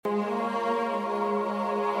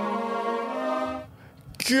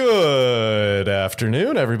Good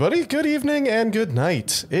afternoon, everybody. Good evening and good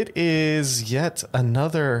night. It is yet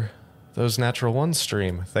another Those Natural Ones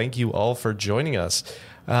stream. Thank you all for joining us.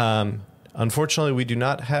 Unfortunately, we do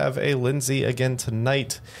not have a Lindsay again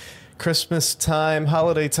tonight. Christmas time,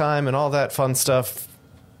 holiday time, and all that fun stuff.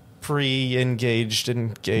 Pre-engaged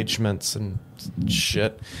engagements and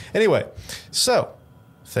shit. Anyway, so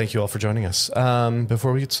thank you all for joining us.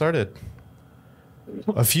 Before we get started,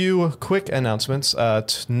 a few quick announcements.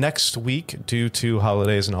 Next week, due to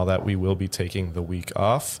holidays and all that, we will be taking the week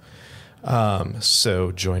off.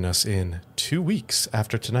 So join us in 2 weeks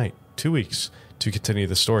after tonight. 2 weeks to continue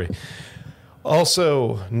the story.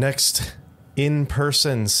 Also, next in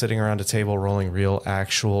person, sitting around a table rolling real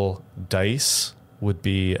actual dice would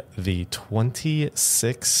be the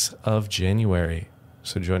 26th of January.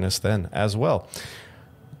 So join us then as well.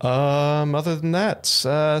 Other than that,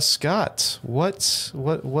 Scott, what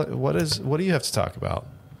do you have to talk about?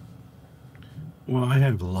 Well, I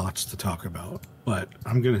have lots to talk about, but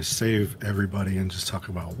I'm going to save everybody and just talk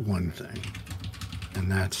about one thing,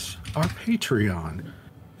 and that's our Patreon.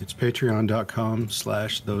 It's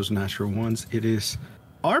patreon.com/thosenatural1s. It is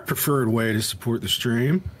our preferred way to support the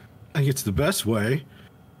stream. I think it's the best way.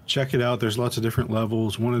 Check it out. There's lots of different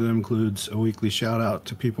levels. One of them includes a weekly shout out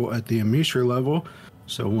to people at the Amisha level.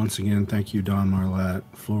 So once again, thank you, Don Marlatt,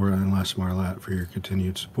 Flora, and Les Marlatt for your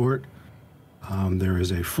continued support. There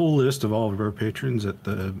is a full list of all of our patrons at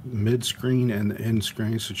the mid-screen and the end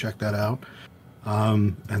screen, so check that out.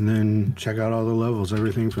 And then check out all the levels,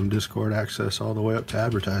 everything from Discord access all the way up to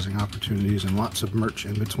advertising opportunities and lots of merch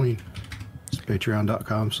in between. It's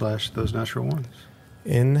patreon.com/thosenatural1s.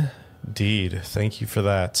 Indeed. Thank you for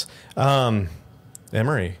that.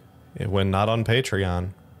 Emery, when not on Patreon,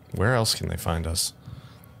 where else can they find us?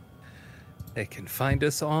 They can find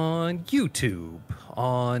us on YouTube,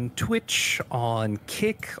 on Twitch, on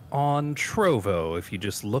Kick, on Trovo, if you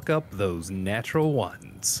just look up Those Natural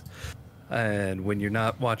Ones. And when you're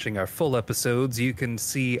not watching our full episodes, you can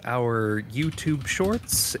see our YouTube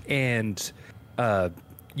shorts, and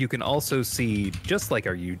you can also see, just like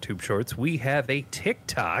our YouTube shorts, we have a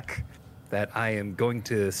TikTok that I am going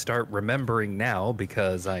to start remembering now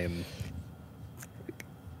because I am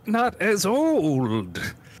not as old.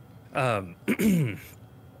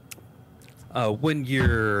 When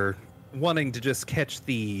you're wanting to just catch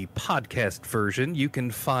the podcast version, you can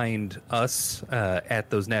find us at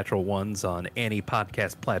Those Natural Ones on any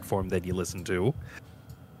podcast platform that you listen to.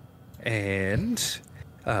 And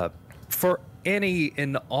for any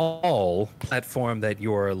and all platform that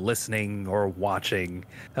you're listening or watching,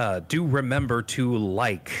 do remember to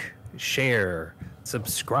like, share,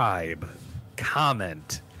 subscribe,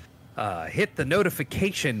 comment, hit the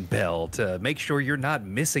notification bell to make sure you're not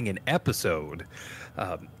missing an episode.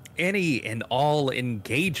 Any and all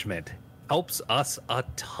engagement helps us a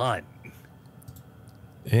ton.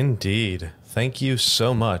 Indeed. Thank you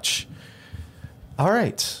so much. All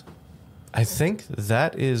right. I think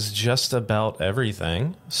that is just about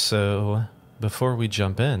everything. So before we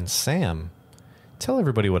jump in, Sam, tell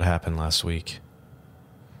everybody what happened last week.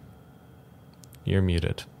 You're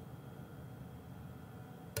muted.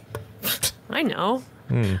 I know.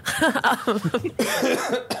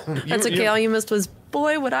 That's okay. All you missed was,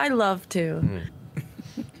 boy, would I love to.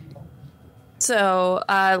 So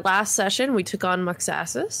last session, we took on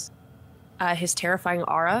Muxassus. His terrifying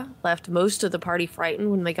aura left most of the party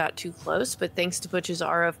frightened when they got too close, but thanks to Butch's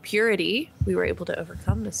aura of purity, we were able to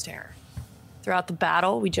overcome this terror. Throughout the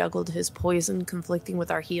battle, we juggled his poison conflicting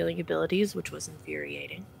with our healing abilities, which was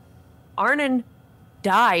infuriating. Arnon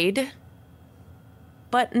died,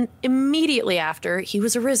 but immediately after, he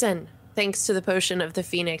was arisen, thanks to the potion of the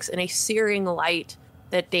Phoenix and a searing light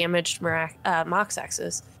that damaged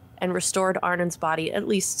Moxaxus and restored Arnon's body at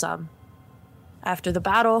least some. After the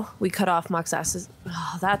battle, we cut off Moxaxus.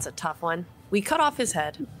 Oh, that's a tough one. We cut off his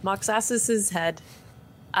head, Moxasus's head,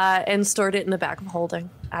 and stored it in the back of holding,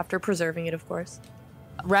 after preserving it, of course.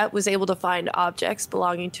 Rhett was able to find objects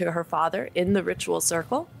belonging to her father in the ritual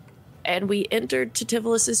circle, and we entered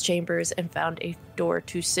Titivolus's chambers and found a door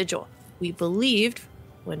to Sigil. We believed,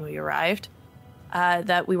 when we arrived,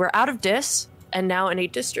 that we were out of Dis and now in a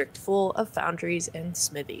district full of foundries and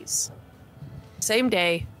smithies. Same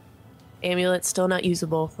day, amulet still not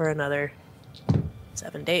usable for another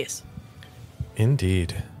 7 days.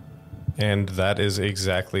 Indeed. And that is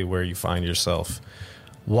exactly where you find yourself.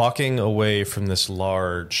 Walking away from this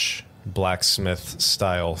large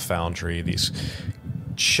blacksmith-style foundry, these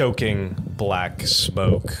choking black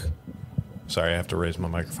smoke. Sorry, I have to raise my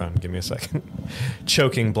microphone. Give me a second.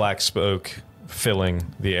 Choking black smoke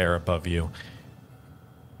filling the air above you.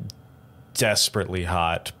 desperately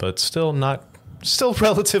hot, but still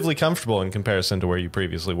relatively comfortable in comparison to where you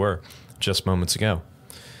previously were just moments ago.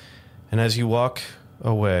 And as you walk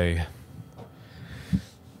away,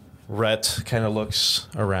 Rhett kind of looks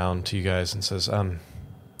around to you guys and says,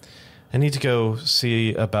 I need to go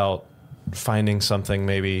see about finding something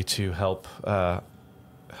maybe to help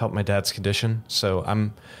my dad's condition. So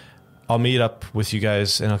I'll meet up with you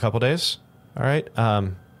guys in a couple days. All right.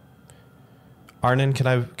 Arnon, can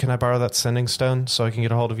I borrow that sending stone so I can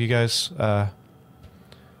get a hold of you guys?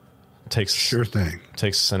 Sure thing.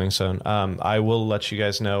 Takes the sending stone. I will let you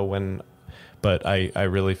guys know when, but I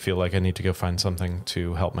really feel like I need to go find something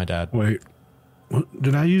to help my dad. Wait,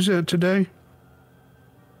 did I use that today?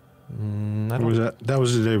 Or was that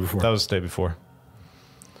was the day before? That was the day before.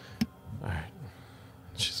 All right.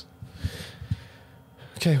 Jeez.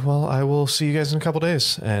 Okay, well, I will see you guys in a couple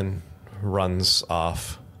days. And runs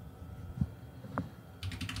off.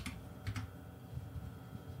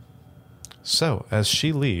 So, as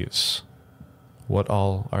she leaves, what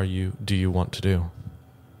all do you want to do?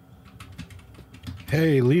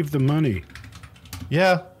 Hey, leave the money.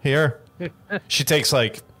 Yeah, here. She takes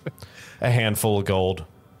like a handful of gold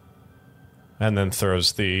and then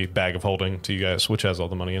throws the bag of holding to you guys, which has all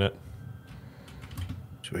the money in it.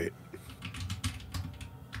 Sweet.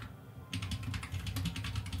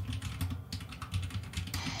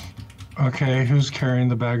 Okay, who's carrying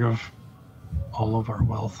the bag of all of our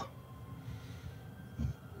wealth?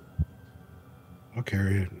 I'll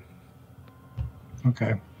carry it.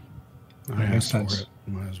 Okay. I Makes asked for sense. it.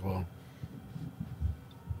 Might as well.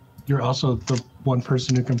 You're also the one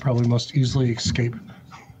person who can probably most easily escape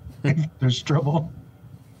if there's trouble.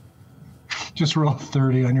 Just roll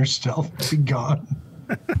 30 on your stealth. Be gone.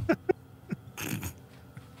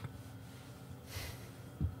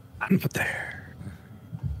 I'm up there.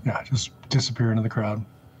 Yeah, just disappear into the crowd.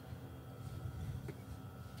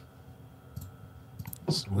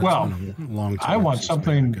 Well, I want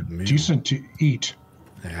something decent to eat.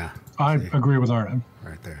 Yeah. I agree with Arnon.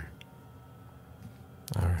 Right there.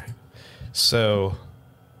 All right. So,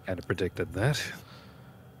 Kind of predicted that.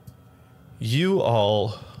 you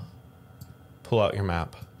all pull out your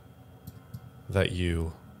map that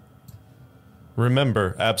you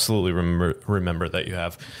absolutely remember that you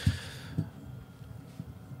have.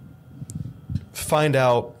 Find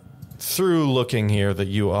out through looking here that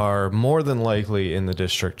you are more than likely in the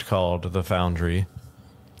district called the Foundry,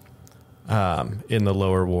 in the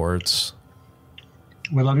lower wards.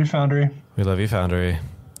 We love you, Foundry. We love you, Foundry.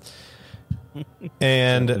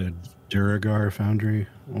 And The Duragar Foundry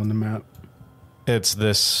on the map. it's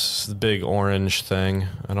this big orange thing.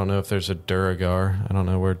 I don't know if there's a Duragar. I don't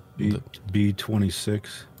know where. B26.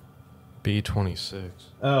 B26.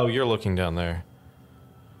 Oh, you're looking down there.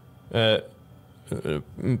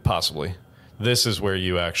 Possibly. This is where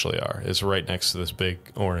you actually are. It's right next to this big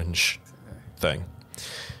orange thing.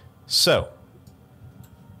 So.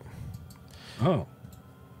 Oh,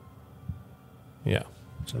 Yeah.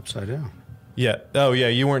 it's upside down. Yeah. Oh, yeah.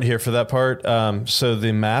 You weren't here for that part. So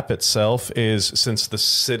the map itself is, since the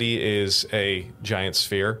city is a giant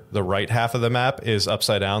sphere, the right half of the map is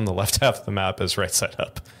upside down. The left half of the map is right side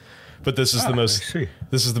up. But this is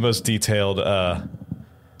this is the most detailed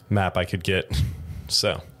map I could get.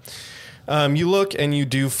 So you look and you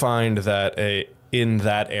do find that in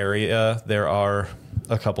that area there are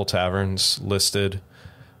a couple taverns listed.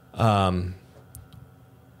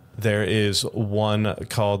 There is one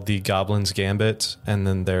called the Goblin's Gambit, and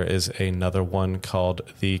then there is another one called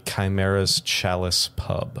the Chimera's Chalice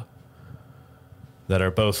Pub that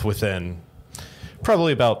are both within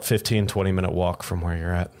probably about 15-20 minute walk from where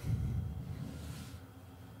you're at.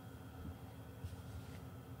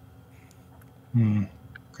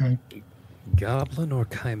 Okay. Goblin or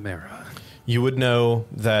Chimera? You would know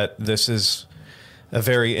that this is a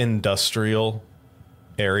very industrial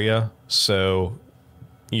area, so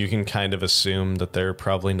you can kind of assume that they're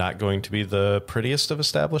probably not going to be the prettiest of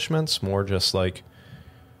establishments, more just like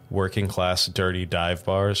working class dirty dive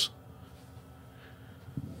bars.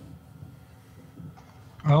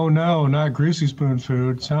 Oh no, not greasy spoon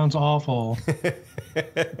food. Sounds awful.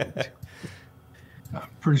 I'm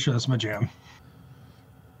pretty sure that's my jam.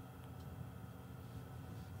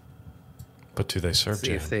 But do they serve See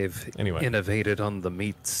jam? if they've Anyway. innovated on the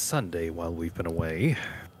meat Sunday while we've been away.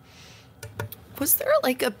 Was there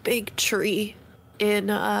like a big tree in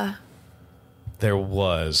There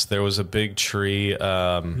was a big tree.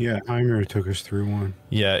 Yeah, Inger took us through one.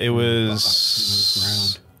 Yeah, it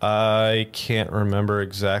was. I can't remember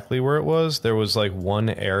exactly where it was. There was like one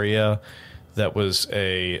area that was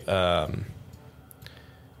a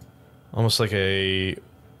almost like a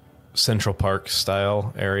Central Park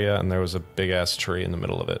style area, and there was a big ass tree in the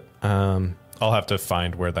middle of it. I'll have to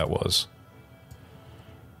find where that was.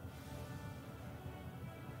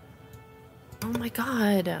 Oh my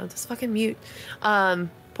god, this fucking mute.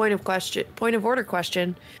 Point of order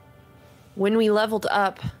question. When we leveled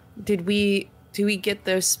up, do we get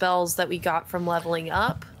those spells that we got from leveling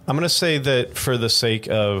up? I'm going to say that for the sake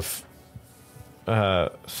of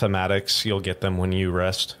thematics, you'll get them when you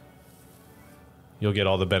rest. You'll get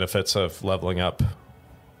all the benefits of leveling up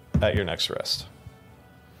at your next rest.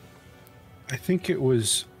 I think it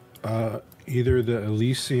was either the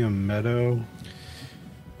Elysium Meadow.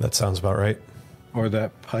 That sounds about right. Or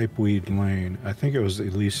that Pipeweed Lane. I think it was the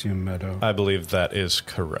Elysium Meadow. I believe that is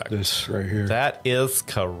correct. This right here. That is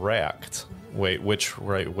correct. Wait,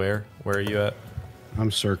 where? Where are you at?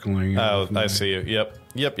 I'm circling. Oh, I see you. Yep.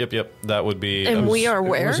 That would be... And we are It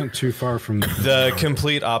where? wasn't too far from the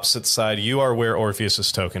complete opposite side. You are where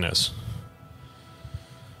Orpheus's token is.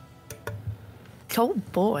 Oh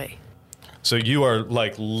boy. So you are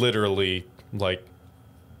like literally like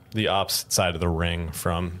the opposite side of the ring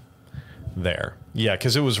from there. Yeah,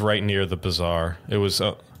 because it was right near the bazaar. It was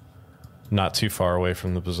not too far away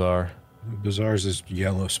from the bazaar. Bazaar's this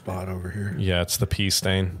yellow spot over here. Yeah, it's the pea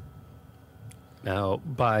stain. Now,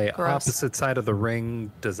 by Gross. opposite side of the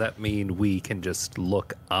ring, does that mean we can just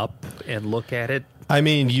look up and look at it? I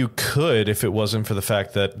mean, you could if it wasn't for the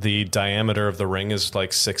fact that the diameter of the ring is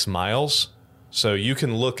like 6 miles. So you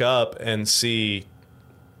can look up and see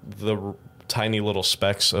the tiny little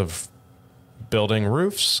specks of building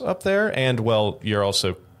roofs up there. And, well, you're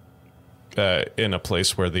also in a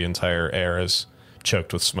place where the entire air is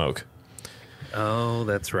choked with smoke. Oh,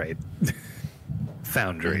 that's right. You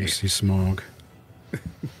Foundry. see smog.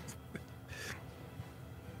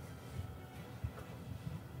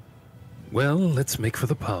 Well, let's make for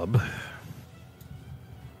the pub.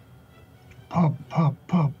 Pub.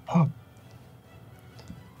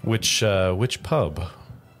 Which pub?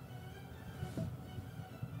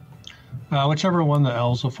 Whichever one the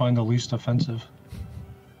elves will find the least offensive.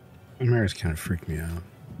 Mary's kind of freaked me out.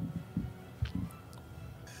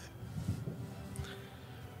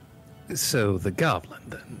 So, the goblin,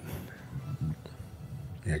 then.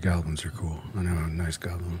 Yeah, goblins are cool. I know a nice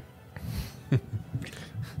goblin.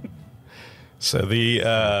 So the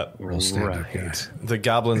Real stand-up guy. Right. the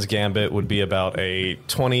Goblin's Gambit would be about a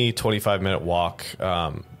 20-25 minute walk.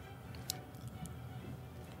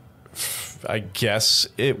 I guess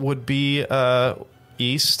it would be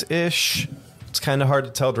east-ish. It's kind of hard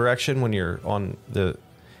to tell direction when you're on the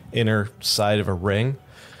inner side of a ring.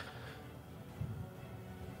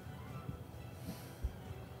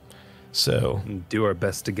 So Do our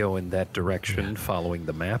best to go in that direction, following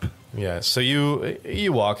the map. yeah, so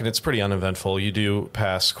you walk and it's pretty uneventful. You do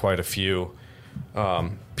pass quite a few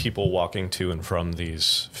people walking to and from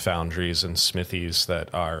these foundries and smithies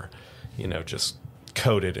that are, just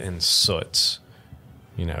coated in soot.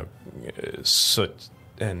 Soot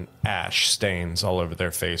and ash stains all over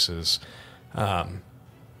their faces.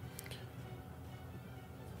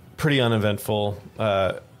 Pretty uneventful.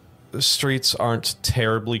 The streets aren't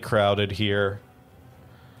terribly crowded here,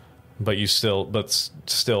 but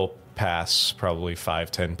still pass probably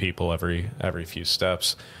 5-10 people every few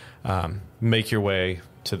steps. Make your way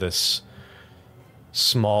to this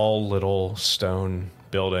small little stone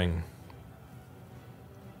building.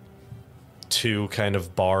 2 kind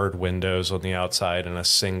of barred windows on the outside and a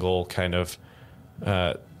single kind of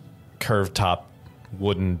curved top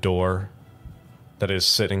wooden door that is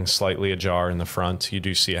sitting slightly ajar in the front. You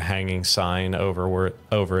do see a hanging sign over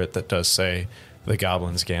it that does say the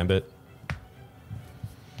Goblin's Gambit.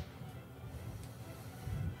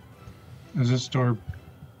 Is this door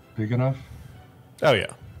big enough? Oh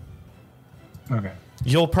yeah. Okay.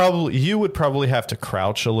 You would probably have to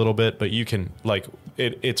crouch a little bit, but you can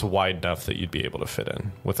it's wide enough that you'd be able to fit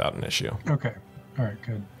in without an issue. Okay. All right,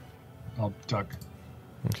 good. I'll duck.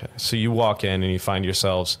 Okay. So you walk in and you find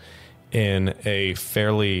yourselves in a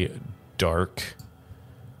fairly dark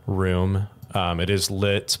room. It is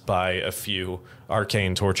lit by a few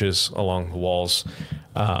arcane torches along the walls.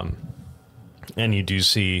 And you do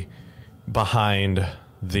see behind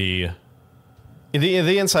the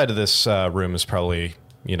inside of this room is probably,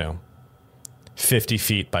 50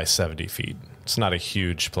 feet by 70 feet. It's not a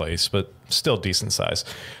huge place, but still decent size.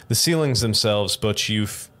 The ceilings themselves, but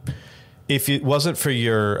if it wasn't for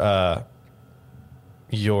your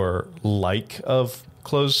like of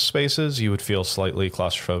closed spaces, you would feel slightly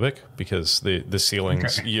claustrophobic because the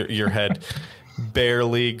ceilings, Okay. your head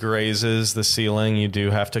barely grazes the ceiling. You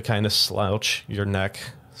do have to kind of slouch your neck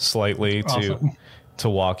slightly Awesome. to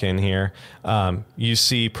walk in here. You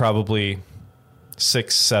see probably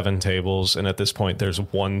 6, 7 tables, and at this point there's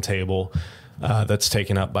one table that's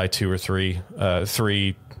taken up by 2 or 3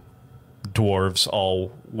 dwarves,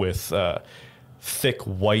 all with thick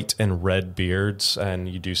white and red beards, and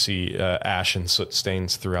you do see ash and soot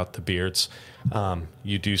stains throughout the beards.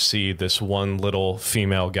 You do see this one little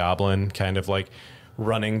female goblin kind of like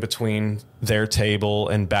running between their table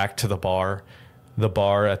and back to the bar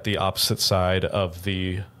at the opposite side of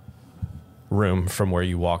the room from where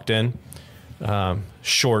you walked in.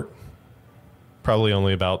 Short, probably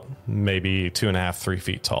only about maybe 2.5, 3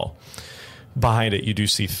 feet tall. Behind it, you do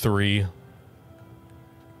see 3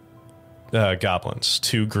 goblins,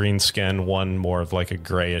 2 green skin, one more of like a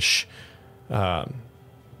grayish, kind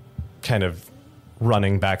of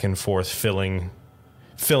running back and forth, filling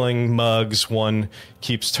mugs. One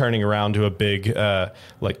keeps turning around to a big,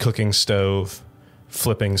 like cooking stove,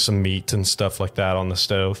 flipping some meat and stuff like that on the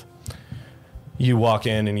stove. You walk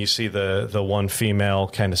in and you see the one female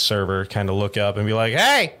kind of server kind of look up and be like,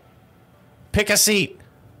 "Hey, pick a seat.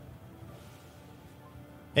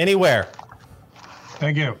 Anywhere."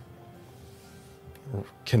 Thank you.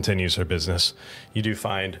 Continues her business. You do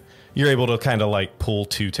find you're able to kind of like pull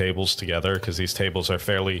 2 tables together, because these tables are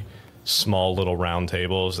fairly small little round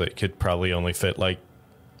tables that could probably only fit like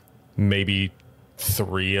maybe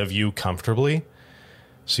 3 of you comfortably.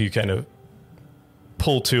 So you kind of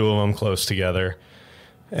pull 2 of them close together.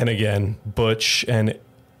 And again, Butch and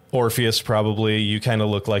Orpheus, probably you kind of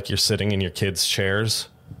look like you're sitting in your kids' chairs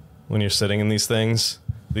when you're sitting in these things.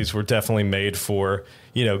 These were definitely made for,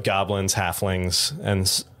 goblins, halflings,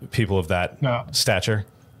 and people of that stature.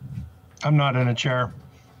 I'm not in a chair.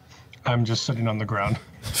 I'm just sitting on the ground.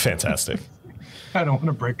 Fantastic. I don't want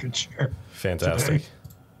to break a chair. Fantastic.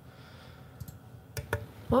 Today.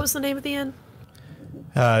 What was the name of the inn?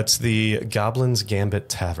 It's the Goblin's Gambit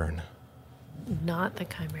Tavern. Not the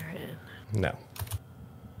Chimera Inn. No.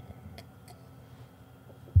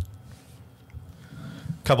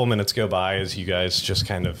 A couple minutes go by as you guys just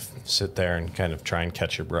kind of sit there and kind of try and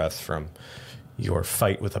catch your breath from your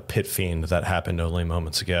fight with a pit fiend that happened only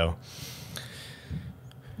moments ago.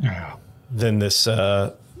 Yeah. Then this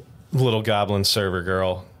little goblin server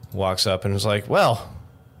girl walks up and is like, "Well,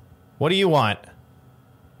 what do you want?"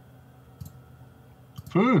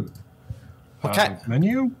 Food. What kind?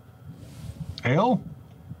 Menu? Ale?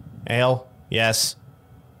 Ale? Yes.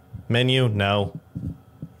 Menu? No.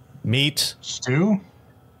 Meat? Stew?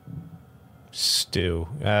 Stew.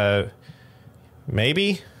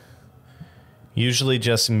 Maybe? Usually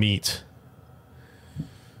just meat.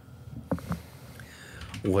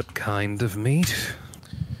 What kind of meat?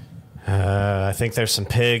 I think there's some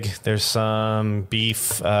pig. There's some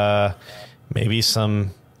beef.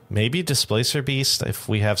 Maybe displacer beast if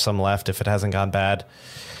we have some left, if it hasn't gone bad.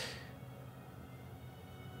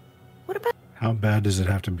 What about How bad does it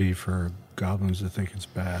have to be for goblins to think it's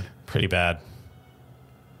bad? Pretty bad.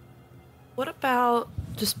 what about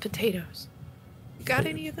just potatoes? You got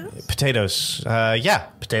any of those? Potatoes. Yeah,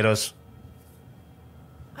 potatoes.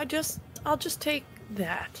 I'll just take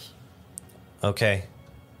that. Okay.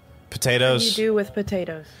 What Potatoes. do you do with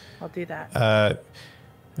potatoes? I'll do that.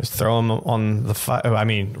 Just throw them on the fire. I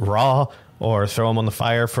mean, raw, or throw them on the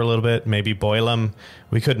fire for a little bit. Maybe boil them.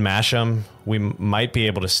 We could mash them. We might be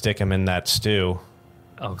able to stick them in that stew.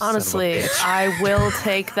 Oh, Honestly, I will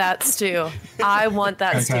take that stew. I want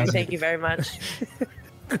that stew. Fantastic. Thank you very much.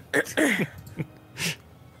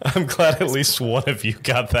 I'm glad at least one of you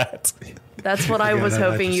got that. That's what I was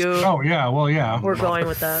hoping you Oh, yeah. Well, yeah. were going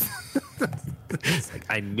with that.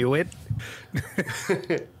 I knew it.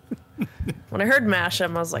 When I heard mash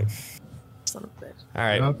 'em, I was like, son of a bitch. All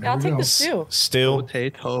right. Yep, I'll there we take go. the stew. Stew.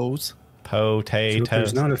 Potatoes. So if Potatoes.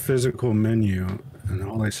 there's not a physical menu and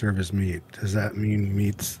all they serve is meat, does that mean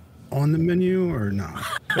meat's on the menu or not?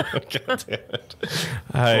 God damn it.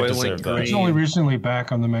 I Boiling deserve that. It's only recently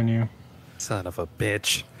back on the menu. Son of a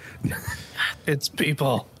bitch. It's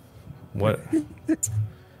people. What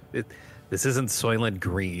This isn't Soylent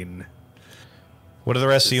Green. What do the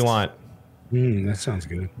rest of you want? That sounds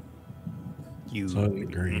good. You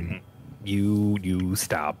Soylent Green. you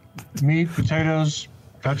stop. Meat, potatoes,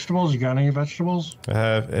 vegetables. You got any vegetables?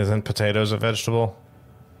 Isn't potatoes a vegetable?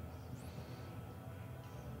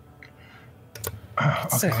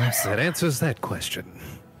 That answers that question.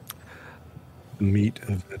 Meat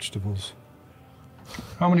of vegetables.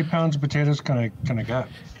 How many pounds of potatoes can I get?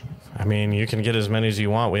 I mean, you can get as many as you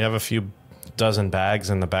want. We have a few dozen bags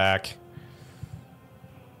in the back.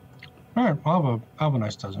 All right, I'll have a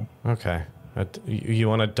nice dozen. Okay. You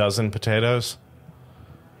want a dozen potatoes?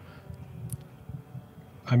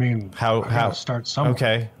 I mean, I How gotta start somewhere.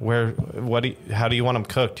 Okay, how do you want them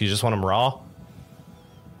cooked? Do you just want them raw?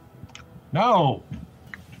 No.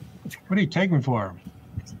 What do you take me for?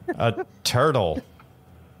 A turtle.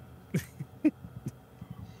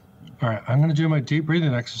 All right, I'm going to do my deep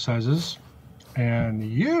breathing exercises. And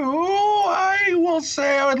I will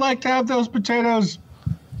say I would like to have those potatoes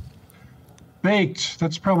baked.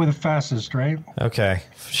 That's probably the fastest, right? Okay,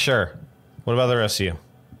 sure. What about the rest of you?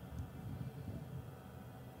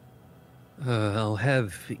 I'll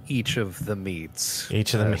have each of the meats.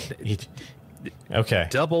 Each of them. Okay.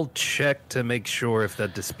 Double check to make sure if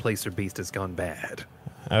that displacer beast has gone bad.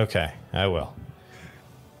 Okay, I will.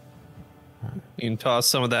 You can toss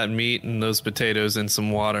some of that meat and those potatoes in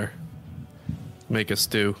some water. Make a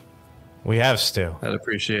stew. We have stew. I'd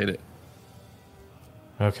appreciate it.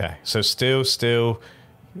 Okay, so stew,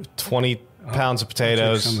 20 pounds of I'll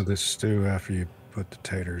potatoes. take some of this stew after you put the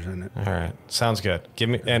taters in it. All right, sounds good. Give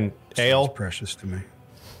me and Sounds ale. precious to me.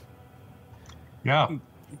 Yeah.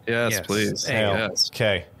 Yes, Yes. please. Ale. Yes.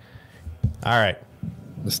 Okay. All right.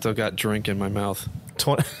 I still got drink in my mouth.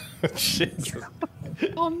 20. Shit.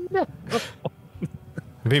 Oh no!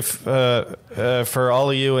 For all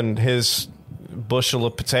of you and his bushel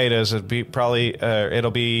of potatoes,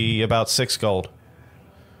 it'll be about 6 gold.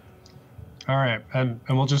 All right, and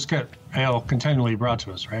we'll just get ale continually brought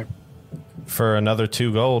to us, right? For another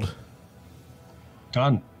 2 gold.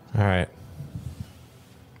 Done. All right.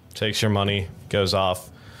 Takes your money, goes off.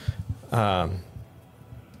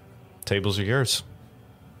 Tables are yours.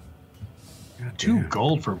 God 2 damn.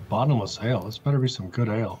 gold for bottomless ale. This better be some good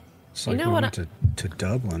ale. It's like know we what went to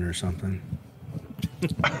Dublin or something.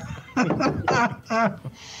 Are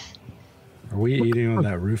we eating on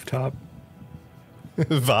that rooftop?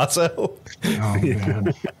 Vaso? Oh,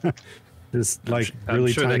 man. Just like I'm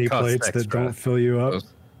really sure that tiny costs plates that extra. don't fill you up.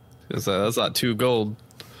 That's not 2 gold.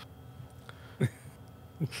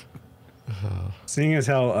 Seeing as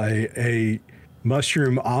how a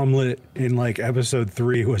mushroom omelet in like episode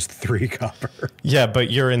 3 was 3 copper. Yeah, but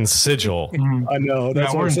you're in Sigil. I know.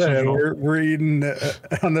 That's Yeah, what we're I'm in saying. Central. We're eating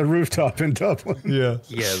on the rooftop in Dublin. Yeah.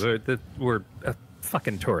 Yeah, we're a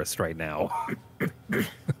fucking tourist right now.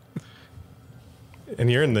 And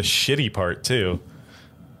you're in the shitty part, too.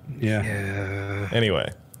 Yeah.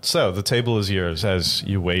 Anyway, so the table is yours as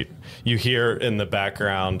you wait. You hear in the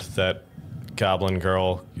background that goblin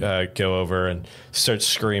girl go over and start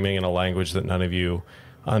screaming in a language that none of you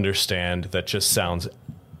understand that just sounds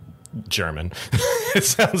German. It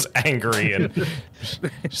sounds angry and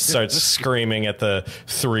starts screaming at the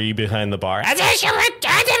 3 behind the bar.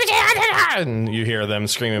 And you hear them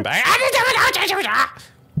screaming back.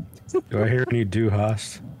 Do I hear any Du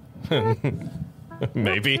hast?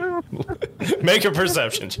 Maybe. Make a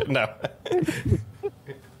perception check. No.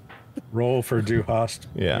 Roll for Du hast.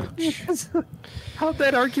 Yeah. How'd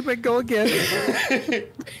that argument go again?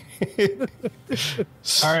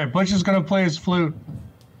 All right, Butch is going to play his flute.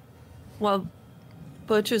 Well,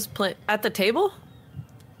 Butch is at the table?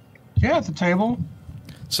 Yeah, at the table.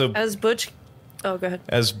 So As Butch... Oh, go ahead.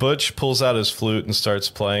 as Butch pulls out his flute and starts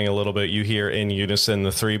playing a little bit, you hear in unison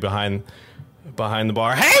the 3 behind the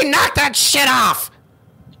bar. Hey, knock that shit off!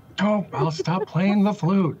 Oh, I'll stop playing the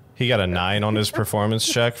flute. He got a 9 on his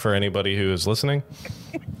performance check for anybody who is listening.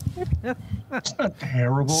 It's not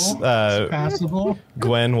terrible. Uh, It's passable.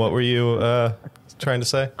 Gwen, what were you trying to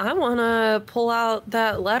say? I want to pull out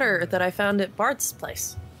that letter that I found at Bart's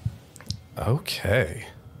place. Okay.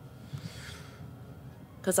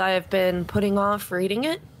 Because I have been putting off reading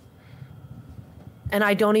it. And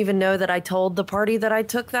I don't even know that I told the party that I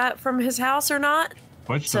took that from his house or not.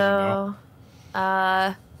 Butch doesn't know.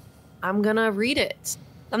 So, I'm going to read it.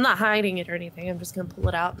 I'm not hiding it or anything. I'm just going to pull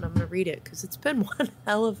it out and I'm going to read it because it's been one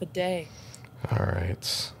hell of a day. All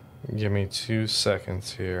right. Give me 2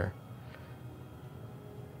 seconds here.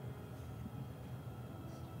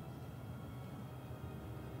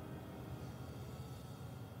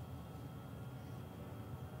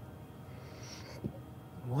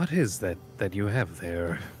 What is that you have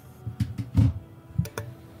there?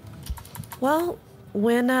 Well,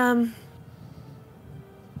 when I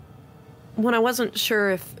wasn't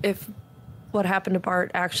sure if what happened to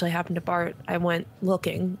Bart actually happened to Bart, I went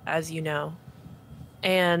looking, as you know.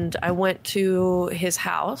 And I went to his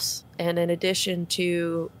house, and in addition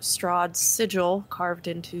to Strahd's sigil carved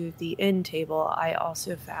into the end table, I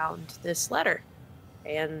also found this letter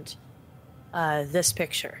and this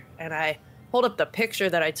picture. And I hold up the picture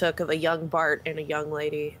that I took of a young Bart and a young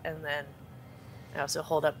lady, and then I also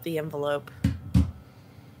hold up the envelope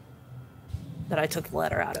that I took the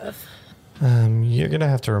letter out of. You're going to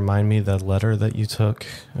have to remind me the letter that you took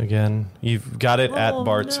again. You've got it at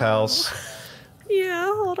Bart's house. Yeah,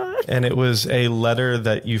 hold on. And it was a letter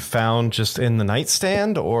that you found just in the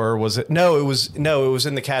nightstand, or was it? No, it was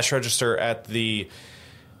in the cash register at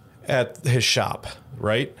his shop,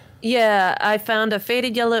 right? Yeah, I found a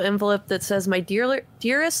faded yellow envelope that says, "My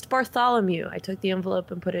dearest Bartholomew." I took the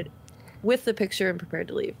envelope and put it with the picture and prepared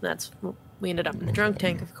to leave. We ended up in the drunk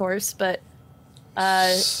tank, of course, but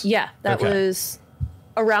that was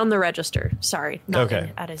around the register. Sorry.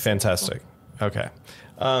 Okay. Fantastic. Okay.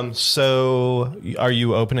 So are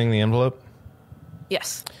you opening the envelope?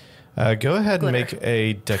 Yes. Go ahead and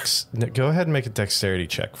Glitter. go ahead and make a dexterity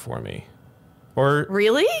check for me. Or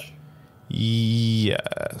Really?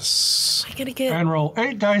 yes. Am I gonna get? And roll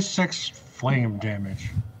 8 dice, 6 flame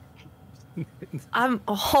damage.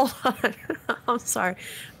 Hold on. I'm sorry.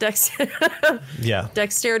 Yeah.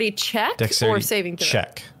 Dexterity check or saving throw?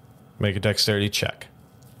 check. Make a dexterity check.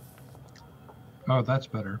 Oh, that's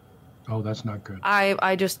better. Oh, that's not good.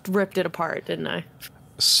 I just ripped it apart, didn't I?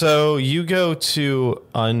 So you go to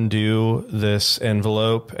undo this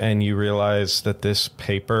envelope and you realize that this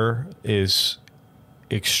paper is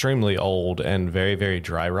extremely old and very, very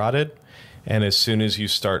dry rotted. And as soon as you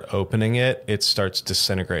start opening it, it starts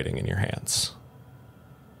disintegrating in your hands.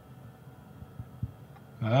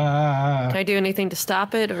 Can I do anything to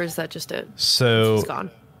stop it, or is that just it? So It's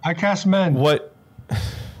gone. I cast mend. what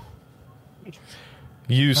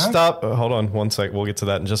you stop, hold on one sec. We'll get to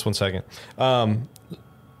that in just 1 second.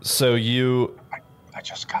 So you I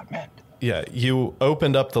just got mend. Yeah, you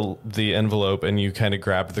opened up the envelope and you kind of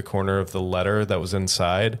grabbed the corner of the letter that was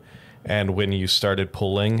inside. And when you started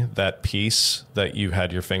pulling that piece that you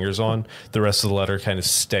had your fingers on, the rest of the letter kind of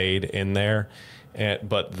stayed in there.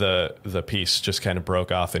 But the piece just kind of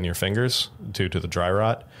broke off in your fingers due to the dry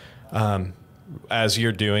rot. As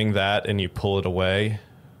you're doing that and you pull it away,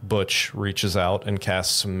 Butch reaches out and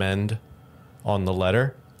casts mend on the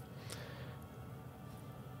letter.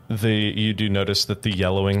 You do notice that the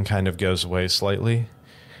yellowing kind of goes away slightly.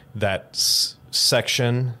 That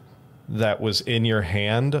section that was in your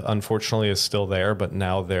hand, unfortunately, is still there, but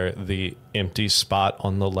now the empty spot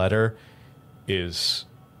on the letter is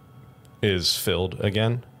filled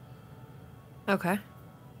again. Okay.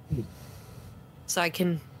 So I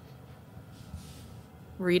can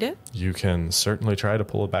read it? You can certainly try to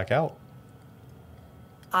pull it back out.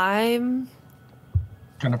 I'm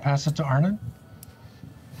Gonna pass it to Arnon?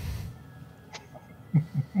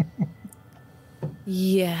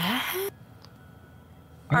 Yeah.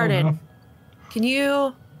 I don't know. Arden, can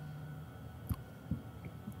you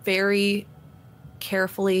very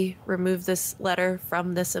carefully remove this letter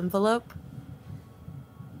from this envelope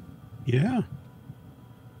Yeah.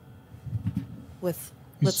 with,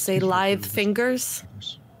 let's say, live fingers?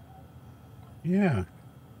 Yeah.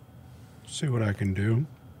 See what I can do.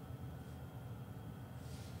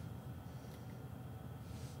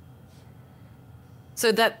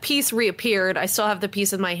 So that piece reappeared. I still have the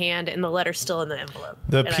piece in my hand, and the letter's still in the envelope.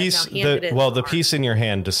 The And I've piece, now handed it to the Mark. piece in your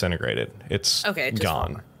hand disintegrated. It's Okay, it just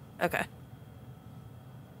gone. Okay.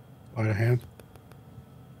 By the hand.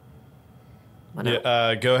 Why not?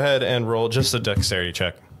 Yeah, go ahead and roll just a dexterity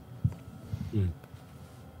check.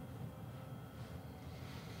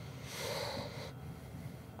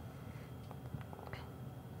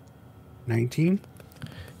 19.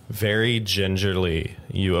 Very gingerly,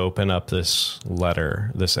 you open up this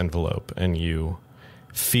letter, this envelope, and you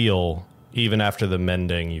feel, even after the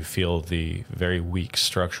mending, you feel the very weak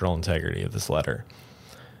structural integrity of this letter.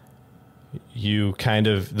 You kind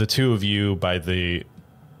of, the two of you, by the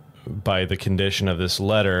condition of this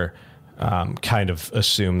letter, kind of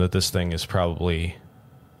assume that this thing is probably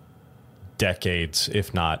decades,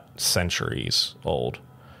 if not centuries old.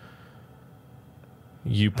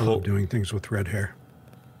 You I love doing things with red hair.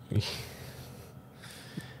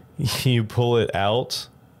 You pull it out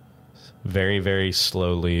very, very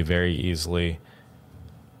slowly, very easily.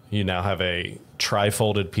 You now have a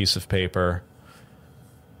tri-folded piece of paper.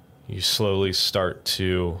 You slowly start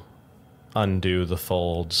to undo the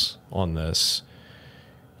folds on this.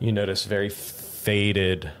 You notice very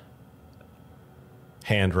faded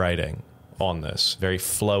handwriting on this. Very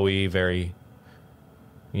flowy, very,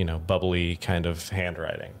 bubbly kind of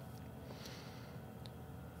handwriting.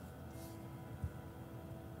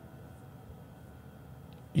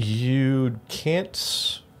 You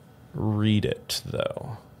can't read it,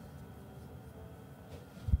 though.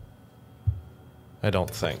 I don't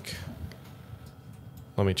think.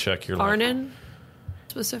 Let me check your language. Arnon,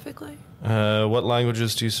 specifically? What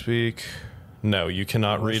languages do you speak? No, you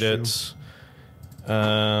cannot read it.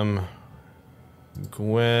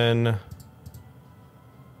 Gwen,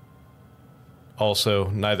 also,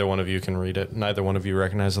 neither one of you can read it. Neither one of you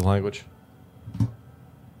recognize the language.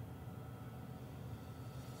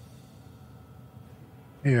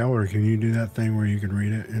 Hey, Elder, can you do that thing where you can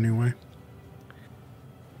read it anyway?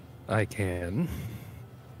 I can.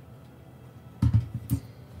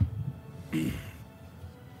 Pretty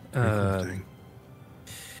cool thing.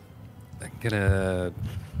 I'm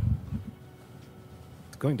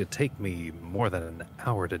It's going to take me more than an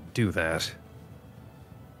hour to do that.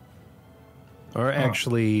 Or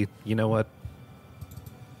actually, you know what?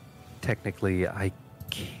 Technically, I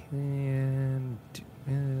can do...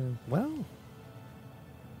 well...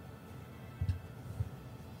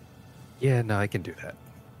 Yeah, no, I can do that.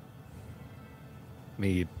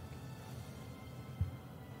 Me...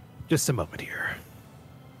 Just a moment here.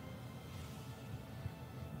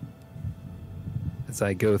 As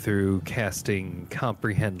I go through casting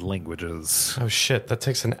Comprehend Languages. Oh shit, that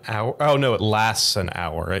takes an hour. Oh no, it lasts an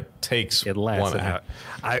hour. It takes It lasts 1 an hour.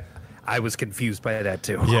 hour. I was confused by that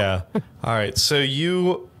too. Yeah. All right. So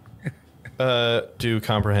you do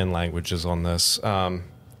comprehend languages on this. Let me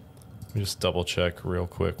just double check real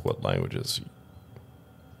quick what languages.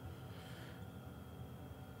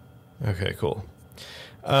 Okay, cool.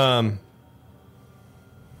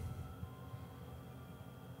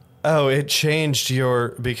 Oh, it changed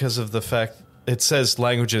because of the fact it says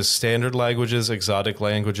languages, standard languages, exotic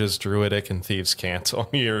languages, druidic, and thieves' cant on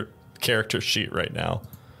your character sheet right now.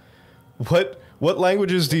 What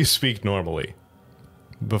languages do you speak normally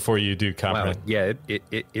before you do comprehend? Wow. Yeah,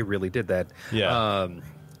 it really did that. Yeah.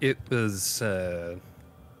 It was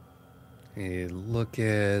look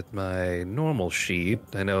at my normal sheet.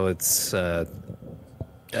 I know it's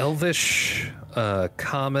Elvish,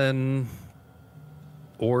 Common,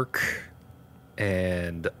 Orc,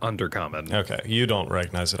 and Undercommon. Okay, you don't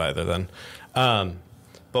recognize it either then.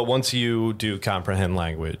 But once you do comprehend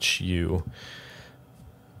language,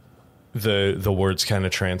 the words kind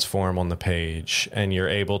of transform on the page, and you're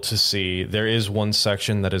able to see there is one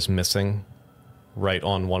section that is missing right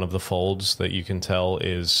on one of the folds that you can tell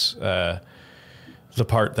is the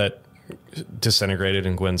part that disintegrated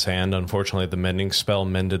in Gwen's hand. Unfortunately, the mending spell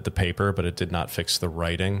mended the paper, but it did not fix the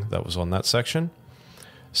writing that was on that section.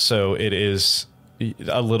 So it is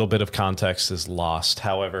a little bit of context is lost.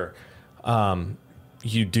 However,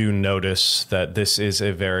 you do notice that this is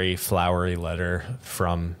a very flowery letter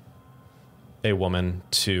from a woman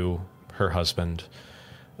to her husband,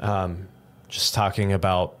 just talking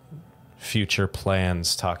about future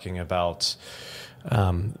plans, talking about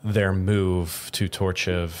their move to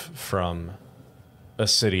Torchiv from a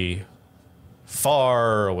city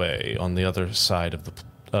far away on the other side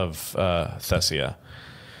of Thessia.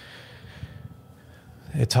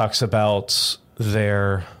 It talks about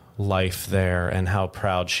their life there and how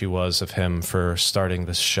proud she was of him for starting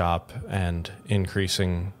this shop and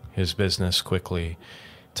increasing his business quickly.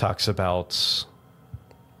 Talks about,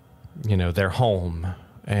 their home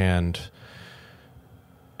and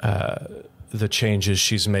the changes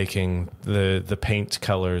she's making, the paint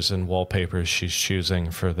colors and wallpapers she's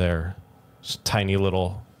choosing for their tiny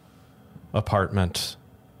little apartment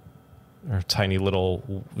or tiny little,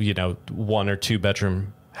 1 or 2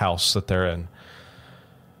 bedroom house that they're in.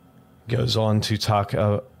 Goes on to talk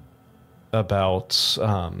about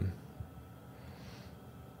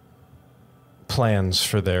plans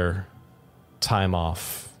for their time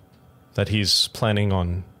off that he's planning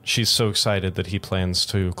on. She's so excited that he plans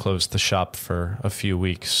to close the shop for a few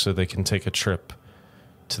weeks so they can take a trip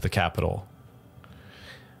to the capital.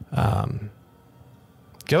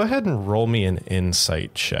 Go ahead and roll me an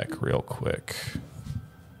insight check real quick.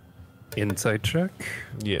 Insight check?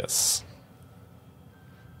 Yes.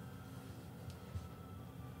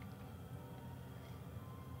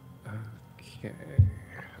 Okay.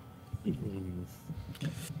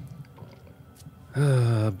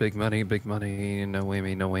 Big money, no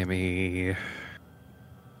whammy.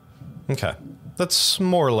 Okay. That's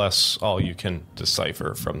more or less all you can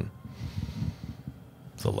decipher from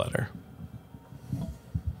the letter.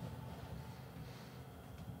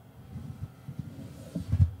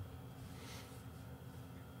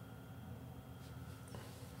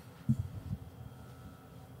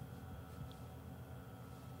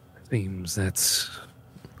 Seems that's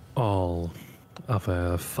all of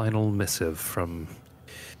a final missive from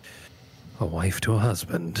a wife to a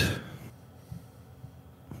husband.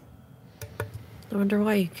 I wonder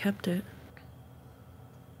why you kept it.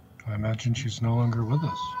 I imagine she's no longer with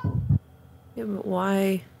us. Yeah, but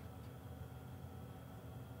why?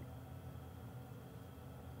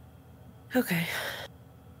 Okay.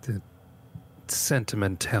 The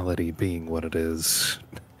sentimentality being what it is.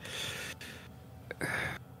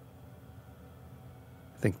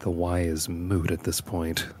 think the why is moot at this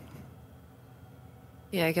point.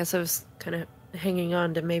 Yeah, I guess I was kind of hanging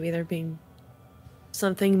on to maybe there being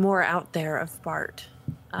something more out there of Bart.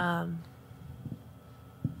 I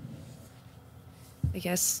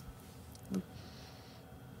guess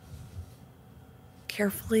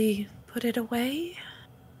carefully put it away.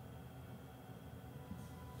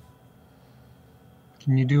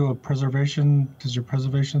 Can you do a preservation? Does your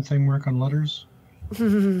preservation thing work on letters?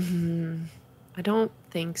 I don't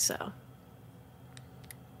think so.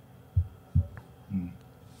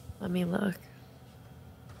 Let me look.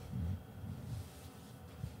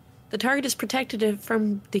 The target is protected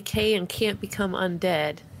from decay and can't become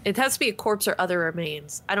undead. It has to be a corpse or other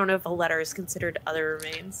remains. I don't know if a letter is considered other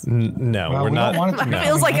remains. No, Well, we're we don't not. want it to be That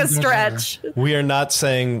feels like a undead either. stretch. We are not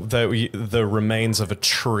saying that the remains of a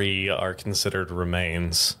tree are considered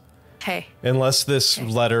remains. Hey, Unless this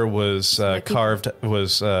letter was Might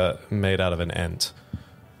be- made out of an ent.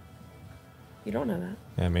 you don't know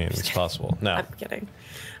that. I mean, it's possible. No. I'm kidding.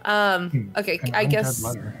 Okay, An I undead guess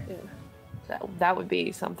letter. that would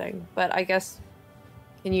be something. But I guess,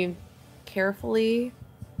 can you carefully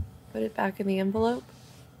put it back in the envelope?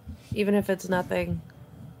 Even if it's nothing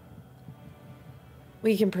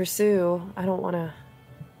we can pursue, I don't want to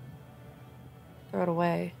throw it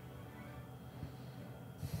away.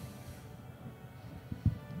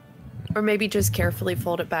 Or maybe just carefully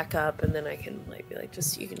fold it back up, and then I can be like,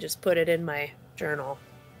 you can just put it in my journal.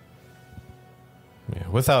 Yeah,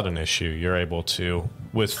 without an issue, you're able to,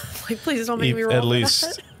 with Like, please don't make me roll at for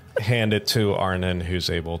least that. hand it to Arnon, who's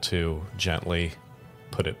able to gently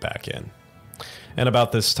put it back in. And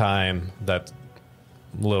about this time, that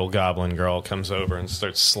little goblin girl comes over and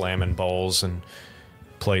starts slamming bowls and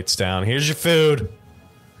plates down. Here's your food.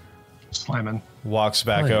 Slamming. Walks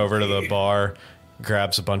back over to the bar,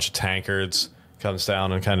 grabs a bunch of tankards, comes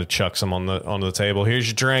down and kind of chucks them on the table. Here's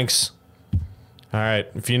your drinks. All right,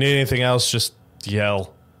 if you need anything else, just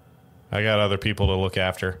yell. I got other people to look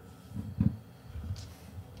after.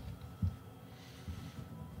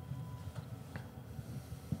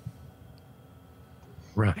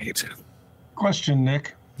 Right. Question,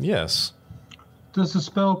 Nick. Yes. Does the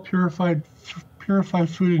spell purified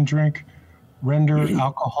food and drink render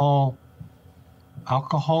alcohol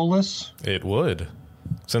alcoholless? It would.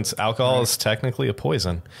 Since alcohol is technically a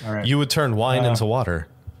poison, All right. you would turn wine into water.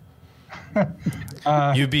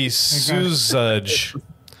 You'd be Suzage.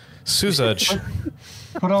 Suzage.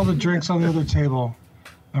 Put all the drinks on the other table.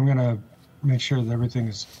 I'm gonna make sure that everything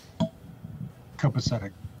is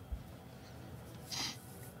copacetic.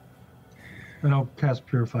 And I'll cast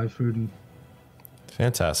purify food and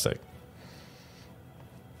Fantastic.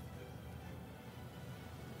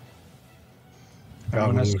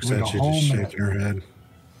 everyone Goblin has to looks wait a at you, whole just minute. shaking her head.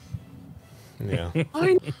 Yeah.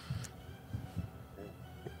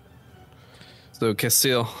 So,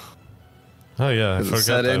 Castile, Oh yeah, I has it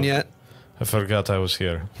set forgot. in yet? I forgot I was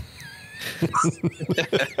here. You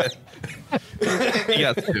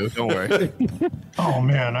got to, don't worry. Oh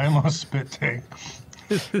man, I almost spit take.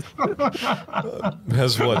 Has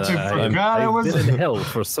what? I I'm, forgot I I've was. been in hell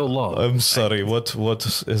for so long. I'm sorry. What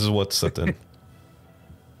is what's set in?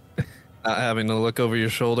 Not having to look over your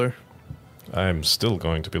shoulder. I'm still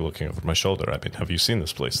going to be looking over my shoulder. I mean, have you seen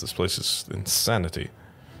this place? This place is insanity.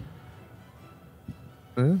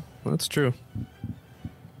 Yeah, that's true.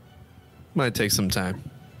 Might take some time.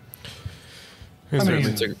 I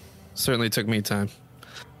mean, Certainly took me time.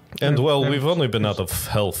 And well, we've only been out of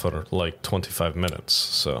hell for like 25 minutes,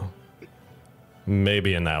 so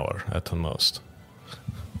maybe an hour at the most.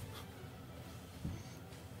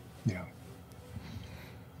 yeah.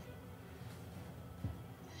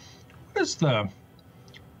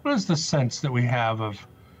 What is the sense that we have of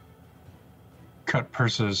cut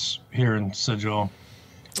purses here in Sigil?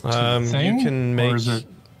 Is it a thing, You can make or is it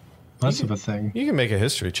less of a thing? you can make a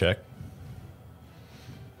history check.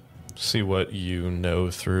 See what you know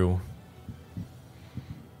through.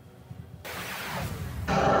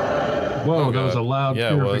 Whoa, that was a loud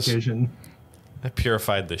Yeah, it was. purification. I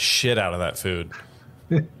purified the shit out of that food.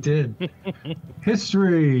 It did.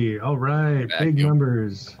 History. All right. Big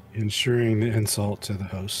numbers. Ensuring the insult to the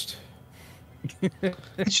host.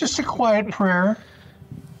 It's just a quiet prayer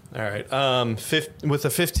All right. With a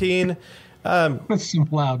 15, with some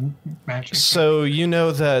loud magic. so you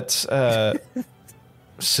know that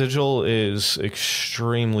Sigil is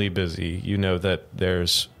extremely busy. You know that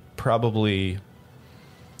there's probably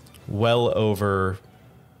well over,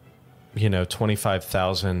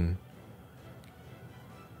 25,000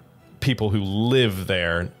 people who live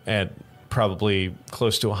there, and probably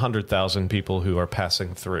close to 100,000 people who are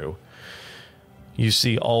passing through. You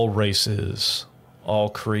see all races, all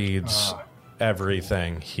creeds,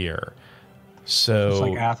 everything here. So It's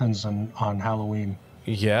like Athens on Halloween.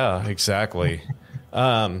 yeah, exactly.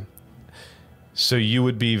 So you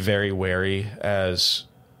would be very wary, as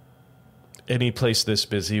any place this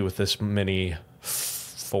busy with this many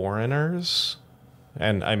foreigners,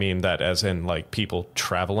 and I mean that as in like people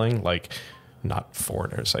traveling, like not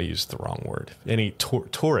foreigners, I used the wrong word. Any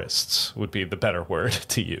tourists would be the better word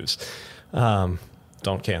to use.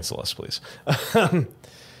 Don't cancel us, please.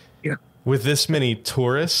 Yeah. With this many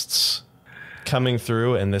tourists coming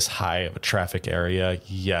through in this high of a traffic area,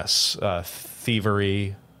 yes,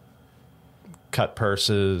 thievery, cut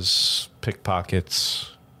purses,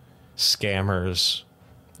 pickpockets, scammers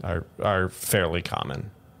are fairly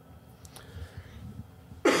common.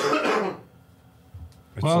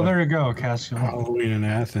 Well, there you go, Cassio. Halloween in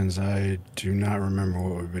Athens, I do not remember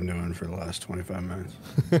what we've been doing for the last 25 minutes.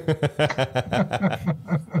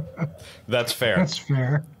 That's fair. That's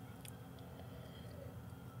fair.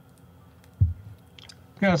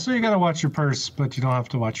 Yeah, so you gotta watch your purse, but you don't have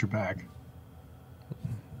to watch your bag.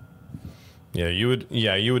 Yeah, you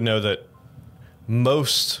would know that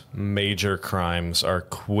most major crimes are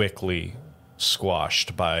quickly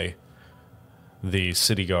squashed by the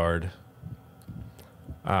city guard.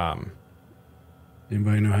 Anybody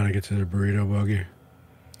know how to get to the burrito buggy?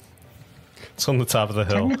 It's on the top of the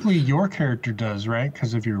hill. Technically, your character does, right?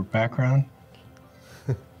 Because of your background.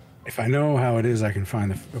 If I know how it is, I can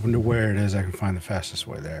find where it is. I can find the fastest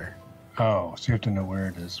way there. Oh, so you have to know where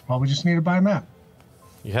it is. Well, we just need to buy a map.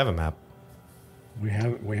 You have a map. We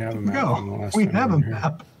have a map. from the No, last we time have a we were here.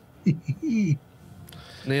 map.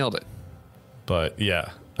 Nailed it. But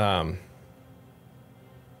yeah,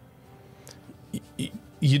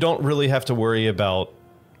 you don't really have to worry about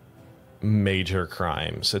major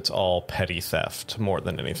crimes. It's all petty theft more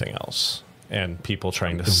than anything else, and people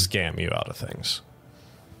trying to scam you out of things.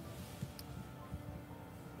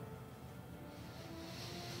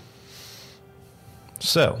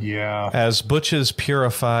 So, Yeah. as Butch's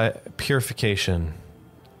purification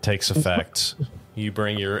takes effect, you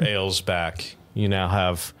bring your ales back. You now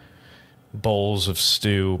have bowls of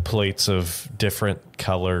stew, plates of different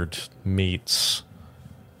colored meats.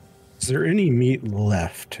 Is there any meat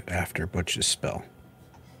left after Butch's spell?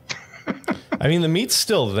 I mean, the meat's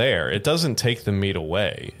still there. It doesn't take the meat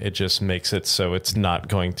away. It just makes it so it's not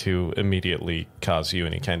going to immediately cause you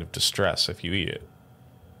any kind of distress if you eat it.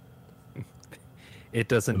 It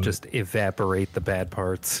doesn't just evaporate the bad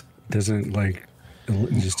parts. Doesn't like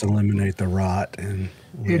just eliminate the rot and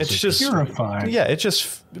It's just purified. Yeah, it's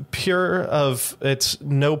just pure of it's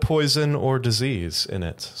no poison or disease in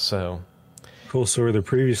it. So cool. So are the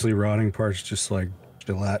previously rotting parts just like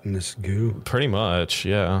gelatinous goo, pretty much,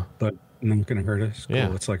 yeah. but not gonna hurt us? Cool.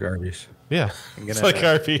 Yeah. It's like Arby's. Yeah. I'm It's gonna- like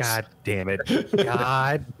Arby's. God damn it.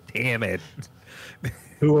 God damn it.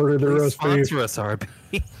 Who ordered the Please roast beef? sponsor us, RB.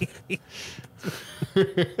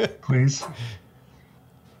 Please.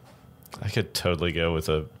 I could totally go with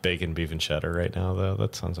a bacon, beef, and cheddar right now, though.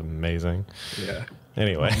 That sounds amazing. Yeah.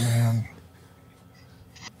 Anyway, Man.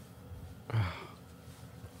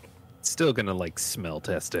 Still gonna like smell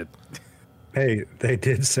test it. Hey, they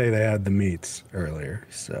did say they had the meats earlier,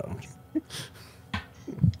 so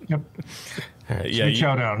Yep. all right, yeah. Sweet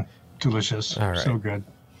chow down. Delicious. All right. So good.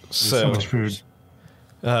 So So, much food.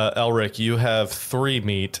 Elric, you have three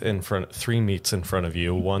meats in front of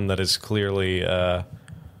you. One that is clearly a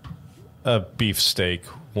beefsteak.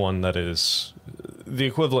 One that is the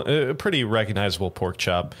equivalent, a pretty recognizable pork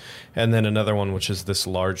chop, and then another one which is this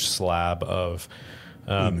large slab of.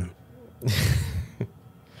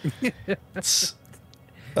 It's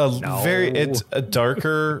it's a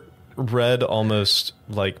darker red, almost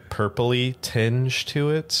like purpley tinge to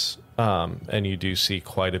it, and you do see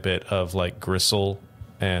quite a bit of like gristle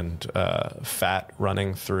and fat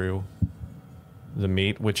running through the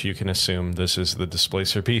meat, which you can assume this is the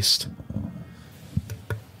displacer beast.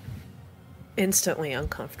 Instantly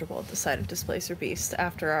uncomfortable at the sight of Displacer Beast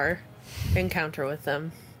after our encounter with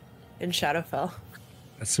them in Shadowfell.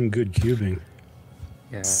 that's some good cubing.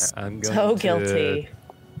 Yeah, I'm going So to, guilty.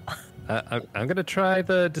 I'm gonna try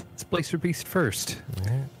the Displacer Beast first.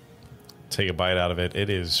 Take a bite out of it. It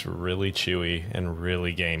is really chewy and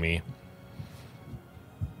really gamey,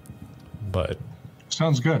 but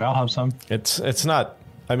Sounds good. I'll have some. it's not.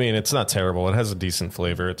 I mean, it's not terrible. It has a decent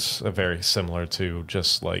flavor. It's very similar to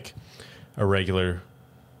just like a regular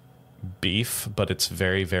beef, but it's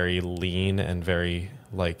very, very lean and very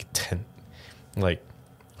like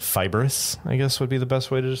fibrous, I guess would be the best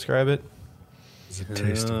way to describe it. It's a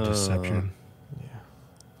taste of deception.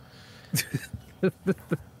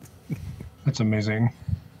 That's amazing.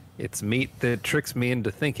 It's meat that tricks me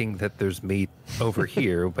into thinking that there's meat over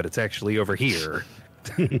here, but it's actually over here.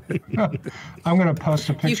 I'm going to post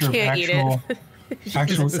a picture of can't eat actual. it.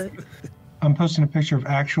 actual. I'm posting a picture of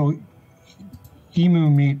actual emu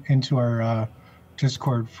meat into our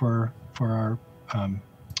Discord for our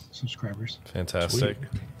subscribers. Fantastic.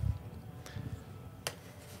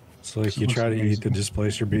 It's like you try to eat the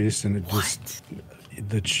displacer beast, and it just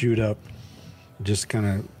the chewed up just kind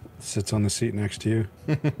of sits on the seat next to you.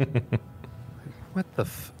 What the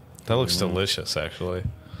That looks delicious, actually.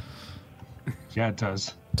 Yeah, it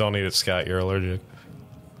does. Don't eat it, Scott. You're allergic.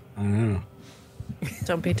 I don't know.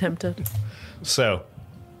 Don't be tempted. So,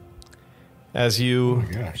 as Oh you...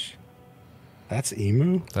 my gosh. That's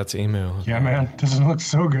emu? That's emu. Yeah, man. Doesn't it look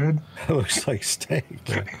so good? That looks like steak.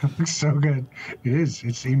 It looks so good. It is.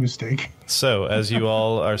 It's emu steak. So, as you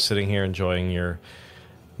all are sitting here enjoying your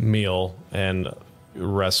meal and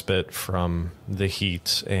respite from the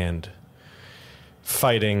heat and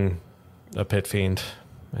fighting a pit fiend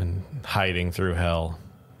and hiding through hell,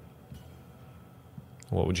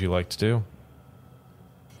 what would you like to do?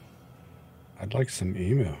 I'd like some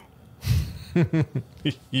emu.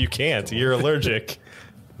 You can't. You're allergic.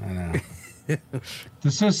 I know.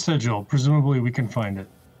 This is Sigil. Presumably, we can find it.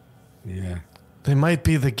 Yeah. They might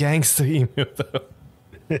be the gangster emu, though.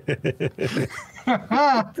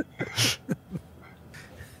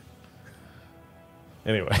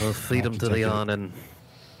 Anyway. We'll feed him to the awning.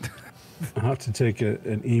 I'll have to take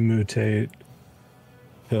an emu tate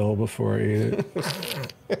pill before I eat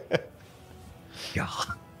it. God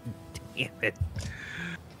damn it.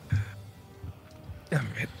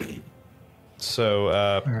 So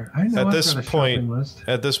I know at I've this got a point, shopping list.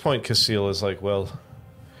 Casil is like, well,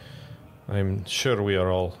 I'm sure we are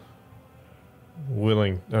all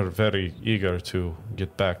willing or very eager to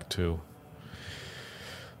get back to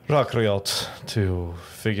Rockriot to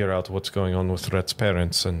figure out what's going on with Rhett's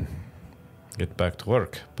parents and get back to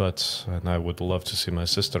work. And I would love to see my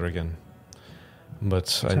sister again.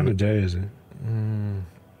 But What time of day is it?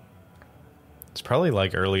 It's probably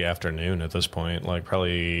like early afternoon at this point, like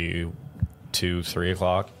probably 2, 3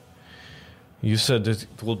 o'clock. You said it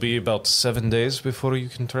will be about 7 days before you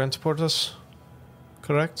can transport us,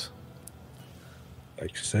 correct?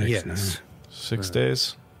 Like 6 Yes. now. 6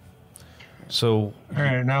 days. So All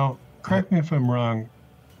right, now correct me if I'm wrong.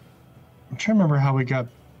 I'm trying to remember how we got.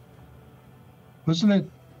 Wasn't it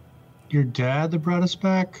your dad that brought us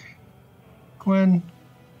back, Gwen?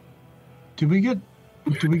 Did we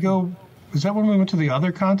go? Is that when we went to the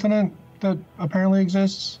other continent that apparently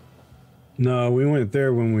exists? No, we went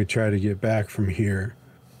there when we tried to get back from here.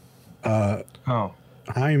 Oh,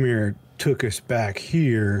 Hymir took us back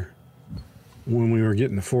here when we were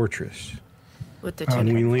getting the fortress. With the And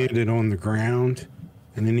chicken. we landed on the ground,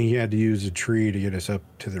 and then he had to use a tree to get us up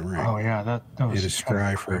to the ring. oh yeah, that He was had to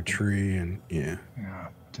scry for a crappy. tree, and yeah. Yeah,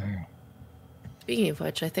 dang. Speaking of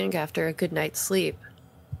which, I think after a good night's sleep,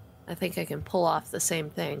 I think I can pull off the same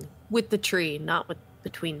thing with the tree, not with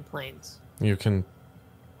between planes. you can.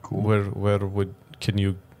 Cool. Where would can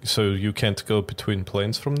you? So you can't go between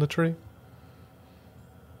planes from the tree?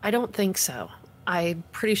 I don't think so. I'm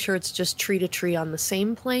pretty sure it's just tree to tree on the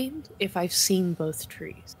same plane if I've seen both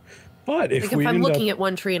trees. But Like if I'm looking at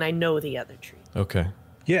one tree and I know the other tree. Okay.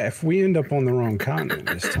 if we end up on the wrong continent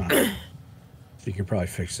this time, you can probably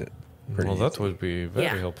fix it. pretty Well, that easily. would be very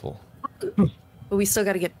Yeah. helpful. But we still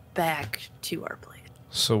got to get back to our plane.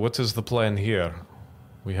 So what is the plan here?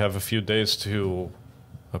 We have a few days to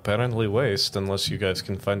apparently waste unless you guys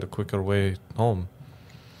can find a quicker way home.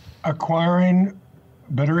 Acquiring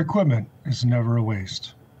better equipment is never a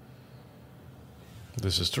waste.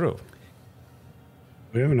 This is true.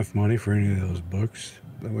 We have enough money for any of those books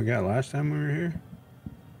that we got last time we were here.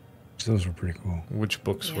 So those were pretty cool. Which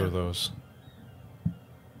books Yeah. were those?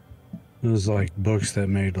 Those like books that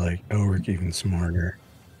made like Ulrich even smarter.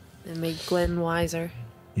 It made Gwen wiser.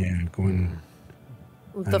 Yeah, going.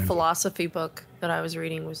 The philosophy book that I was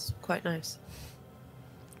reading was quite nice.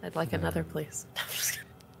 I'd like another, please.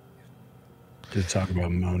 To talk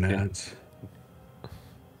about monads.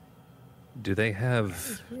 Do they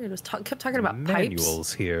have Yeah, it was kept talking about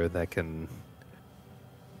manuals here that can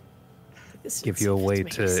pipes. give you a way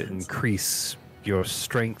This to makes sense. increase your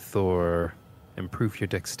strength or improve your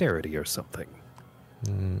dexterity or something?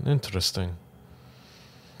 Interesting.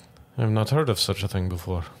 I've not heard of such a thing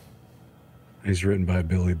before. He's written by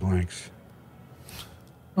Billy Blanks.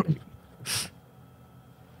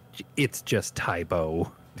 It's just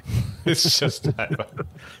Tybo. It's just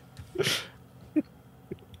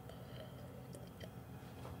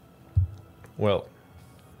Well,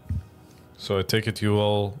 so I take it you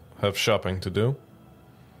all have shopping to do?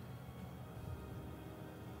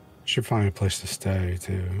 Should find a place to stay,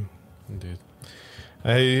 too. Indeed.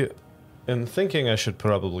 I am thinking I should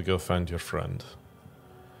probably go find your friend.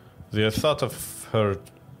 The thought of her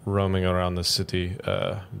roaming around the city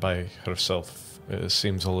by herself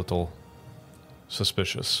seems a little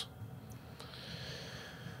suspicious.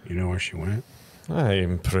 You know where she went?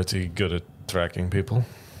 I'm pretty good at tracking people.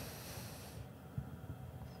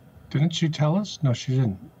 Didn't she tell us? No, she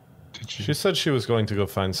didn't. Did she? She said she was going to go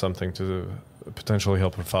find something to potentially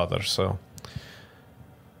help her father, so...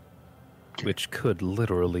 Which could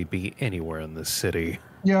literally be anywhere in the city.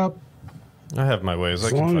 Yep. I have my ways.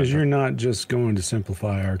 As long as you're not just going to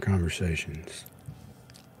simplify our conversations.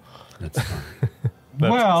 That's fine.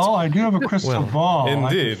 Well, I do have a crystal ball.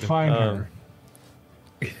 Indeed. I can find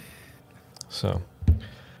her. So,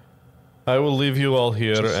 I will leave you all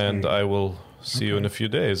here, and I will see you in a few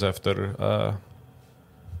days after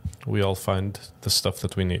we all find the stuff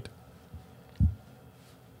that we need.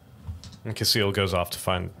 And Casil goes off to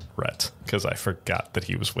find Rhett, because I forgot that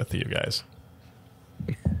he was with you guys.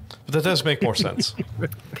 But that does make more sense.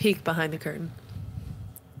 Peek behind the curtain.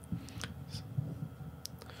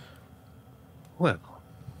 Well,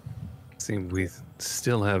 seem we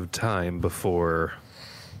still have time before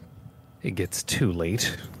it gets too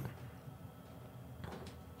late.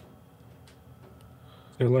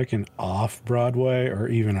 They're like an off-Broadway or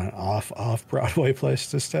even an off-Broadway place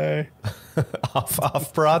to stay?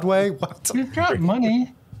 Off Broadway? What? You've got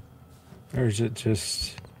money. Or is it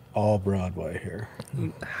just all Broadway here?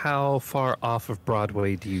 How far off of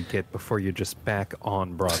Broadway do you get before you're just back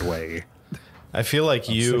on Broadway? I feel like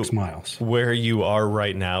 6 miles. where you are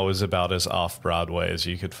right now is about as off Broadway as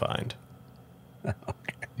you could find.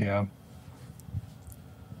 Yeah.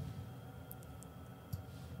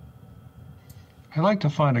 I like to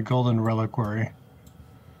find a golden reliquary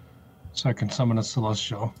so I can summon a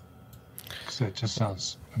celestial. Because it just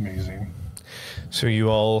sounds amazing. So you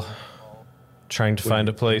all trying to find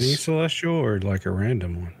a Any place? celestial or like a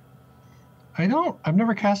random one? I've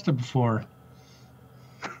never cast it before.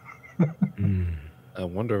 I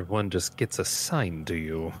wonder if one just gets assigned to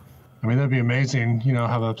you. I mean, that'd be amazing.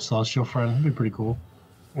 Have a celestial friend. That'd be pretty cool.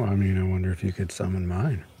 Well, I mean, I wonder if you could summon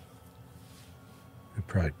mine. It'd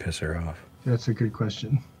probably piss her off. That's a good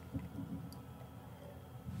question.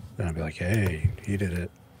 Then I'd be like, hey, he did it.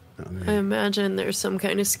 Not me. I imagine there's some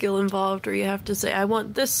kind of skill involved where you have to say, I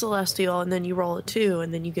want this celestial, and then you roll a 2,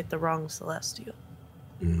 and then you get the wrong celestial.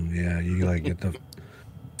 Yeah, you like get the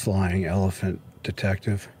flying elephant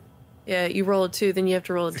detective. Yeah, you roll a 2, then you have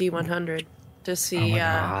to roll a D100 to see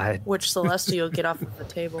God. which celestial you'll get off of the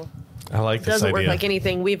table. I like It this doesn't work idea. like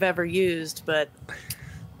anything we've ever used, but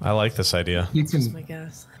I like this idea. You that's can my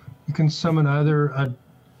guess. you can summon either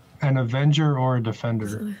an avenger or a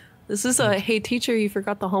defender. This is a, hey teacher, you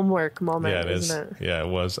forgot the homework moment, Yeah, it is. isn't it? Yeah, it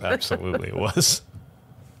was. Absolutely, it was.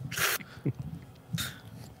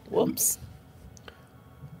 Whoops.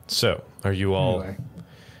 So, are you all Anyway.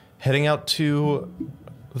 heading out to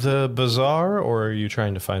the bazaar, or are you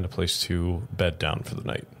trying to find a place to bed down for the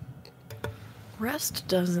night? Rest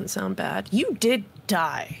doesn't sound bad. You did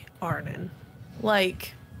die, Arnon.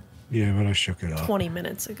 Like Yeah, but I shook it off. 20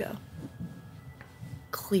 minutes ago.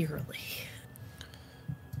 Clearly.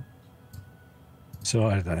 So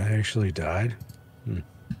I actually died? Do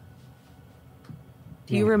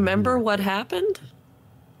you remember what happened?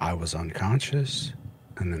 I was unconscious,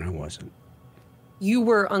 and then I wasn't. You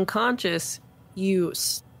were unconscious. You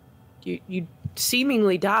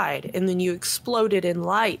seemingly died, and then you exploded in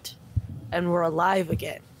light and were alive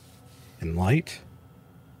again. In light?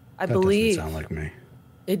 I That believe. doesn't sound like me.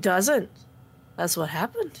 It doesn't. That's what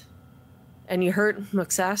happened. And you hurt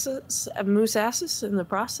Mousassus in the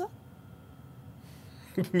process?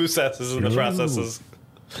 Mousasses in the processes.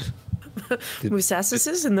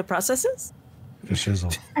 Mousassus in the processes? The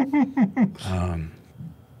shizzle.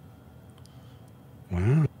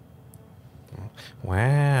 Wow.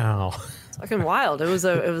 Wow. It's fucking wild. It was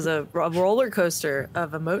a roller coaster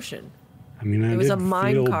of emotion. I mean, I It was did a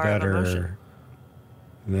mind feel car of emotion. better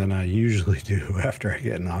than I usually do after I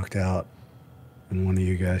get knocked out, and one of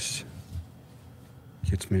you guys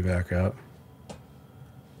gets me back up.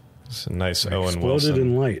 It's a nice I Owen exploded Wilson.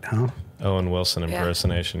 in light, huh? Owen Wilson Yeah.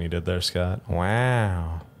 impersonation you did there, Scott.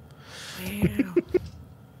 Wow. Wow.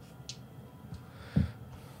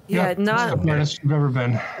 Yeah, Yep, not the hardest you've ever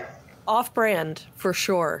been. off-brand for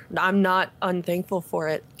sure. I'm not unthankful for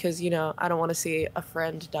it because, I don't want to see a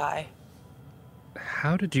friend die.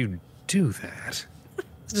 How did you do that?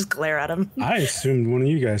 Just glare at him. I assumed one of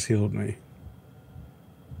you guys healed me.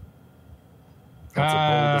 That's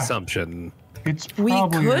a bold assumption. It's We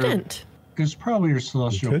probably couldn't. It's probably your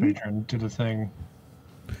celestial couldn't? patron did a thing.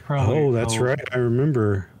 Probably. Oh, that's right. I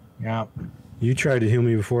remember. Yeah. You tried to heal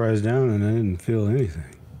me before I was down, and I didn't feel anything.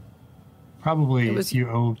 Probably It was you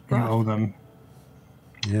owe them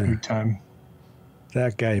Yeah, big time.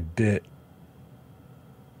 that guy bit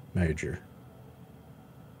Major.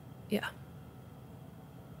 Yeah.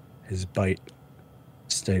 His bite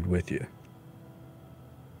stayed with you.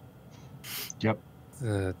 Yep.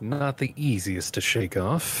 Not the easiest to shake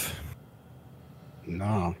off.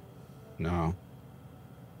 No. I'm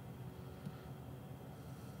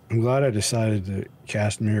glad I decided to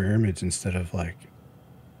cast Mirror Image instead of, like,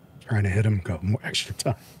 trying to hit him a couple more extra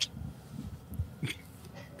times.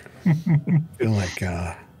 Feel like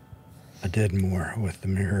I did more with the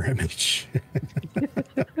Mirror Image.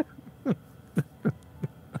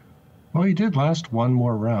 Well, you did last one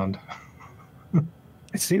more round.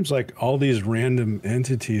 It seems like all these random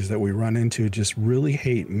entities that we run into just really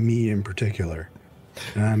hate me in particular.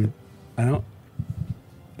 And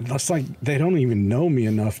it's like they don't even know me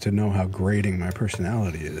enough to know how grating my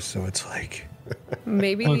personality is. So it's like,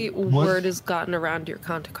 Maybe What- word has gotten around your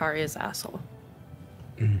Kantakaria's asshole.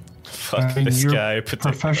 Fuck And this you're guy in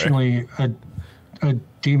particular. professionally a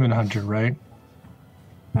demon hunter, right?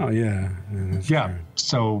 oh yeah. That's Yeah. true.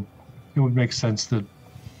 So it would make sense that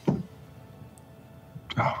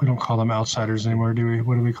we don't call them outsiders anymore, do we?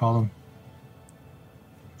 What do we call them?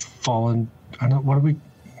 Fallen. I don't. What do we?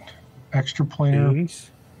 Extraplanar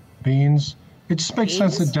Beings? beings. It just makes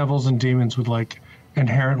sense Beings? that devils and demons would like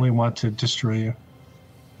inherently want to destroy you.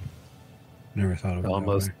 Never thought of it.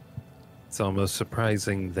 Almost. That way. It's almost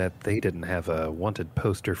surprising that they didn't have a wanted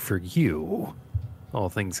poster for you, all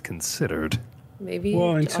things considered. Maybe.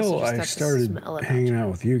 Well, you also until just I got the started smell of hanging magic.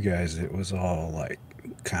 out with you guys, it was all like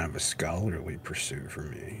kind of a scholarly pursuit for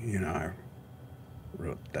me. You know, I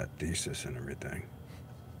wrote that thesis and everything.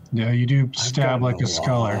 Yeah, you do I've stab gotten like a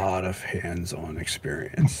scholar. lot of hands-on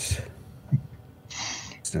experience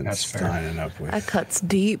since That's fair. signing up with That cuts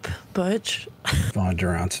deep, Butch. Von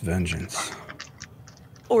Durant's Vengeance.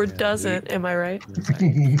 Or doesn't, am I right?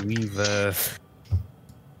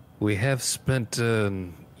 We have spent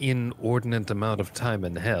an inordinate amount of time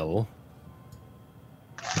in hell,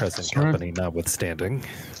 present Sure. company notwithstanding.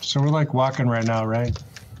 So we're like walking right now, right?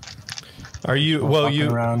 Are you? We're Well, walking you.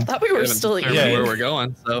 around. Thought we were haven't still determined Yeah. where we're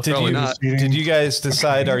going, so Did probably you? not. Did you guys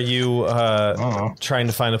decide? Are you Oh, trying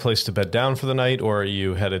to find a place to bed down for the night, or are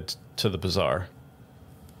you headed to the bazaar?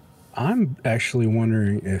 I'm actually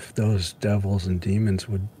wondering if those devils and demons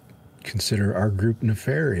would consider our group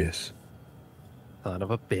nefarious. Son of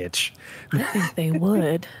a bitch. I think they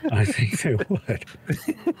would. I think they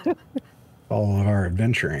would. All of our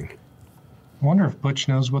adventuring. I wonder if Butch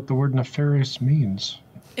knows what the word nefarious means.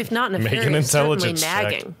 If not Make an nefarious, certainly intelligence check.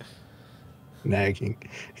 nagging. Nagging.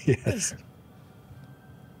 Yes.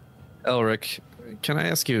 Elric, can I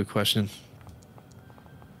ask you a question?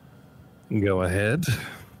 Go ahead.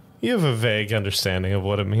 You have a vague understanding of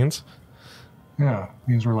what it means. Yeah,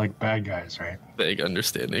 means we're like bad guys, right? Vague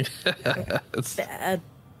understanding. It's- Bad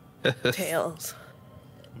tales.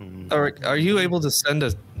 Elric, are you able to send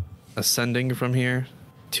a sending from here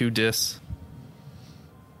to Dis?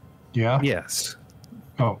 Yeah. Yes.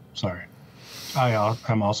 Oh, sorry.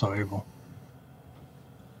 I'm also able.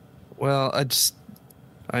 Well,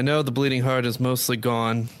 I know the Bleeding Heart is mostly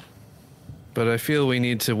gone, but I feel we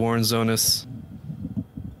need to warn Zonus.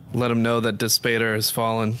 Let him know that Dispater has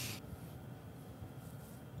fallen.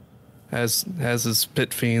 Has his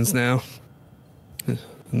pit fiends now.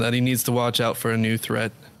 And that he needs to watch out for a new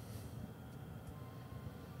threat.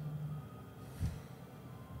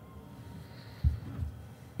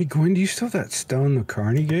 Hey, Gwen, do you still have that stone the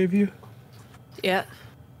Carney gave you? Yeah.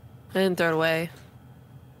 I didn't throw it away.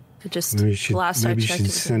 It just, Maybe you should, last I maybe you checked,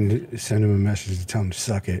 should it was send him a message to tell him to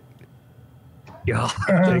suck it. Yeah.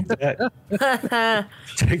 Take that.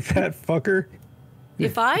 Take that, fucker.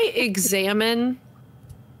 if I examine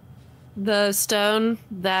the stone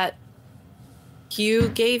that Hugh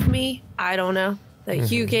gave me, I don't know, that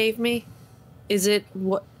Hugh gave me, is it,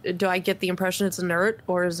 what, do I get the impression it's inert,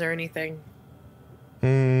 or is there anything?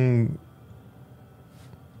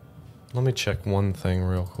 Let me check one thing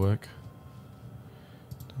real quick.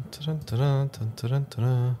 Dun, dun, dun, dun, dun, dun,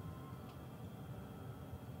 dun,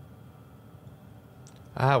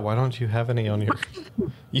 dun. Why don't you have any on your...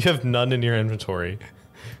 You have none in your inventory.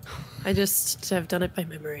 I just have done it by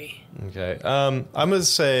memory. Okay. I'm going to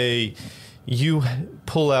say you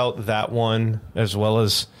pull out that one as well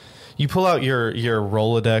as... You pull out your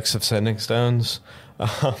Rolodex of sending stones.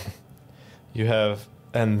 You have...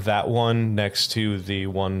 And that one next to the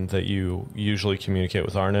one that you usually communicate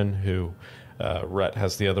with Arnon, who Rhett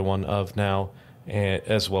has the other one of now. and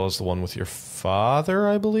as well as the one with your father,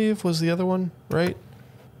 I believe, was the other one, right?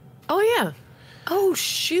 Oh, yeah. Oh,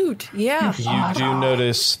 shoot. Yeah. You do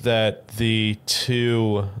notice that the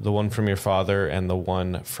one from your father and the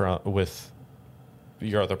one with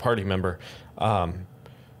your other party member,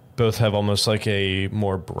 both have almost like a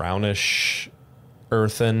more brownish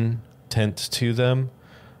earthen tint to them.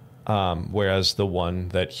 Whereas the one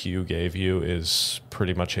that Hugh gave you is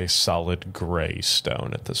pretty much a solid gray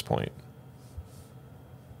stone at this point.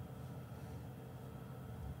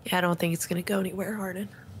 Yeah, I don't think it's going to go anywhere, Hardin.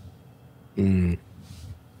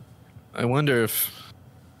 I wonder if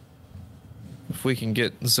we can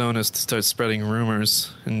get Zonus to start spreading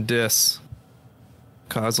rumors and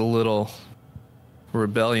cause a little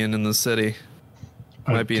rebellion in the city.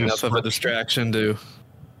 Might be enough of a distraction to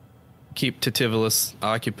keep Titivolus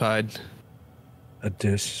occupied. A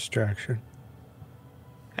distraction.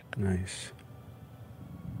 Nice.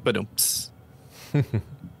 But oops. Yep,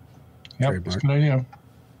 that's a good idea.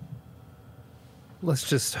 Let's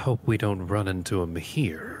just hope we don't run into him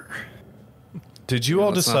here. Did you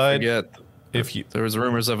all Let's not decide forget, if you there was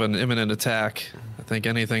rumors of an imminent attack? I think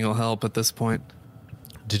anything will help at this point.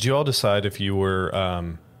 did you all decide if you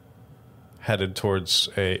were headed towards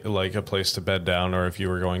a place to bed down, or if you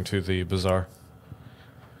were going to the bazaar?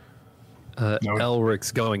 No.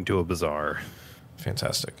 Elric's going to a bazaar.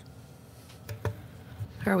 Fantastic.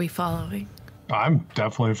 Are we following? I'm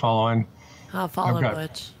definitely following I'll follow I've got-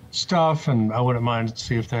 Butch. stuff, and I wouldn't mind to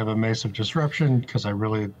see if they have a Mace of Disruption, because I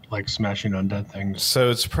really like smashing undead things. So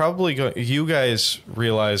it's probably you guys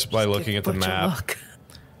realize by looking at the Butch a map. look.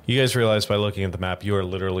 You guys realize by looking at the map, you are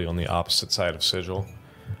literally on the opposite side of Sigil.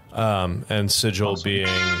 And Sigil Awesome. being...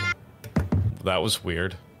 That was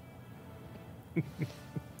weird.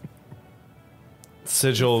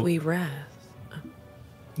 Sigil... We rest.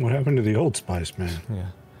 What happened to the Old Spice, man? Yeah.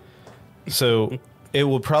 So it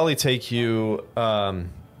will probably take you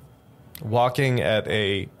walking at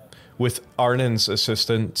with Arnin's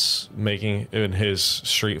assistance making in his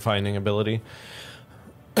street finding ability.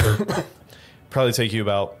 Probably take you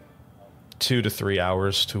about 2 to 3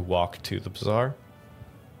 hours to walk to the bazaar.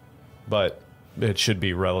 But it should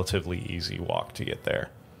be relatively easy walk to get there.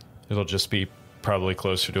 It'll just be probably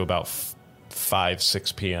closer to about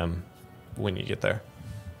 5-6 p.m. when you get there.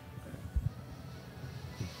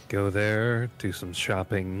 Go there, do some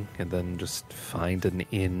shopping, and then just find an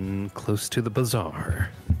inn close to the bazaar.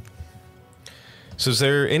 So is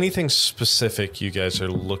there anything specific you guys are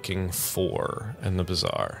looking for in the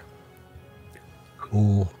bazaar?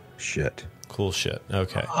 Cool shit. Cool shit.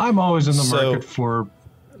 Okay. I'm always in the So- market for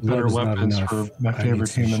better Love is not weapons enough. for my I need favorite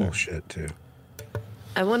some human. cool shit too.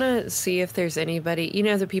 I want to see if there's anybody,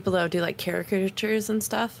 the people that would do like caricatures and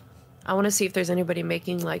stuff. I want to see if there's anybody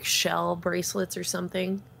making like shell bracelets or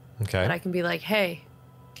something. Okay. And I can be like, hey,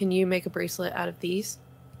 can you make a bracelet out of these?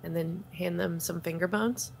 And then hand them some finger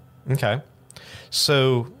bones. Okay.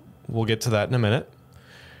 So we'll get to that in a minute.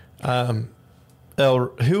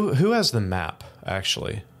 Who has the map,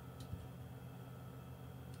 actually?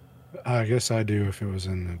 I guess I do if it was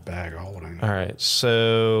in the bag holding. All right.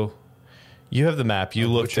 So you have the map. You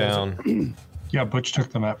look Butch has down. Yeah, Butch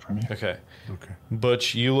took the map from you. Okay. Okay.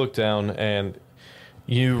 Butch, you look down and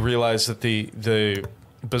you realize that the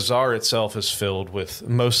bazaar itself is filled with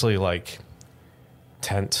mostly like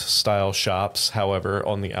tent style shops. However,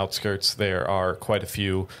 on the outskirts there are quite a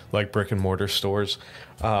few like brick and mortar stores.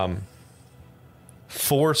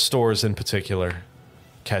 4 stores in particular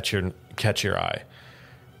catch your eye.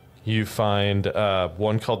 You find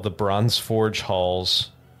one called the Bronze Forge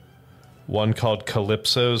Halls, one called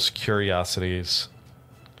Calypso's Curiosities,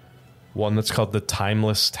 one that's called the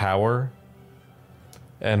Timeless Tower,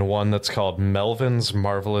 and one that's called Melvin's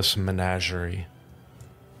Marvelous Menagerie.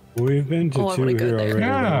 We've been to Oh, I 2 wanna go here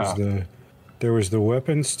there. already. Yeah. There was the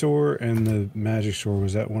weapons store and the magic store.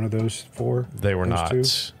 Was that one of those 4? They were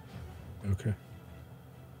Those not. 2? Okay.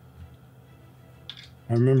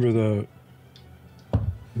 I remember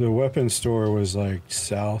the weapons store was like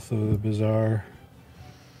south of the bazaar.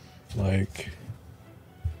 Like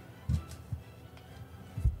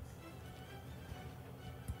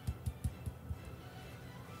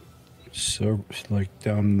so like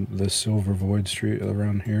down the Silver Void Street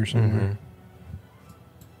around here somewhere.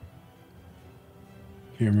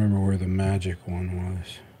 Can't remember where the magic one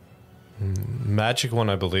was. Magic one,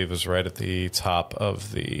 I believe, is right at the top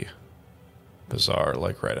of the bazaar,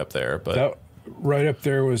 like right up there. But That right up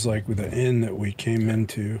there was like with the inn that we came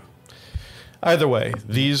into. either way,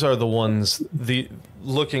 these are the ones.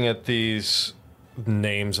 Looking at these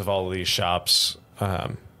names of all of these shops,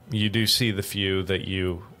 you do see the few that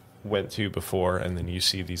you went to before, and then you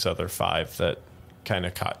see these other 5 that kind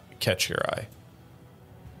of catch your eye.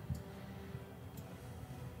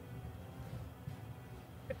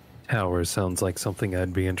 Tower sounds like something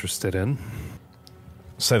I'd be interested in.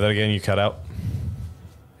 Say that again, you cut out.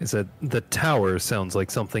 I said the tower sounds like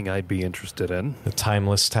something I'd be interested in. The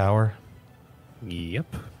Timeless Tower.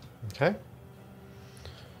 Yep. Okay.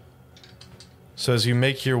 So as you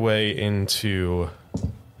make your way into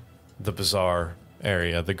the bazaar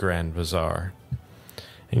area, the Grand Bazaar,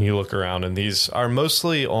 and you look around, and these are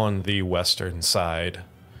mostly on the western side,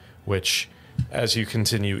 which, as you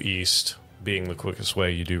continue east, being the quickest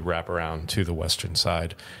way, you do wrap around to the western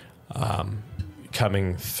side,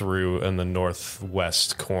 coming through in the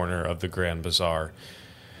northwest corner of the Grand Bazaar.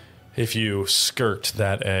 If you skirt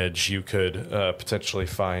that edge, you could potentially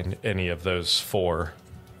find any of those four.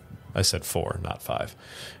 I said 4, not 5.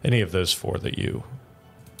 Any of those 4 that you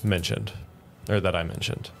mentioned, or that I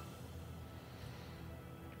mentioned.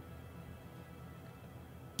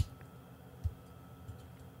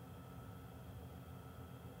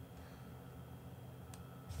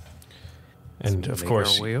 And of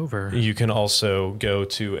course, way over. you can also go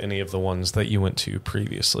to any of the ones that you went to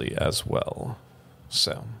previously as well.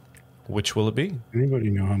 So, which will it be?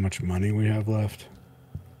 Anybody know how much money we have left?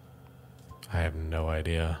 I have no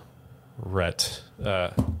idea. Rhett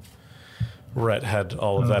had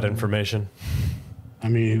all of that information. I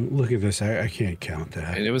mean, look at this. I can't count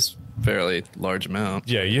that. And it was fairly large amount.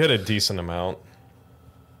 Yeah, you had a decent amount.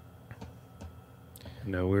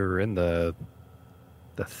 No, we were in the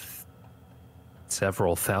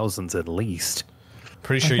several thousands at least.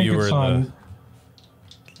 Pretty sure you were in the...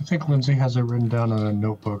 I think Lindsay has it written down on a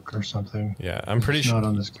notebook or something. Yeah, I'm pretty It's sure. not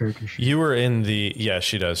on this character sheet. You were in the... Yeah,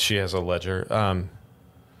 she does. She has a ledger.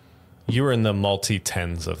 You were in the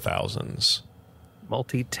multi-tens of thousands.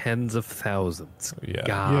 Multi-tens of thousands. Yeah.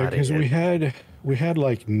 Yeah, because we had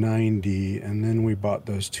like 90, and then we bought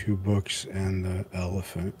those 2 books and the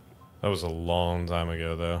elephant. That was a long time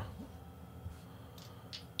ago, though.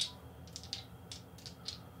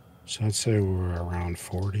 So I'd say we're around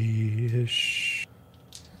 40-ish.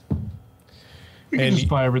 We can And just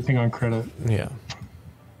buy everything on credit. Yeah.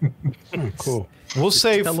 Oh, cool. We'll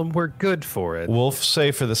say... Tell them we're good for it. We'll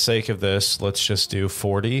say for the sake of this, let's just do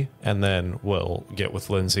 40, and then we'll get with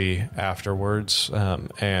Lindsay afterwards,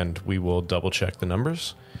 and we will double check the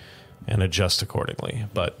numbers and adjust accordingly.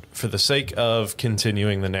 But for the sake of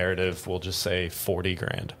continuing the narrative, we'll just say 40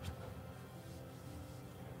 grand.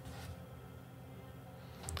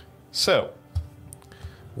 So,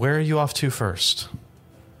 where are you off to first?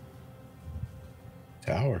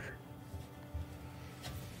 Tower.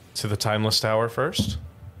 To the Timeless Tower first?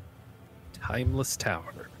 Timeless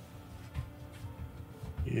Tower.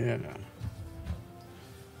 Yeah.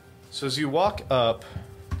 So as you walk up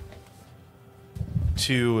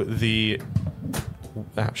to the...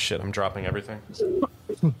 Oh, shit, I'm dropping everything.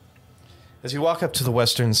 As you walk up to the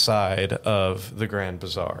western side of the Grand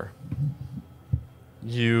Bazaar,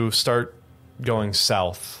 you start going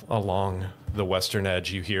south along the western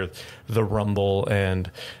edge. You hear the rumble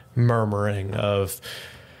and murmuring of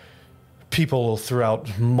people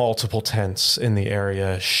throughout multiple tents in the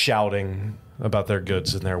area shouting about their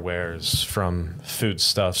goods and their wares, from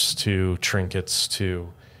foodstuffs to trinkets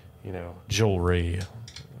to, jewelry,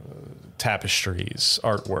 tapestries,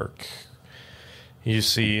 artwork. You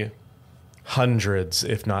see hundreds,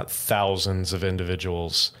 if not thousands, of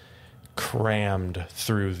individuals crammed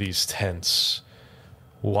through these tents,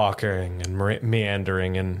 walking and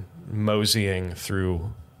meandering and moseying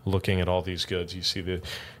through, looking at all these goods. You see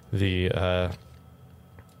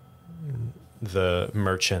the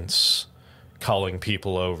merchants calling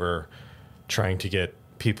people over, trying to get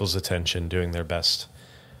people's attention, doing their best.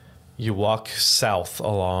 You walk south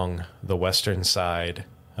along the western side.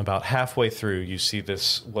 About halfway through, you see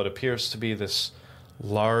this, what appears to be this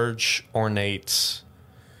large, ornate,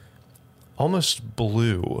 almost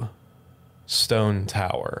blue stone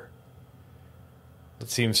tower that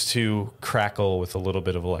seems to crackle with a little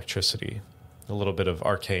bit of electricity, a little bit of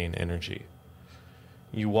arcane energy.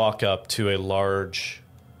 You walk up to a large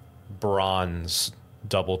bronze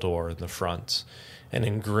double door in the front, and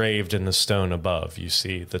engraved in the stone above, you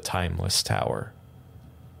see the Timeless Tower.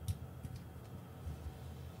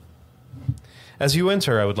 As you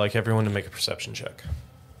enter, I would like everyone to make a perception check.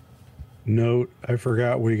 Note, I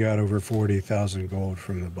forgot we got over 40,000 gold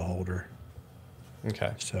from the beholder.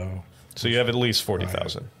 Okay. So So you have at least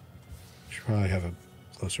 40,000. should probably have a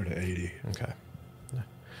closer to 80. Okay.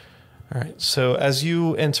 All right. So as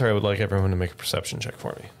you enter, I would like everyone to make a perception check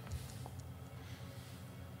for me.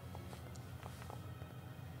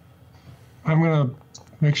 I'm going to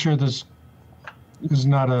make sure this is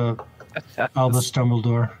not a Albus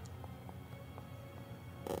Dumbledore.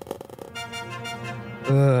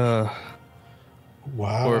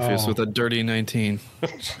 Wow. Orpheus with a dirty 19.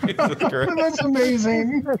 That's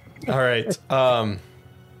amazing. All right.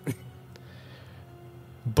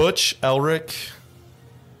 Butch, Elric,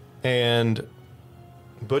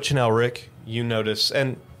 you notice,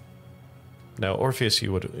 and no, Orpheus,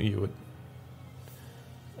 you would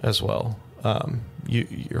as well.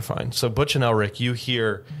 You're fine. So Butch and Elric, you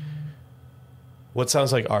hear what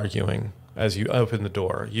sounds like arguing as you open the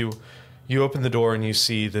door. You open the door and you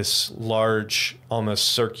see this large, almost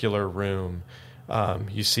circular room.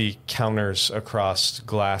 You see counters across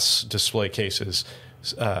glass display cases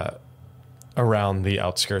around the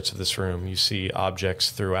outskirts of this room. You see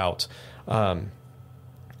objects throughout.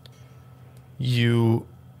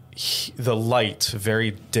 The light,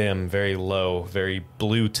 very dim, very low, very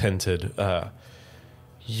blue tinted.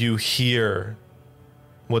 You hear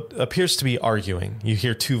what appears to be arguing. You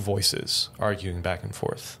hear two voices arguing back and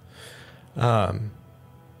forth. Gwen,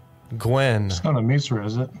 It's not a Misa,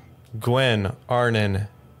 is it? Gwen, Arnon,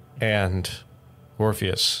 and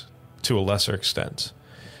Orpheus, to a lesser extent.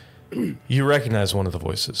 You recognize one of the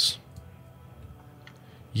voices.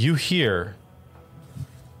 You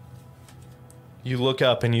look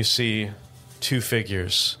up and you see two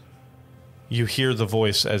figures. You hear the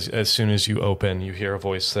voice as soon as you open. You hear a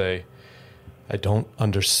voice say, "I don't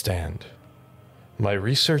understand. My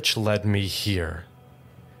research led me here.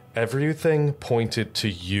 Everything pointed to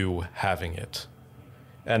you having it.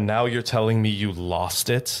 And now you're telling me you lost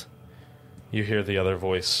it?" You hear the other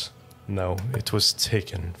voice. "No, it was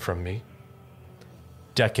taken from me.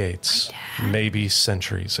 Decades, maybe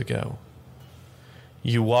centuries ago."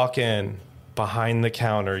 You walk in. Behind the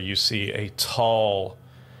counter, you see a tall,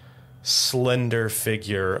 slender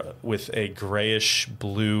figure with a grayish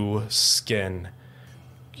blue skin.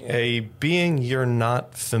 A being you're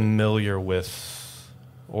not familiar with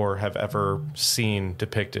or have ever seen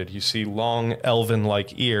depicted. You see long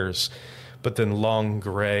elven-like ears, but then long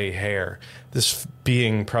gray hair. This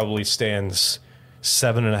being probably stands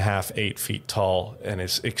 7.5, 8 feet tall and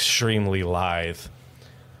is extremely lithe.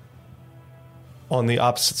 On the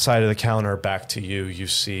opposite side of the counter, back to you, you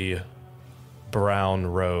see brown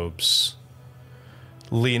robes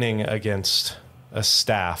leaning against a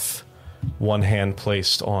staff, one hand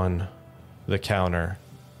placed on the counter,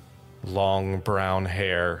 long brown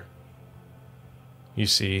hair. You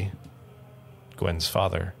see Gwen's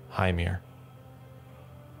father, Hymir,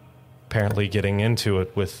 apparently getting into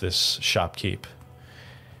it with this shopkeep.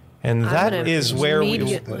 And that is where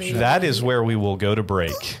we will go to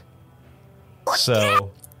break.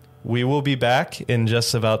 So we will be back in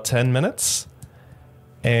just about 10 minutes,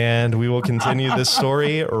 and we will continue this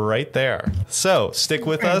story right there. So stick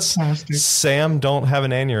with us. Sam, don't have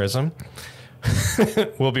an aneurysm.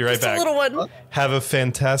 We'll be right Just back. a little one. Have a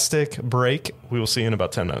fantastic break. We will see you in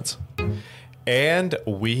about 10 minutes. And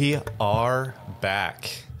we are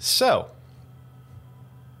back. So,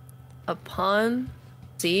 Upon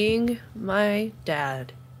seeing my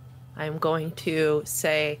dad, I'm going to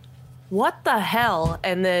say, "What the hell?"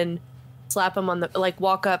 and then slap him on the,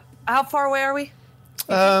 walk up. How far away are we?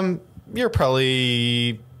 you're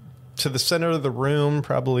probably to the center of the room,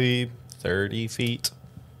 probably 30 feet,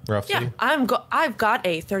 roughly. Yeah, I've got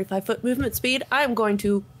a 35-foot movement speed. I'm going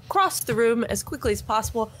to cross the room as quickly as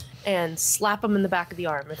possible and slap him in the back of the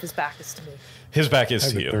arm if his back is to me. His back is I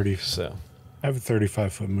have to a you. 30. So, I have a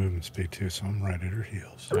 35-foot movement speed too, so I'm right at her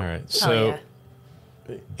heels. all right. So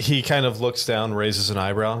he kind of looks down, raises an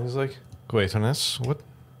eyebrow. He's like, "Guaitonis,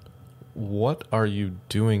 what are you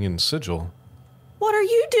doing in Sigil?" What are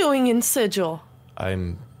you doing in Sigil?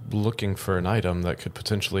 "I'm looking for an item that could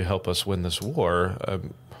potentially help us win this war.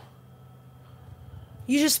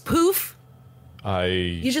 You just poof?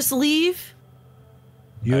 You just leave?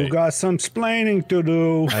 You got some splaining to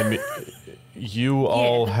do. I mean, you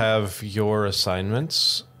all have your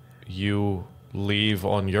assignments. You leave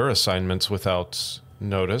on your assignments without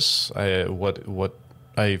notice. I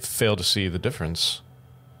fail to see the difference.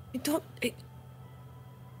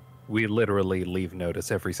 We literally leave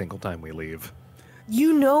notice every single time we leave.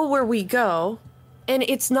 You know where we go, and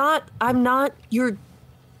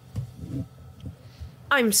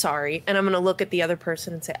I'm sorry, and I'm going to look at the other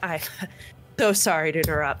person and say, "I'm so sorry to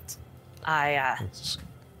interrupt.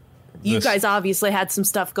 You guys obviously had some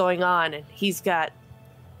stuff going on, and he's got..."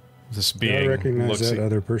 This Do being I recognize looks that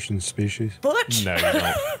other person's species? Butch? No, you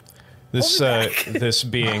don't. This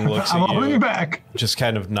being looks I'm at holding you, you back. just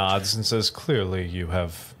kind of nods and says, "Clearly you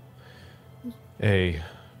have a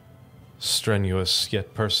strenuous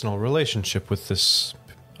yet personal relationship with this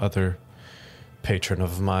other patron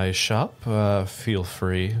of my shop, feel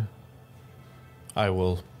free. I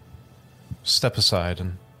will step aside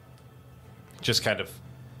and just kind of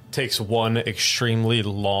takes one extremely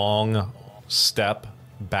long step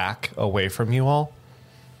back away from you all.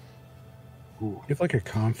 You have like a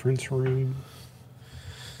conference room?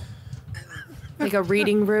 Like a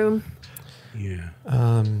reading room. Yeah.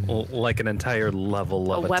 Like an entire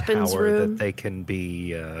level of A weapons tower room? that they can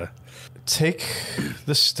be. Take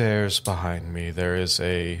the stairs behind me. There is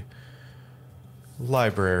a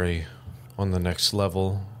library on the next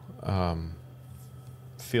level.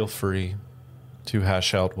 Feel free to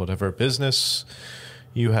hash out whatever business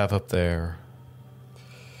you have up there.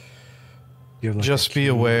 You have like Just a be key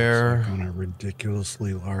aware. that's, like, on a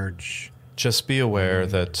ridiculously large. Just be aware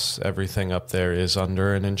that everything up there is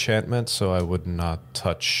under an enchantment, so I would not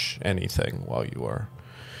touch anything while you are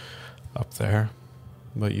up there.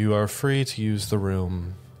 But you are free to use the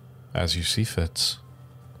room as you see fit.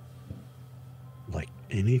 Like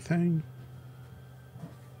anything?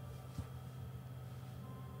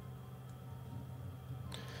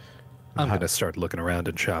 I'm going to start looking around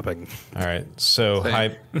and shopping. All right, so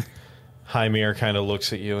Same. Hymir kind of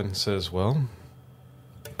looks at you and says, well,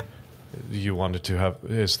 you wanted to have...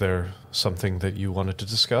 Is there something that you wanted to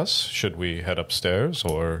discuss? Should we head upstairs,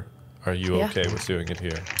 or are you Yeah. okay with doing it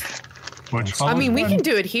here? Which I mean, we follows can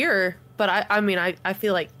do it here, but I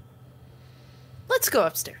feel like let's go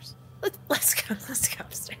upstairs. Let's go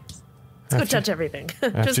upstairs. Let's go touch everything. Just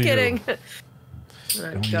after you- kidding.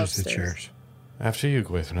 Don't use the chairs. After you,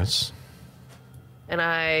 Gwythness. And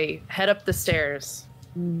I head up the stairs,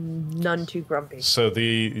 none too grumpy. So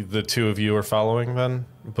the two of you are following then?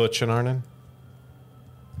 Butch and Arnon?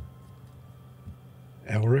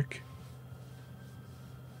 Elric?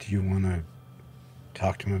 Do you want to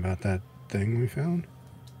talk to him about that thing we found?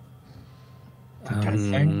 that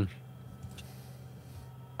thing.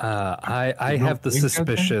 I You have the don't think that thing?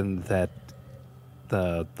 suspicion that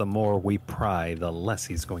the more we pry, the less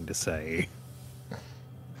he's going to say.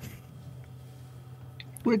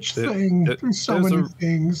 Which There- thing? there- There's so there's many a-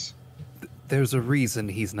 things. There's a reason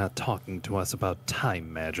he's not talking to us about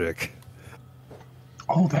time magic.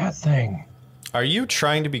 Oh, that thing. Are you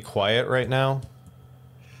trying to be quiet right now?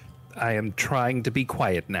 I am trying to be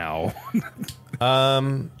quiet now. I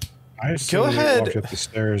assumed we ahead. walked up the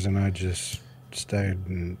stairs and I just stayed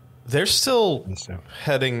and They're still stuff.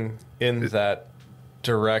 heading in that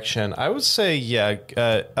direction. I would say, yeah,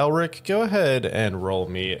 Elric, go ahead and roll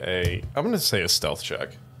me I'm going to say a stealth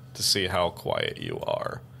check to see how quiet you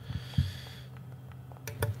are.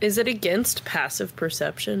 Is it against passive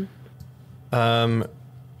perception?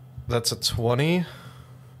 That's a 20.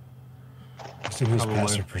 Isn't his Probably.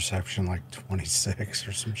 passive perception like 26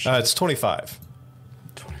 or some shit? It's 25.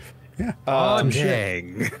 20. Yeah.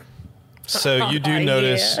 Dang. So you do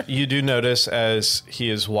Yeah. notice as he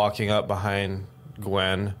is walking up behind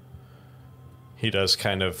Gwen, he does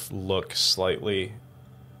kind of look slightly.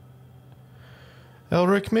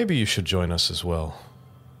 Elric, maybe you should join us as well.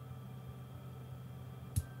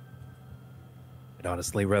 I'd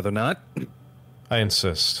honestly rather not. I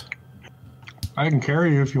insist. I can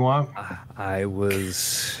carry you if you want. I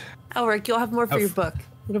was Elric, you'll have more for your book.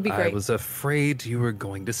 It'll be I great. was afraid you were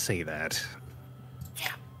going to say that.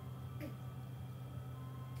 Yeah.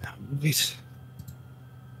 Wait.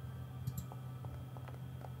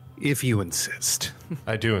 If you insist.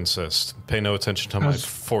 I do insist. Pay no attention to my As-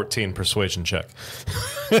 14 persuasion check.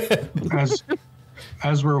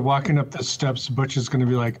 As we're walking up the steps, Butch is going to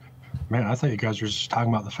be like, "Man, I thought you guys were just talking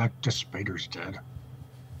about the fact that Spader's dead."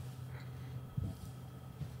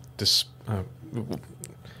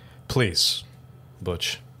 Please,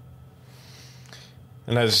 Butch.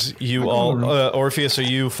 And as you all, Orpheus, are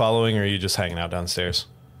you following or are you just hanging out downstairs?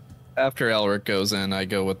 After Elric goes in, I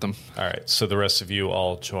go with them. All right, so the rest of you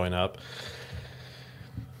all join up.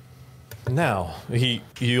 Now,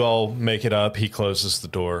 you all make it up. He closes the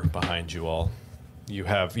door behind you all.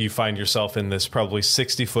 You find yourself in this probably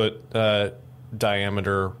 60-foot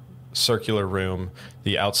diameter circular room.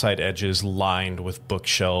 The outside edges lined with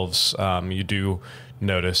bookshelves. You do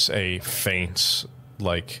notice a faint,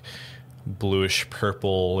 like bluish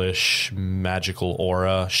purplish magical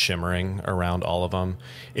aura shimmering around all of them.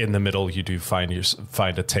 In the middle, you do find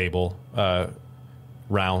a table,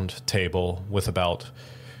 round table with about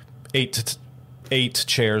eight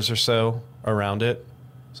chairs or so around it.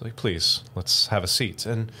 It's like, please, let's have a seat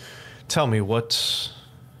and tell me, what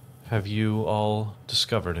have you all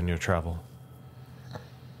discovered in your travel?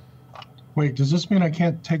 Wait, does this mean I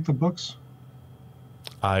can't take the books?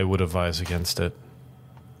 I would advise against it.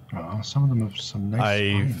 Oh, some of them have some nice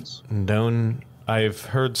I've spines. known I've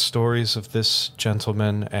heard stories of this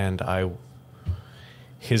gentleman, and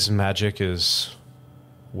his magic is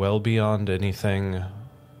well beyond anything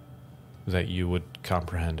that you would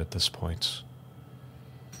comprehend at this point.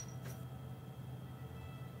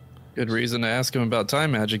 Good reason to ask him about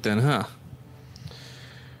time magic then, huh?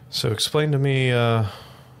 So explain to me,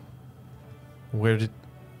 where did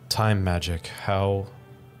time magic, how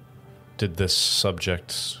did this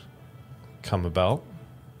subject come about?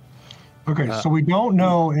 Okay, so we don't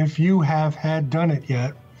know if you have had done it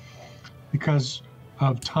yet because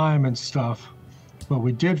of time and stuff, but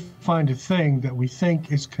we did find a thing that we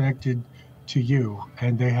think is connected to you,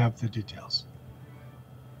 and they have the details.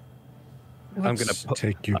 I'm going Let's to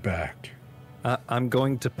take you back. I'm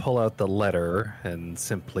going to pull out the letter and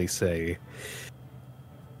simply say,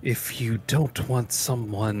 if you don't want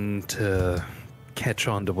someone to catch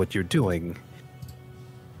on to what you're doing,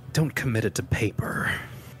 don't commit it to paper.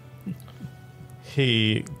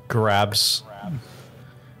 He grabs,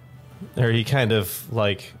 or he kind of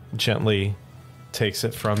like gently takes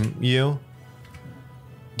it from you.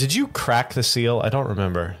 Did you crack the seal? I don't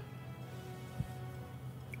remember.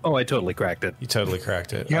 Oh, I totally cracked it. You totally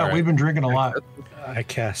cracked it. Yeah, All right. we've been drinking a lot. I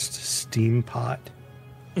cast Steam Pot.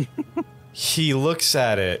 He looks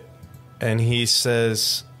at it and he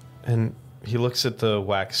says, and he looks at the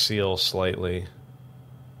wax seal slightly.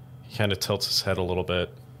 He kind of tilts his head a little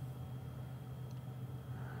bit.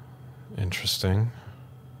 Interesting.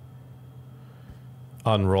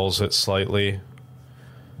 Unrolls it slightly.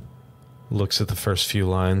 Looks at the first few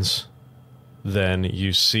lines. Then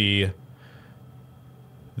you see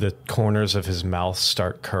the corners of his mouth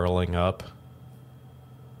start curling up.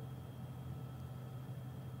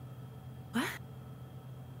 What?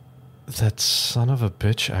 That son of a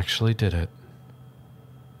bitch actually did it.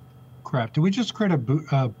 Crap, did we just create a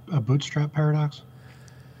bootstrap paradox?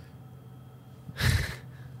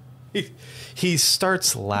 He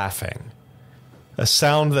starts laughing. A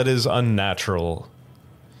sound that is unnatural.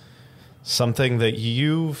 Something that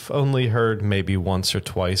you've only heard maybe once or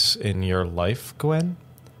twice in your life, Gwen.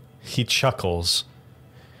 He chuckles.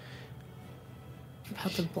 I'm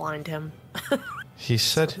about to blind him. He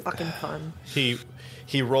said, Fucking fun.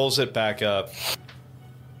 He rolls it back up.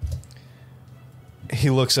 He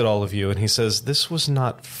looks at all of you and he says, "This was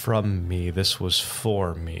not from me. This was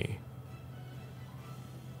for me.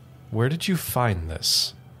 Where did you find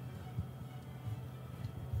this?"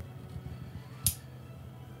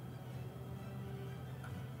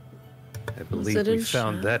 I believe it we in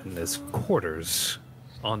found shadow? that in his quarters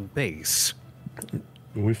on base.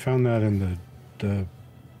 We found that in the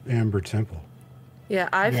Amber Temple. Yeah,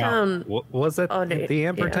 I Yeah. found. Was that Oh, no, the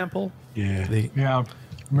Amber yeah. Temple? Yeah. Yeah.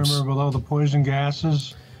 Remember below the poison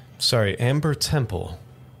gases? Sorry, Amber Temple.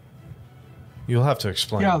 You'll have to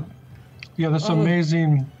explain. Yeah. Yeah, this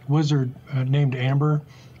amazing wizard named Amber.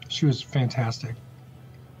 She was fantastic.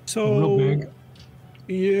 So Real big.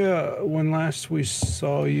 Yeah, when last we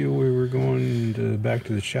saw you, we were going back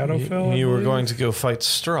to the Shadowfell. I You were believe? going to go fight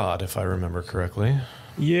Strahd, if I remember correctly.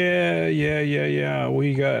 Yeah.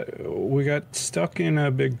 We got stuck in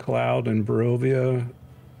a big cloud in Barovia,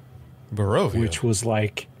 Barovia. which was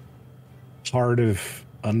like part of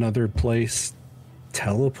another place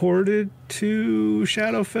teleported to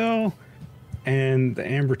Shadowfell, and the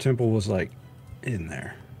Amber Temple was like in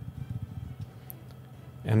there.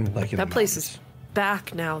 And Like in That the place mountains. is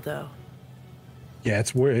back now, though, Yeah,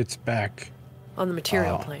 it's where it's back. on the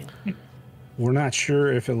material Oh. plane. We're not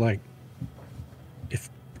sure if it like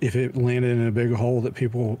if it landed in a big hole that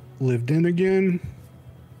people lived in again.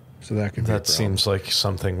 So that could be a that problem. seems like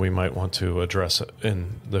something we might want to address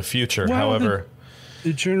in the future. Well, However,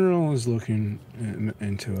 the general is looking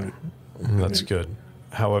into it that's good.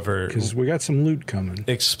 However, because we got some loot coming.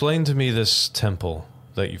 explain to me this temple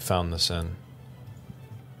that you found this in.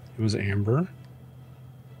 It was Amber.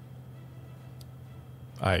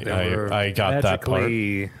 There were I got that part.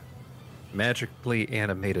 magically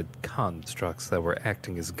animated constructs that were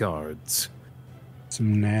acting as guards.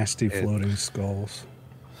 Some nasty floating skulls.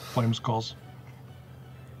 Flame skulls.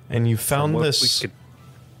 And you From found what this we could-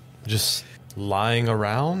 just lying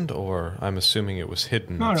around, or I'm assuming it was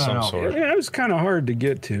hidden No, of no, some no. sort. Yeah, it was kind of hard to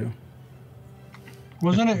get to.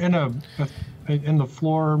 Wasn't it in the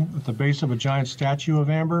floor at the base of a giant statue of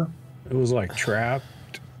Amber? It was like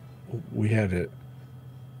trapped. We had it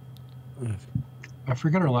I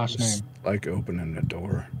forget her last name. like opening the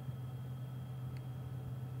door.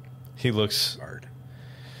 He looks. Hard.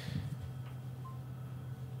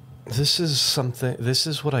 This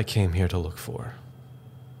is what I came here to look for.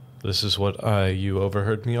 This is what you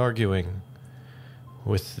overheard me arguing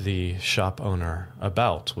with the shop owner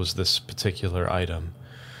about was this particular item.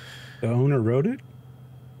 The owner wrote it?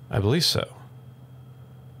 I believe so.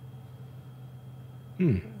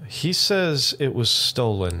 He says it was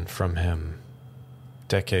stolen from him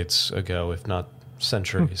decades ago, if not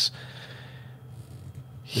centuries.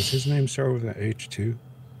 Does his name start with an H too?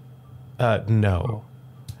 No.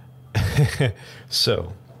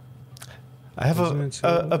 So, I have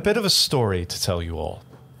a bit of a story to tell you all.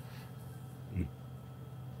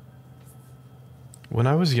 When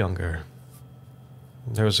I was younger,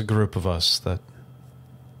 there was a group of us that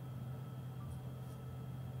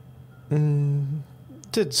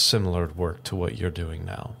did similar work to what you're doing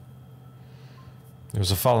now. There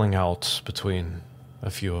was a falling out between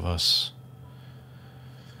a few of us.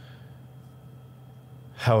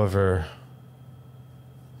 However,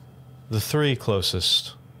 the three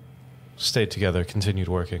closest stayed together, continued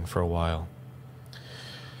working for a while.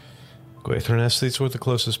 Gwaithroness, these were the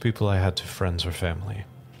closest people I had to friends or family.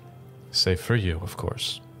 Save for you, of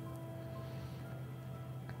course.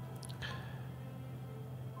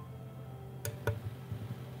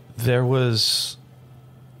 There was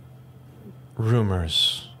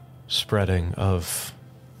rumors spreading of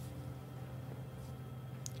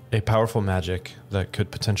a powerful magic that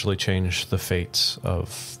could potentially change the fates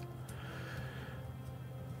of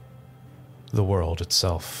the world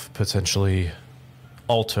itself, potentially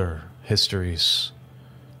alter histories,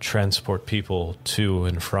 transport people to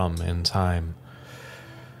and from in time.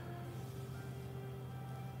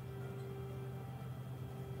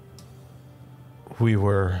 We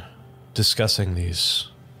were discussing these,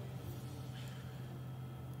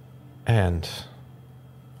 and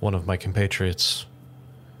one of my compatriots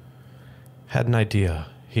had an idea.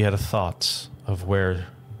 He had a thought of where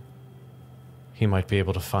he might be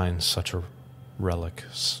able to find such a relic,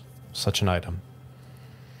 such an item.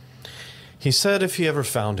 He said if he ever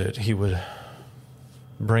found it, he would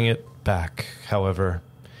bring it back. However,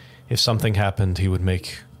 if something happened, he would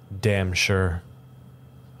make damn sure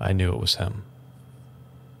I knew it was him.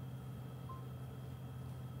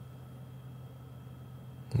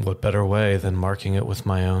 What better way than marking it with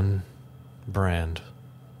my own brand?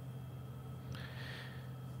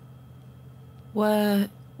 What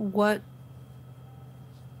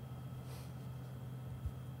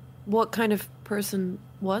kind of person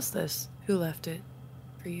was this who left it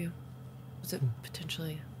for you? Was it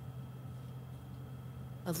potentially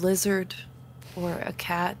a lizard or a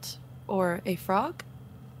cat or a frog?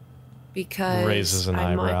 Because raises an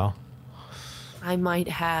eyebrow. I might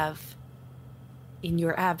have, in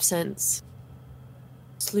your absence,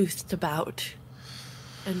 sleuthed about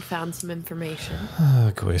and found some information.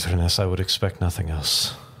 Gwaithroness, I would expect nothing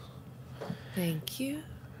else. Thank you.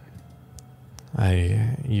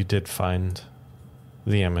 You did find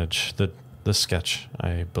the image, the sketch,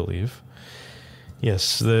 I believe.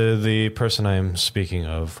 Yes, the person I am speaking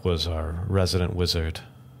of was our resident wizard,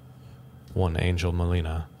 one Angel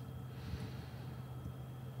Molina.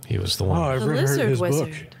 He was the one. Oh, I've The heard lizard his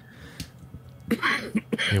wizard. book.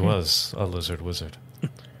 He was a lizard wizard.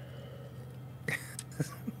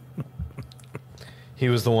 He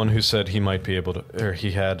was the one who said he might be able to, or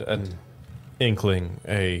he had an inkling,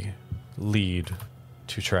 a lead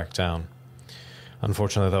to track down.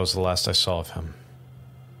 Unfortunately, that was the last I saw of him.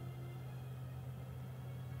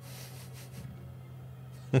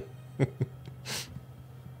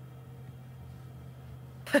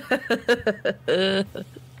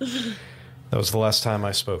 That was the last time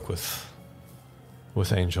I spoke with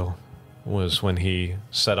Angel, was when he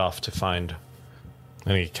set off to find,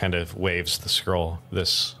 and he kind of waves the scroll,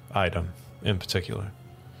 this item in particular.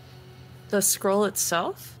 The scroll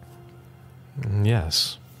itself?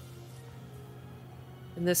 Yes.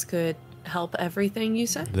 And this could help everything, you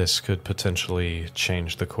said? This could potentially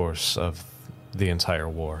change the course of the entire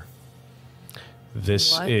war.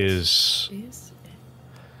 This What is it?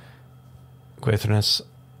 Gwaithroness,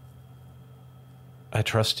 I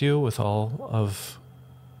trust you with all of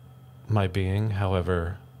my being.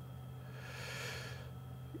 However,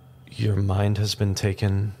 your mind has been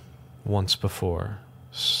taken once before.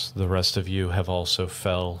 The rest of you have also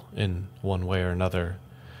fell in one way or another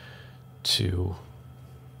to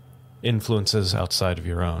influences outside of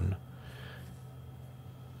your own.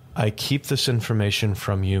 I keep this information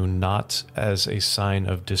from you not as a sign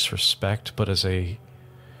of disrespect, but as a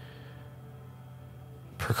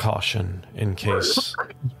precaution in case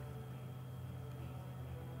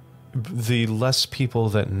the less people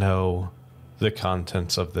that know the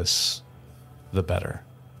contents of this, the better.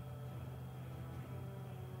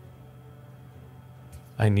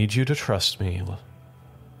 I need you to trust me.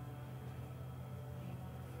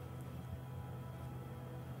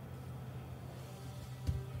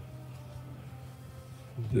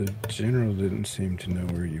 The general didn't seem to know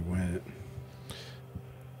where you went.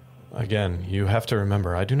 Again, you have to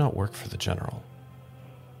remember, I do not work for the general.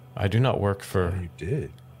 I do not work for... You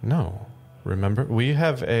did. No. Remember, we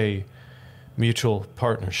have a mutual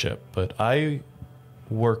partnership, but I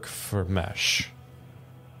work for Mesh.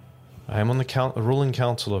 I am on the ruling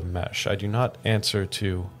council of Mesh. I do not answer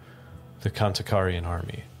to the Kantakarian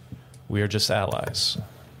army. We are just allies.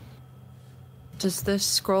 Does this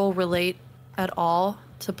scroll relate at all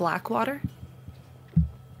to Blackwater?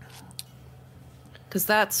 Because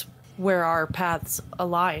that's where our paths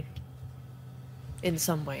align in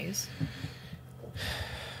some ways.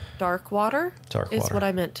 Darkwater? Darkwater is what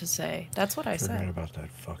I meant to say. That's what I Forgot said. about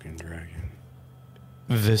that fucking dragon.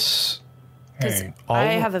 This... Because Hey, I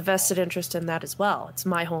have a vested interest in that as well. It's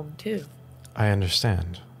my home too. I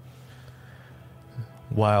understand.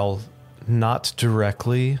 While not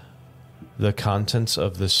directly, the contents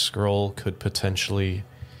of this scroll could potentially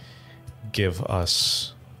give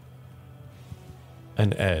us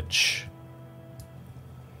an edge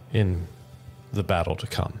in the battle to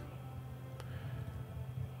come.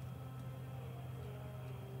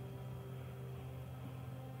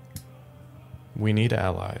 We need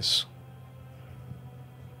allies.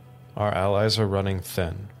 Our allies are running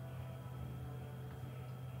thin.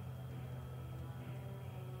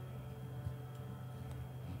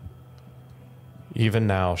 Even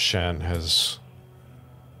now, Shen has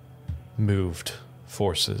moved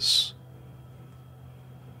forces.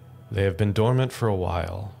 They have been dormant for a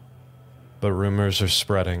while, but rumors are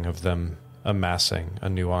spreading of them amassing a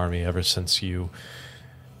new army ever since you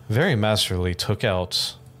very masterfully took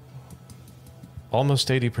out almost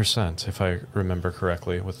 80%, if I remember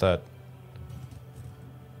correctly, with that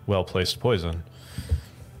well-placed poison.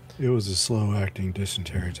 It was a slow-acting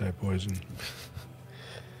dysentery type poison.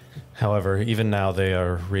 However, even now they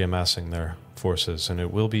are reamassing their forces, and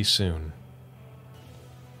it will be soon.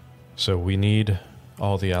 So we need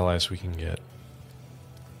all the allies we can get.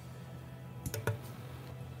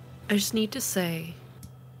 I just need to say,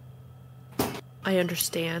 I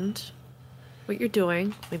understand what you're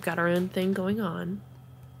doing. We've got our own thing going on.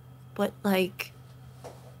 But, like,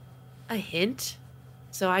 a hint?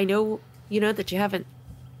 So I know, that you haven't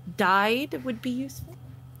died would be useful.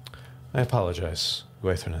 I apologize,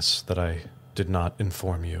 Gwaitherness, that I did not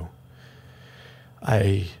inform you.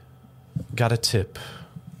 I got a tip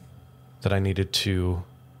that I needed to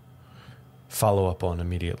follow up on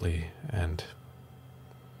immediately, and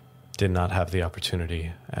did not have the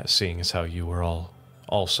opportunity, seeing as how you were all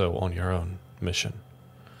also on your own mission.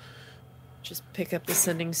 Just pick up the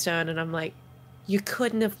sending stone, and I'm like, you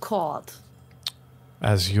couldn't have called.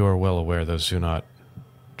 As you are well aware, those do not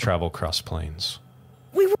travel cross planes.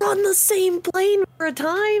 We were on the same plane for a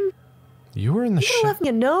time. You were in the You could have left me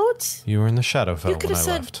a note. You were in the Shadowfell You could when have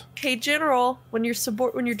I said, left. "Hey, General, when your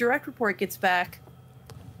direct report gets back,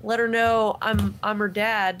 let her know I'm her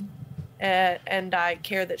dad, and I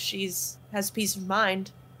care that has peace of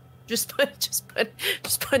mind." Just put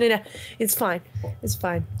it out. It's fine. It's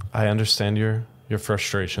fine. I understand your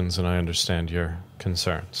frustrations, and I understand your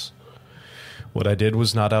concerns. What I did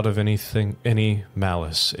was not out of any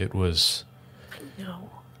malice. It was No.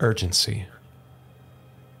 urgency.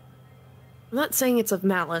 I'm not saying it's of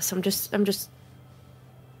malice. I'm just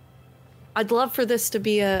I'd love for this to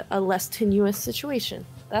be a less tenuous situation.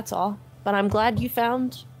 That's all. But I'm glad we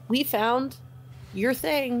found your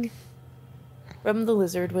thing from the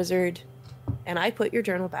Lizard Wizard, and I put your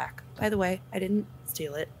journal back. By the way, I didn't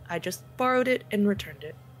steal it. I just borrowed it and returned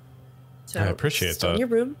it. So I appreciate it's still in that. your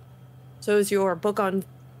room. So is your book on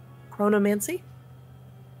chronomancy.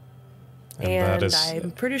 And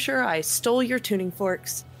I'm pretty sure I stole your tuning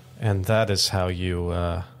forks. And that is how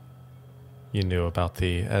you knew about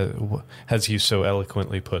the, as you so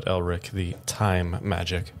eloquently put, Elric, the time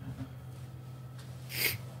magic.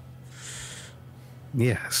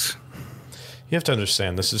 Yes. You have to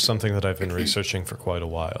understand, this is something that I've been researching for quite a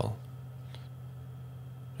while.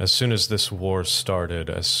 As soon as this war started,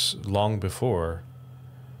 as long before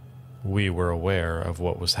we were aware of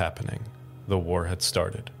what was happening, the war had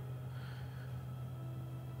started.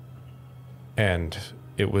 And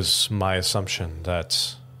it was my assumption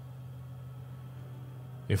that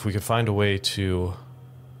if we could find a way to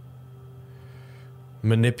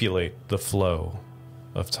manipulate the flow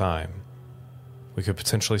of time, we could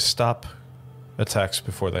potentially stop attacks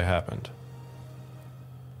before they happened.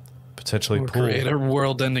 Potentially Or pull... create a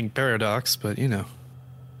world-ending paradox, but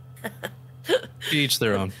each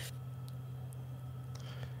their own.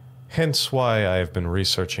 Hence why I have been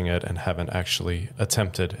researching it and haven't actually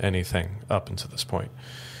attempted anything up until this point.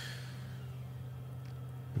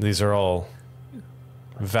 These are all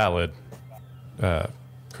valid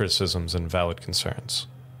criticisms and valid concerns.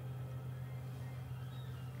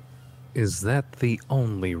 Is that the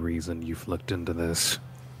only reason you've looked into this?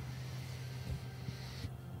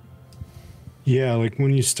 Yeah, like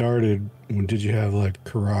when you started, did you have like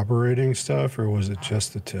corroborating stuff or was it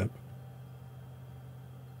just the tip?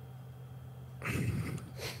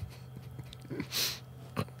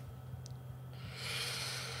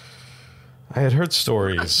 I had heard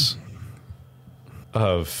stories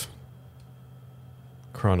of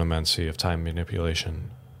chronomancy, of time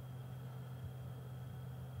manipulation.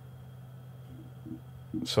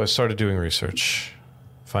 So I started doing research,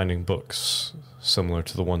 finding books similar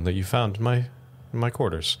to the one that you found in my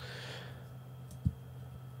quarters.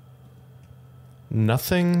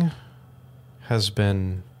 Nothing has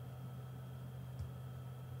been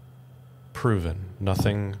proven,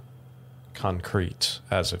 nothing concrete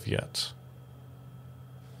as of yet.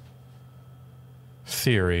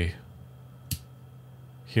 Theory,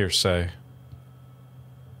 hearsay.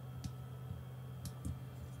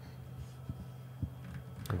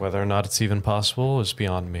 Whether or not it's even possible is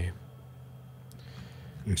beyond me.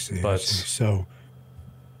 I see. I But- see. So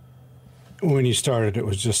when you started, it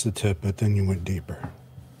was just the tip, but then you went deeper.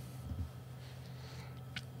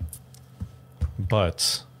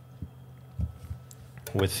 But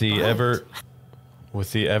with the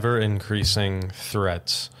ever increasing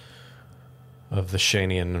threat of the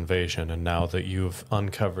Shanian invasion, and now that you've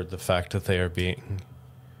uncovered the fact that they are being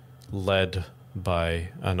led by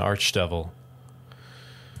an archdevil,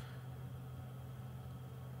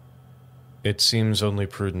 it seems only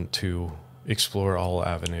prudent to explore all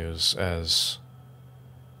avenues, as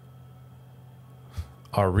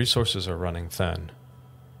our resources are running thin.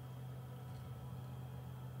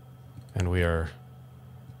 And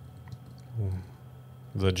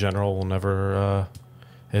the general will never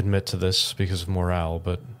admit to this because of morale,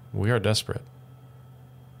 but we are desperate.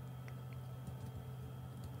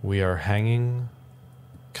 We are hanging.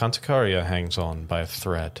 Kantakaria hangs on by a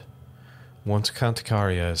thread. Once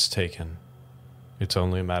Kantakaria is taken, it's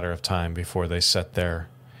only a matter of time before they set their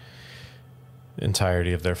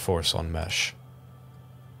entirety of their force on mesh.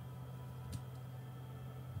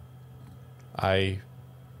 I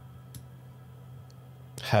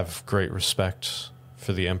have great respect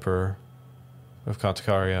for the Emperor of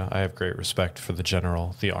Kantakaria. I have great respect for the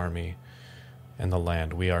general, the army, and the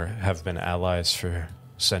land. We have been allies for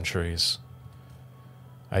centuries.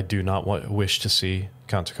 I do not wish to see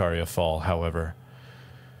Kantakaria fall, however,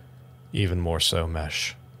 even more so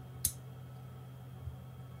Mesh.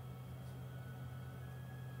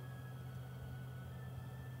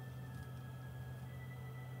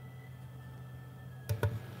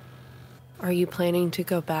 Are you planning to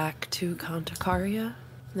go back to Kantakaria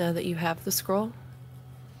now that you have the scroll?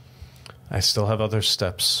 I still have other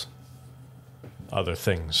steps, other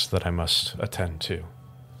things that I must attend to.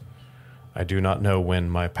 I do not know when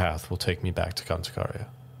my path will take me back to Kantakaria.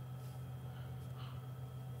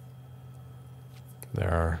 There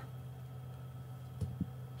are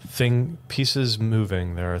pieces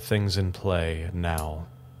moving, there are things in play now.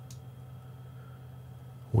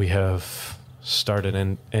 We have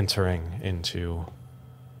started entering into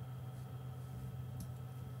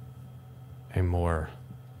a more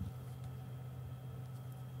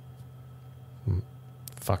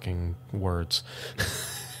fucking words.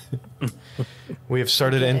 We have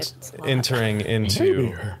started entering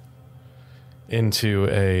into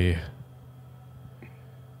a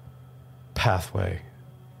pathway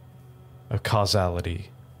of causality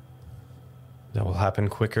that will happen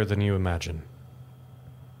quicker than you imagine.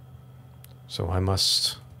 So I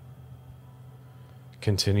must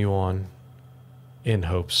continue on in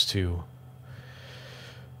hopes to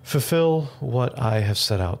fulfill what I have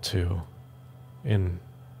set out to, in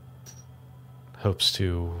hopes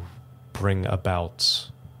to bring about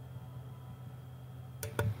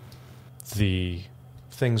the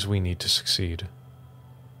things we need to succeed.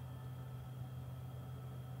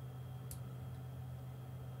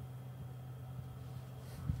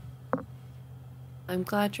 I'm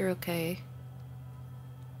glad you're okay.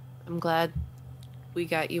 I'm glad we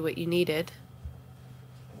got you what you needed.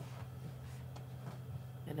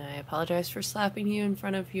 And I apologize for slapping you in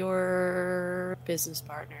front of your business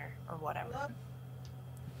partner or whatever.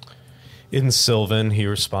 In Sylvan, he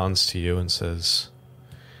responds to you and says,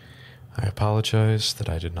 I apologize that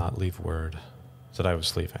I did not leave word that I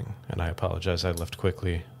was leaving, and I apologize I left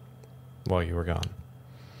quickly while you were gone.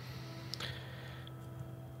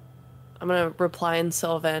 I'm going to reply in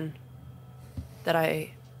Sylvan that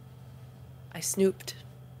I snooped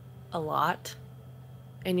a lot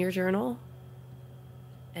in your journal,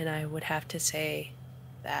 and I would have to say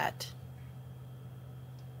that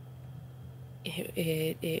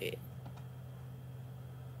it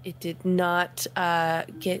did not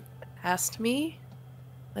get past me,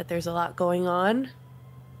 that there's a lot going on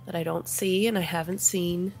that I don't see and I haven't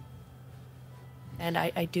seen. And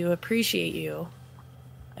I do appreciate you.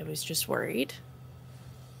 I was just worried.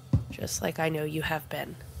 Just like I know you have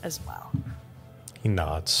been as well. He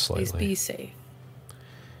nods slightly. Please be safe.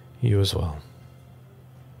 You as well.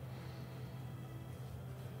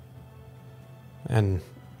 And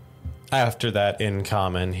after that, in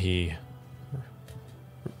common, he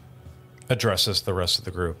addresses the rest of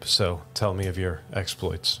the group. So tell me of your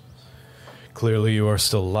exploits. Clearly you are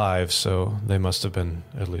still alive, so they must have been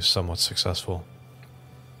at least somewhat successful.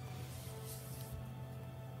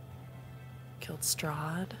 Killed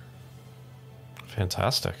Strahd.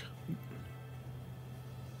 Fantastic.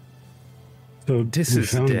 So Dis we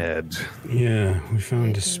is found- dead. Yeah, we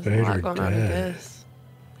found There's a Despater lot going on in dead. this.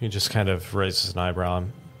 He just kind of raises an eyebrow.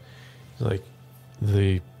 He's like,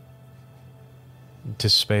 the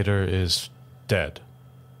Despater is dead.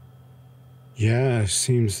 Yeah, it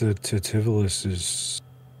seems that Titivolus is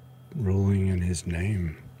ruling in his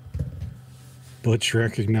name. Butch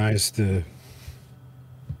recognized the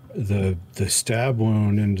stab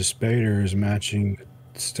wound in Despater is matching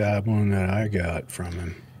the stab wound that I got from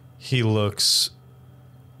him. He looks...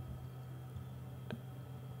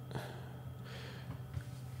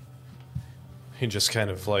 He just kind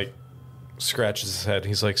of like scratches his head.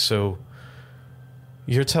 He's like, so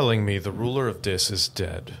you're telling me the ruler of Dis is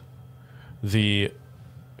dead.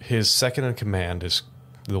 His second in command is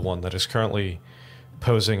the one that is currently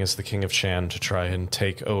posing as the King of Shan to try and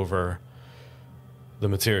take over the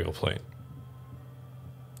material plane.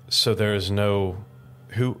 So there is no...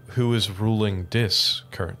 Who is ruling Dis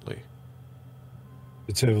currently?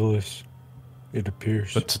 Titivolus, it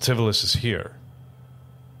appears. But Titivolus is here.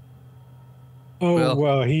 Oh,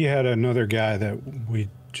 well, he had another guy that we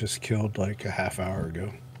just killed like a half hour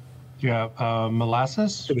ago. Yeah,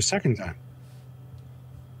 molasses? For the second time.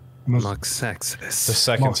 Moxaxis. The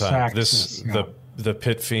second time. This yeah. the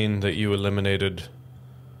pit fiend that you eliminated.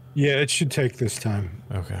 Yeah, it should take this time.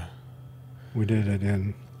 Okay. We did it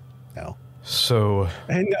in hell. So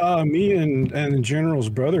And me and the general's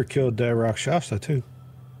brother killed Rakshasa too.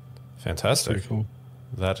 fantastic. Pretty cool.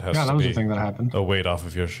 That has Yeah, that to was be a thing that happened. a weight off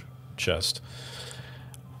of your chest.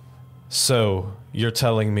 So you're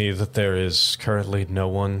telling me that there is currently no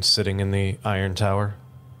one sitting in the Iron Tower?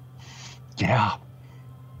 Yeah.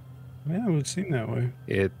 Yeah, it would seem that way.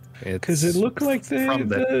 Because Because it looked like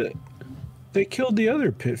they killed the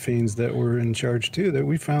other pit fiends that were in charge too. That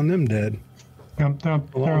we found them dead.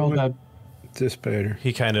 They're all dead. Despater.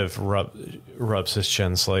 He kind of rubs his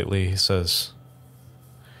chin slightly. He says,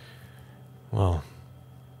 well,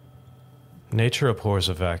 nature abhors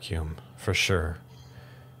a vacuum, for sure.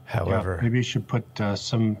 However... Yeah, maybe you should put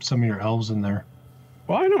some of your elves in there.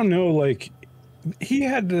 Well, I don't know. Like, he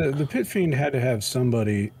had the pit fiend had to have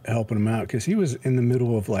somebody helping him out because he was in the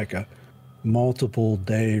middle of like a multiple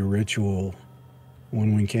day ritual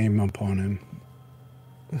when we came upon him.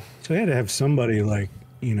 So he had to have somebody like,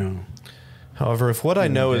 you know. However, if what I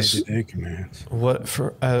know is... day-to-day commands.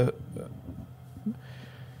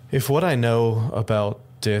 If what I know about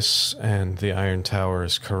Dis and the Iron Tower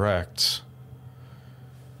is correct,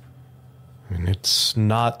 I mean, it's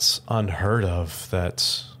not unheard of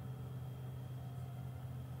that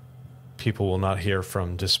people will not hear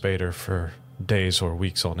from Despater for days or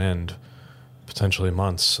weeks on end, potentially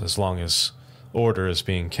months, as long as order is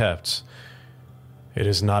being kept. It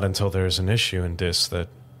is not until there is an issue in Dis that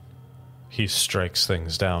he strikes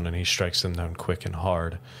things down, and he strikes them down quick and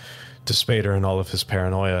hard. Despater, in all of his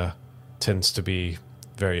paranoia, tends to be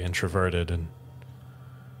very introverted and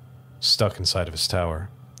stuck inside of his tower.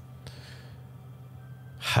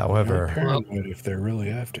 However, Not paranoid if they're really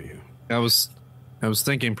after you. I was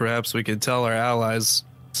thinking perhaps we could tell our allies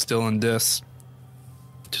still in Dis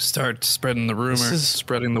to start spreading the rumor,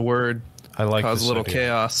 spreading the word, I like cause this a little idea.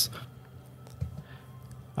 chaos.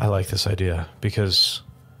 I like this idea because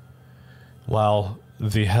while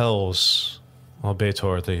the hells, while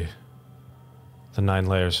Betor, the 9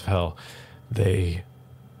 layers of hell, they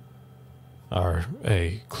are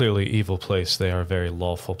a clearly evil place, they are a very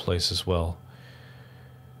lawful place as well.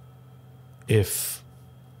 If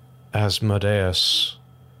Asmodeus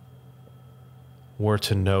were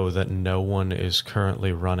to know that no one is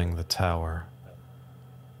currently running the tower,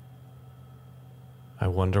 I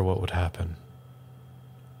wonder what would happen.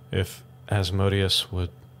 If Asmodeus would...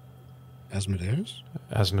 Asmodeus?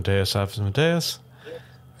 Asmodeus. Asmodeus?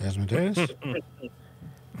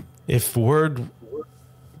 If word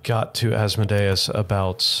got to Asmodeus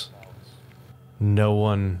about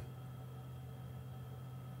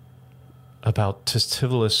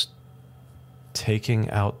Tistivolus taking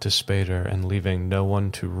out Despater and leaving no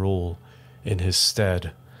one to rule in his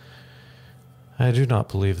stead, I do not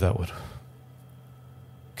believe that would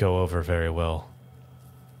go over very well.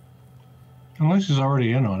 Unless he's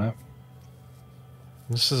already in on it.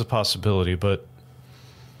 This is a possibility, but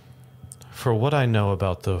for what I know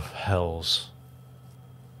about the Hells,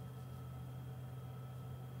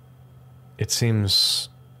 it seems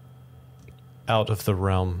out of the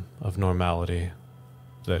realm of normality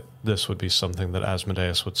that this would be something that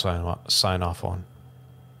Asmodeus would sign off on.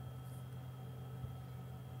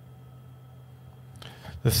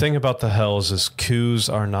 The thing about the Hells is coups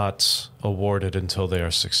are not awarded until they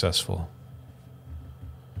are successful.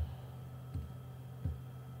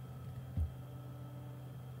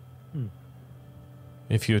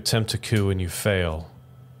 If you attempt a coup and you fail,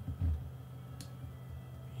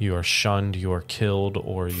 you are shunned, you are killed,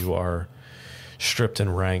 or you are stripped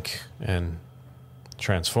in rank and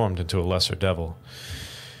transformed into a lesser devil.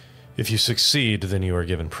 If you succeed, then you are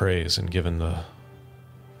given praise and given the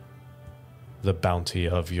bounty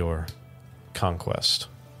of your conquest.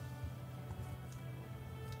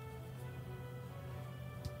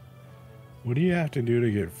 What do you have to do to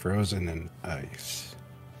get frozen in ice?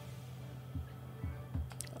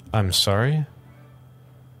 I'm sorry?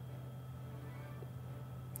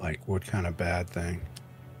 Like, what kind of bad thing?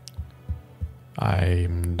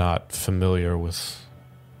 I'm not familiar with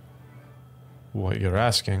what you're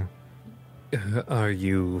asking. Are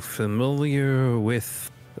you familiar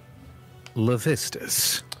with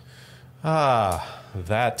Levistus? Ah,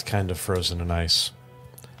 that kind of frozen in ice.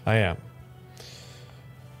 I am.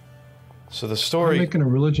 So the I'm story... making a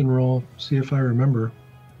religion roll, see if I remember.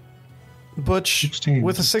 Butch, 16.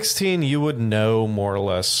 with a 16, you would know more or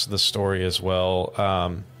less the story as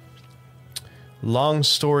well. Long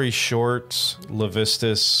story short,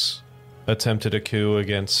 Levistus attempted a coup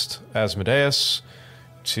against Asmodeus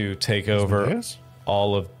to take over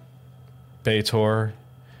all of Baator.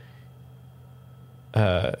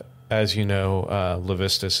 As you know,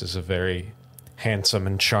 Levistus is a very handsome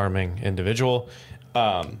and charming individual.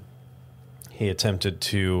 He attempted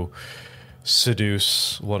to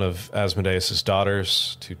seduce one of Asmodeus'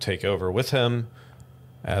 daughters to take over with him.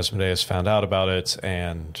 Asmodeus found out about it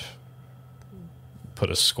and put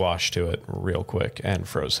a squash to it real quick and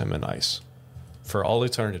froze him in ice for all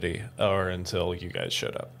eternity, or until you guys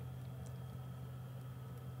showed up.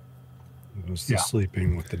 It was the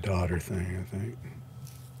sleeping with the daughter thing, I think.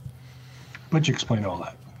 But you explained all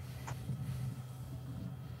that.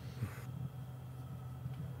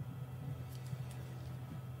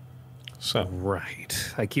 So,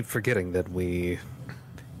 Right. I keep forgetting that we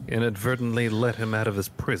inadvertently let him out of his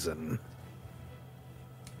prison.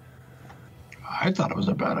 I thought it was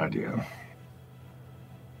a bad idea.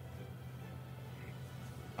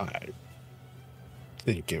 I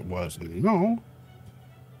think it wasn't. No.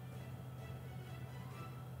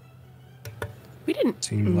 We didn't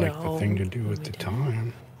Seemed like know. the thing to do at the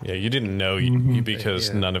time. yeah, you didn't know because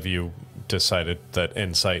Yeah. none of you decided that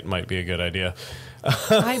insight might be a good idea.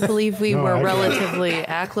 I believe we No, were I got-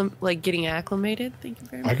 relatively getting acclimated. Thank you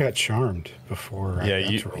very much. I got charmed before Yeah, I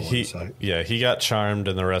got to roll insight. he got charmed,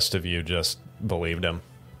 and the rest of you just believed him.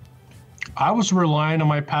 I was relying on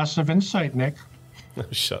my passive insight, Nick.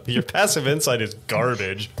 Shut. Your passive insight is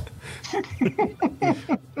garbage.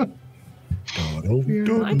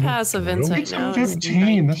 My passive insight now is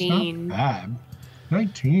 15. That's 19. not bad.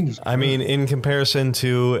 19 is I mean, in comparison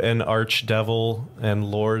to an archdevil and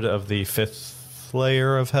lord of the fifth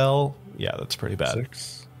layer of hell, yeah, that's pretty bad.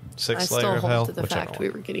 Six. I Sixth layer still of hell, hold to the whichever fact one. we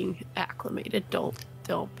were getting acclimated. Don't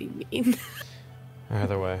be mean.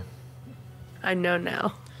 Either way. I know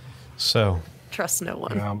now. So, Trust no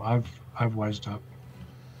one. I've wised up.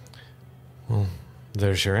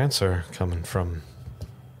 there's your answer coming from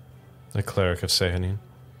the cleric of Sehanin.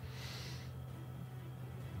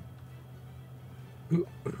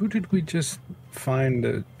 Who did we just find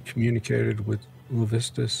that communicated with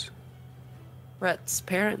Levistus? Rhett's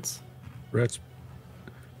parents. Rhett's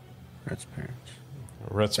parents.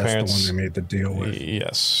 Rhett's That's parents. the one they made the deal with.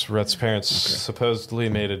 Yes, Rhett's parents supposedly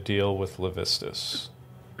made a deal with Levistus.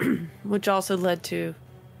 Which also led to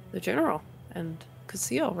the general and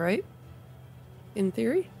Casil, right? In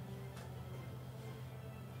theory.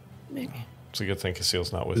 Maybe. It's a good thing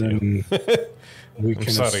Casil's not with you. Then we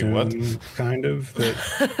can sorry, assume, what? kind of,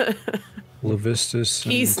 that Levistus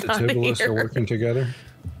and He's not Tibullus here. are working together.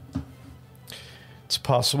 It's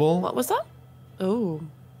possible. What was that? Oh.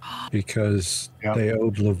 because Yep. they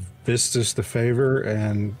owed Levistus the favor,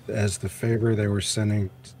 and as the favor, they were sending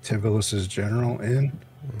Tibulus's general in.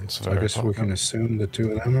 It's So I guess we can assume the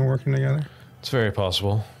two of them are working together. It's very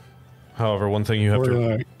possible. However, one thing you have Or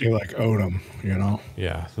to you like owed them, you know?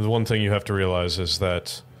 yeah, the one thing you have to realize is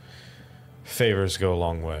that favors go a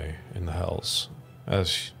long way in the Hells,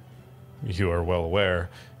 as you are well aware.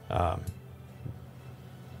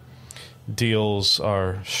 Deals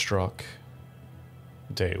are struck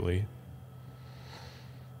daily.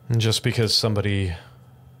 And just because somebody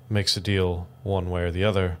makes a deal one way or the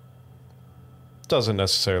other doesn't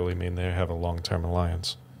necessarily mean they have a long-term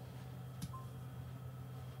alliance.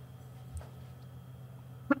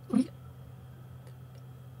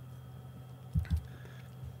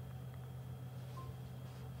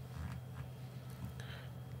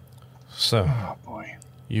 So, Oh boy.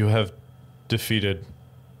 you have defeated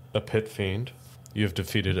a pit fiend. You have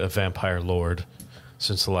defeated a vampire lord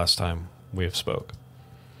since the last time we have spoke.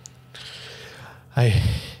 I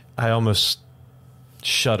almost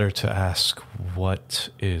shudder to ask, what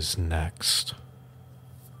is next?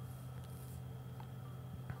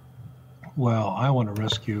 Well, I want to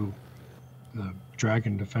rescue the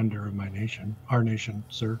dragon defender of my nation, our nation,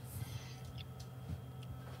 sir.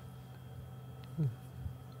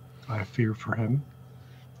 I fear for him.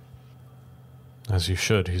 As you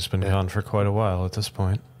should. He's been gone for quite a while at this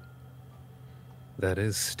point. That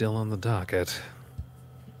is still on the docket.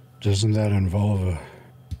 Doesn't that involve a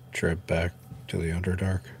trip back to the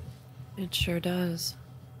Underdark? It sure does.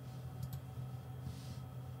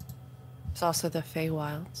 There's also the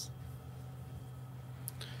Feywilds.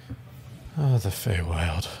 Oh, the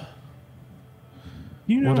Feywild.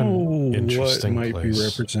 You What know an interesting what might place. be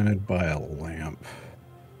represented by a lamp?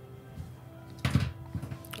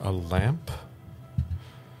 A lamp?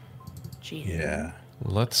 Gee. Yeah.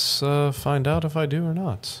 Let's find out if I do or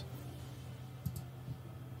not.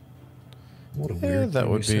 What a Yeah, weird that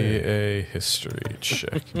thing would to be say. a history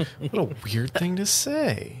check. What a weird thing to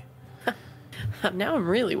say. Now I'm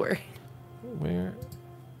really worried. Where?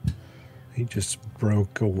 He just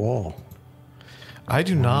broke a wall. I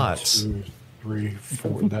do not. 2, 3,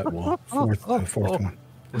 4. That wall. The fourth one.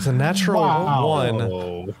 With a natural Wow.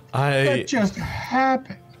 one, I That just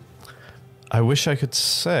happened. wish I could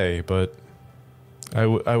say, but I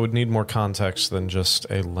would need more context than just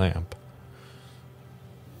a lamp.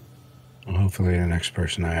 Well, hopefully, the next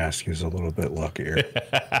person I ask is a little bit luckier.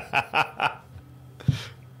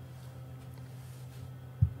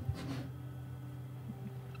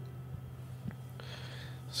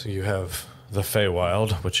 So you have the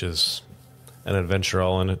Feywild, which is an adventure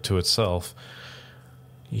all in it to itself.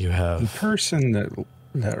 You The have person that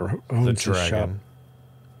the owns the shop. dragon.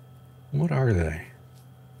 What are they?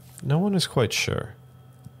 No one is quite sure.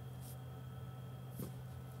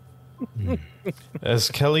 As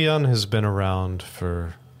Kellyan has been around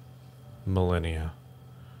for millennia.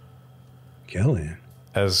 Gillian.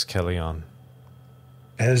 As Kellyan.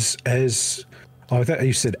 As oh, I thought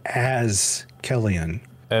you said as Kellyan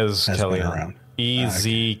As has been Kellyan. around.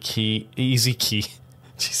 Easy key.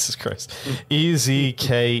 Jesus Christ. EZKELLION.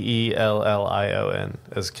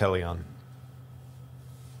 As Kellyan.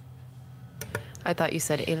 I thought you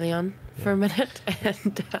said alien for a minute,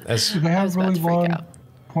 and As Do they I was have about really to freak long, out.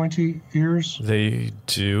 pointy ears? they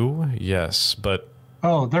do, yes, but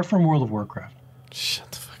Oh, they're from World of Warcraft. shut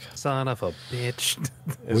the fuck up. Son of a bitch.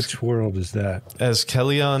 Which world is that? As It's a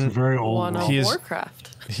Kellyan, very old One world. of He is-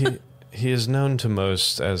 Warcraft. he is known to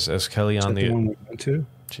most as Is Kellyan that the one we went to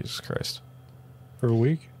Jesus Christ. for a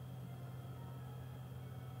week?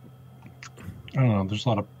 I don't know. There's a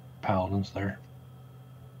lot of paladins there.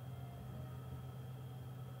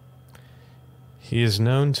 He is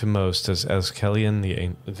known to most as Kellyan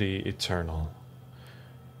the Eternal.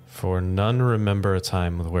 For none remember a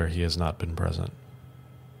time where he has not been present.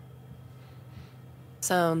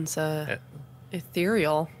 Sounds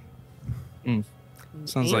ethereal. Sounds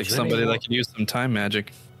like Has somebody anyone- that could use some time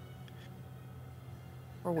magic.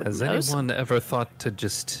 Or would Has know anyone ever thought to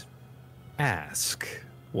just ask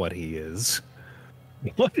what he is?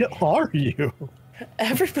 What are you?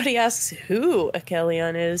 Everybody asks who a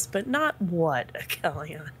Kellyan is, but not what a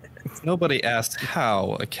Kellyan is. Nobody asked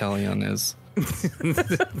how a Kellyan is.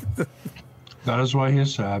 That is why he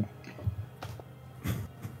is sad.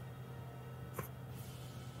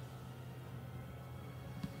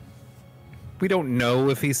 We don't know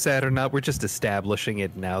if he's sad or not. We're just establishing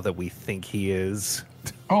it now that we think he is.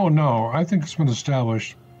 Oh no, I think it's been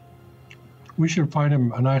established. We should find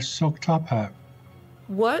him a nice silk top hat.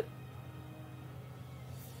 What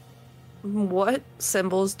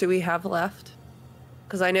symbols do we have left?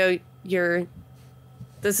 Because I know you're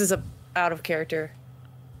this is out of character.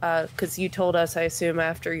 Because you told us, I assume,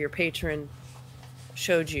 after your patron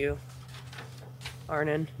showed you,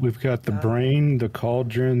 Arnon. We've got the brain, the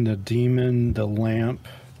cauldron, the demon, the lamp.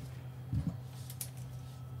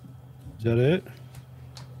 Is that it?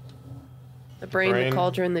 The brain, the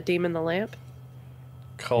cauldron, the demon, the lamp?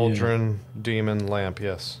 Cauldron, demon, lamp,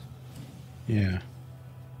 yes. Yeah.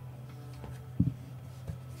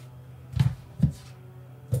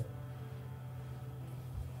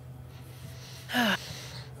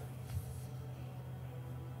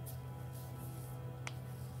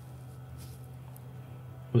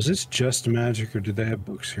 Was this just magic, or did they have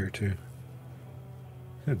books here too?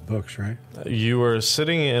 They had books, right? You were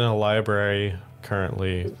sitting in a library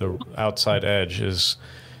currently. The outside edge is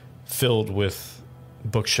filled with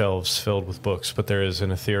bookshelves filled with books, but there is an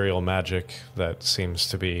ethereal magic that seems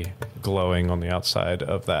to be glowing on the outside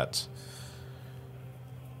of that.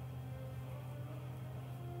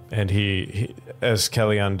 And he as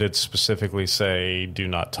Kellyanne did specifically say, do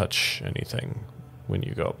not touch anything when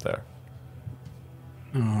you go up there.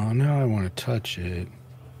 Oh, now I want to touch it.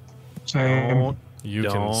 Same. You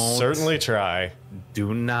can Don't. certainly try.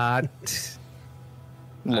 Do not.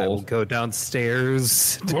 I will go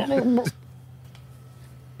downstairs.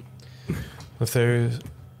 If there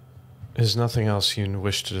is nothing else you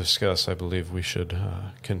wish to discuss, I believe we should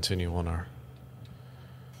continue on our...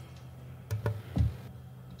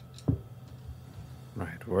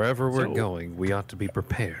 Right, wherever we're going, we ought to be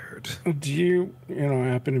prepared. Do you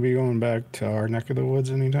happen to be going back to our neck of the woods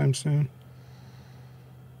anytime soon?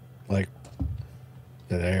 Like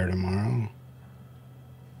today or tomorrow?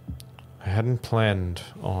 I hadn't planned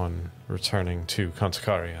on returning to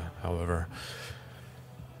Contacaria, however.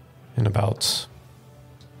 In about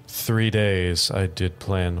 3 days, I did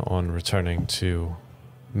plan on returning to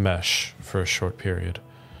Mesh for a short period.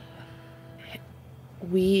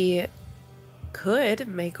 We could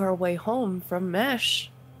make our way home from Mesh.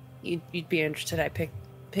 You'd be interested. I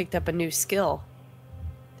picked up a new skill,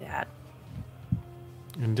 Dad.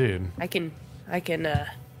 Indeed. I can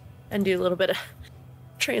and do a little bit of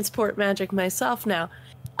transport magic myself now.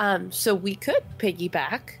 So we could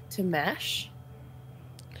piggyback to Mesh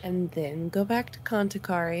and then go back to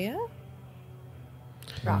Contacaria.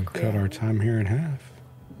 And cut our time here in half.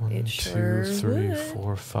 1, 2, 3,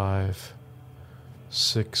 4, 5,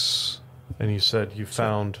 6. And you said you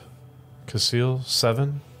found Casil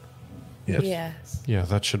 7? Yes. Yes. Yeah,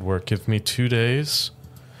 that should work. Give me 2 days,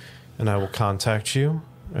 and I will contact you,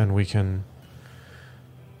 and we can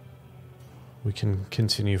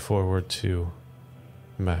continue forward to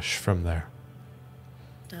Mesh from there.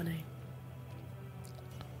 Stunning.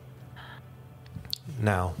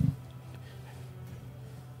 Now,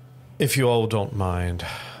 if you all don't mind,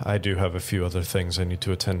 I do have a few other things I need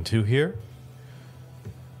to attend to here.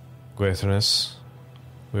 Gwaithrinus,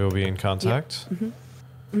 we will be in contact. Yep.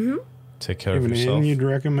 Mm-hmm. Take care Have of an yourself. inn you'd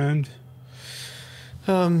recommend?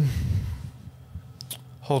 Hold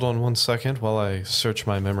on 1 second while I search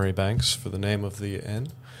my memory banks for the name of the inn.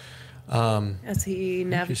 As he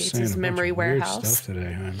navigates his memory warehouse. Stuff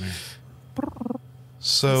today, Jaime.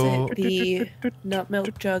 So Is it the Nut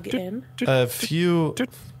Milk Jug Inn? a few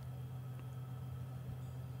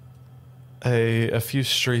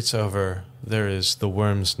streets over, there is the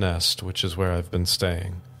Worm's Nest, which is where I've been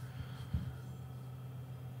staying.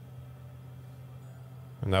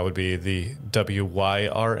 And that would be the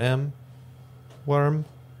WYRM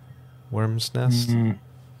Worm's Nest. Mm-hmm.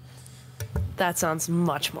 That sounds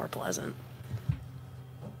much more pleasant.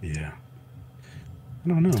 Yeah. I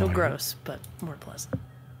don't know. Still gross, but more pleasant.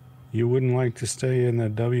 You wouldn't like to stay in the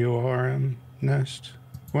WRM nest,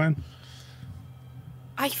 Gwen?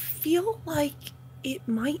 I feel like it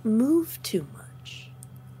might move too much.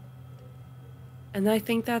 And I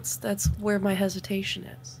think that's where my hesitation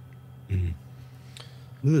is.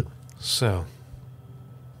 So,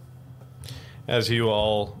 as you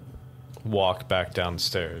all walk back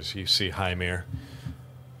downstairs, you see Hymir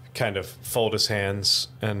kind of fold his hands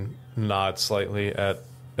and nod slightly at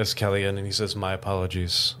Eskelian, and he says, "My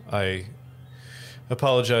apologies. I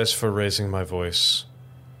apologize for raising my voice.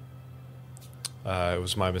 It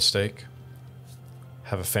was my mistake.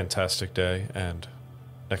 Have a fantastic day, and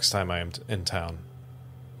next time I am in town,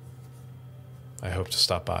 I hope to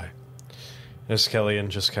stop by." Eskelian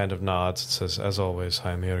just kind of nods and says, "As always,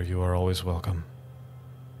 Hymir, you are always welcome."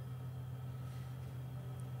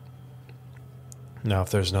 Now, if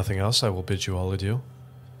there's nothing else, I will bid you all adieu.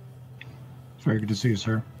 It's very good to see you,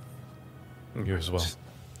 sir. You as well.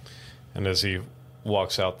 And as he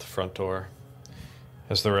walks out the front door,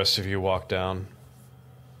 as the rest of you walk down,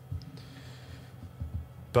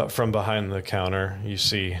 But from behind the counter, you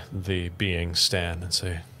see the being stand and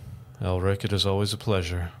say, Elric, it is always a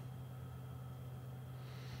pleasure.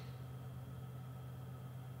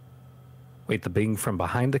 Wait, the being from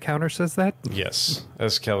behind the counter says that? Yes,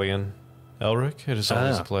 Eskelian. Elric, it is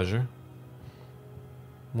always a pleasure.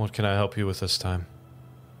 What can I help you with this time?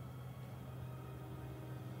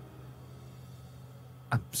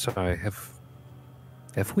 I'm sorry,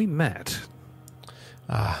 have we met?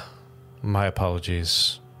 My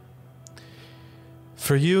apologies.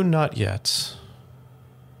 For you, not yet.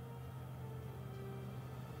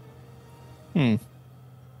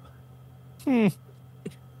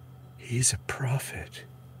 He's a prophet.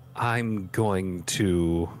 I'm going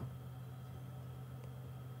to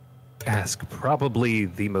ask probably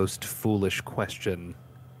the most foolish question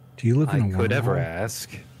Do you live in I a could ever wormhole?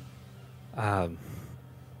 ask.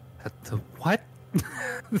 What?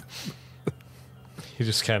 He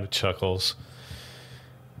just kind of chuckles.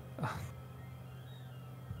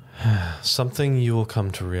 Something you will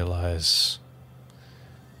come to realize.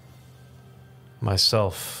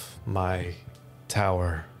 Myself, my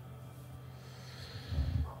tower.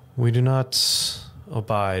 We do not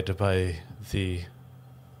abide by the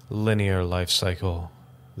linear life cycle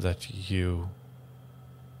that you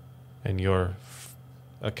and your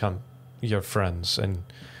friends and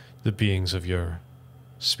the beings of your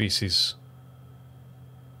species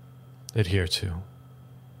adhere to.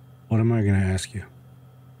 What am I going to ask you?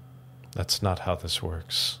 That's not how this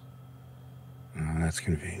works. Oh, that's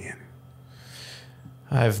convenient.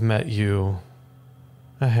 I've met you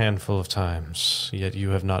a handful of times, yet you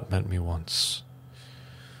have not met me once.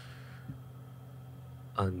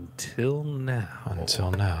 Until now.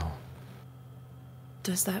 Until now.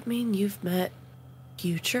 Does that mean you've met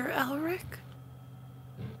future Elric?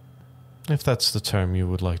 If that's the term you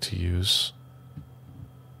would like to use.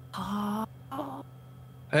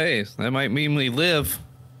 Hey, that might mean we live.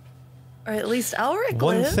 Or at least Elric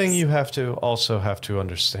One lives? thing you have to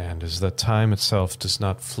understand is that time itself does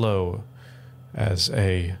not flow as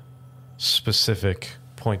a specific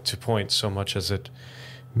point to point so much as it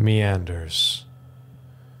meanders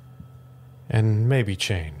and may be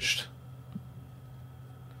changed.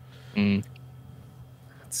 That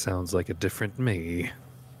sounds like a different me.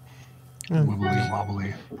 Wibbly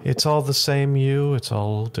wobbly. It's all the same you, it's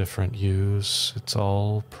all different yous, it's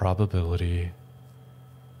all probability.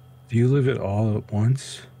 Do you live it all at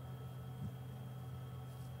once?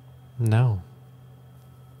 No.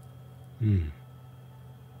 Hmm.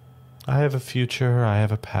 I have a future, I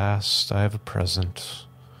have a past, I have a present.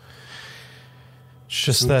 It's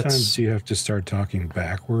just Sometimes you have to start talking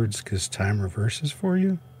backwards because time reverses for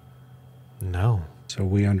you. No. So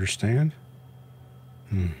we understand.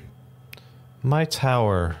 My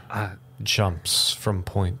tower Uh, jumps from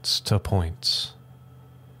point to point.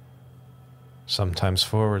 Sometimes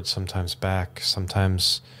forward, sometimes back,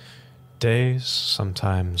 sometimes days,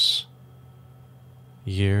 sometimes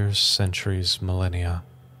years, centuries, millennia.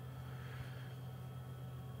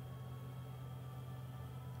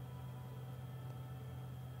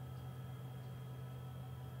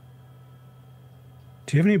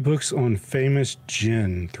 Do you have any books on famous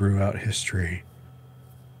gin throughout history?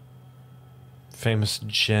 Famous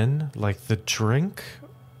gin, like the drink?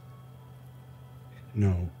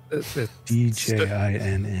 No. uh,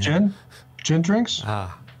 DJINN. Gin? Gin drinks?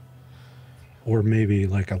 Ah. Or maybe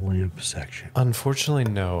like a lamp section. Unfortunately,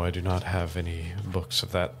 no, I do not have any books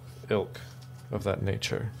of that ilk, of that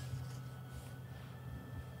nature.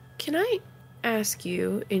 Can I ask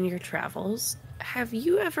you, in your travels, have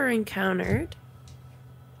you ever encountered...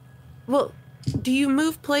 Well, do you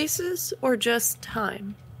move places or just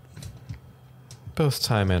time? Both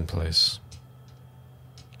time and place.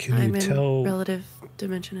 Can I'm you in tell relative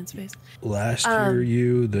dimension and space. last year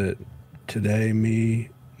you that today me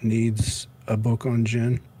needs a book on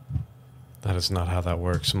gin? That is not how that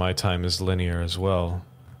works. My time is linear as well,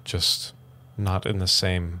 just not in the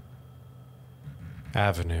same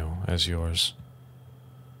avenue as yours.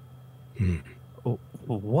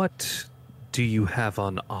 what do you have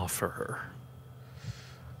on offer?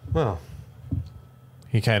 Well,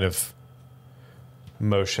 he kind of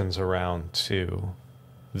motions around to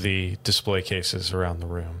the display cases around the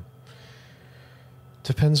room.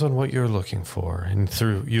 Depends on what you're looking for. And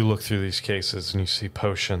you look through these cases and you see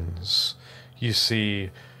potions, you see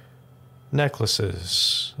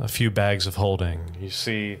necklaces, a few bags of holding, you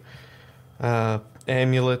see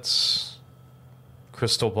amulets,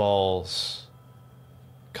 crystal balls,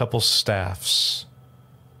 couple staffs.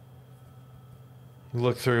 You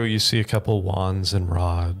look through, you see a couple wands and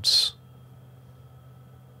rods.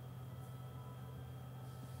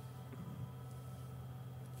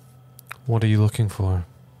 What are you looking for?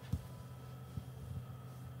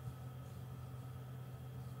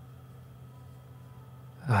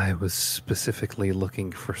 I was specifically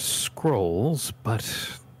looking for scrolls, but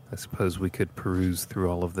I suppose we could peruse through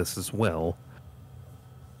all of this as well.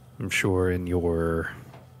 I'm sure in your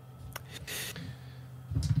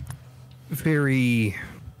very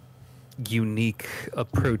unique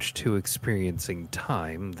approach to experiencing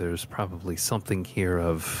time, there's probably something here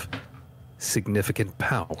of significant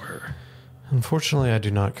power. Unfortunately, I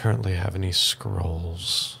do not currently have any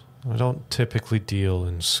scrolls. I don't typically deal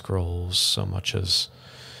in scrolls so much as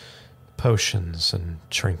potions and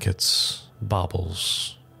trinkets,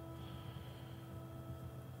 baubles.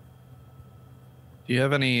 Do you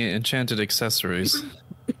have any enchanted accessories?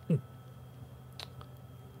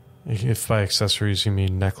 If by accessories you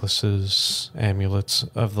mean necklaces, amulets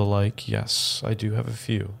of the like, yes, I do have a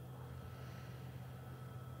few.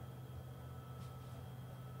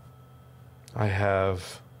 I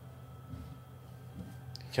have...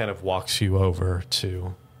 He kind of walks you over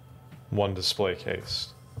to one display case.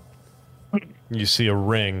 You see a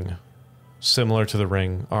ring similar to the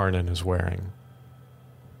ring Arnon is wearing.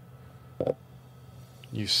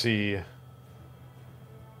 You see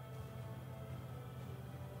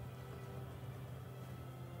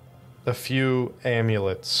a few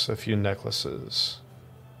amulets, a few necklaces.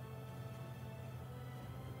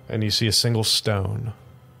 And you see a single stone.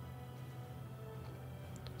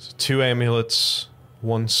 So 2 amulets,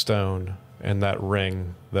 1 stone, and that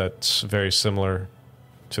ring that's very similar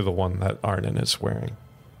to the one that Arnon is wearing.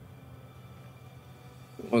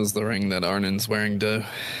 What was the ring that Arnon's wearing do?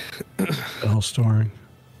 Spell storing.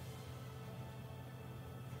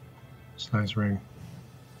 It's a nice ring.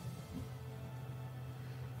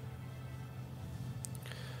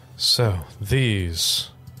 So, this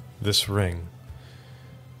ring.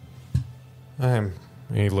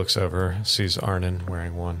 He looks over, sees Arnon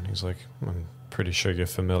wearing one. He's like, I'm pretty sure you're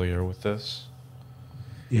familiar with this.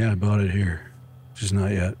 Yeah, I bought it here. Just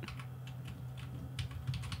not yet.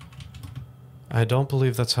 I don't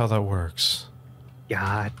believe that's how that works.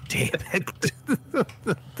 God damn it.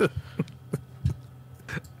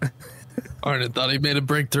 Arnon thought he made a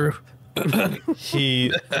breakthrough.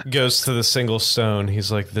 He goes to the single stone.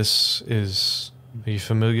 He's like, are you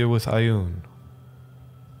familiar with Ayun?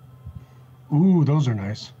 Ooh, those are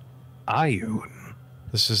nice. Ayun.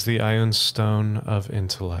 This is the Ayun Stone of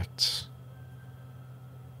Intellect.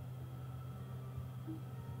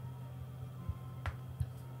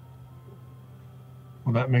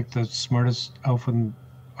 Will that make the smartest elf in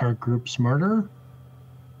our group smarter?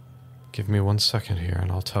 Give me 1 second here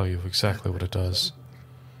and I'll tell you exactly what it does.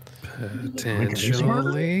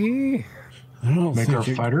 Potentially. I don't Make our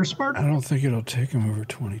think fighter smarter? I don't think it'll take him over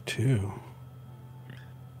 22.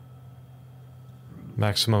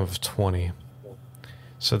 Maximum of 20.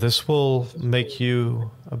 So this will make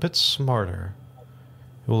you a bit smarter.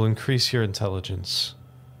 It will increase your intelligence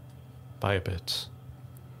by a bit.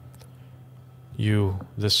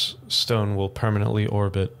 This stone will permanently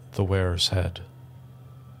orbit the wearer's head.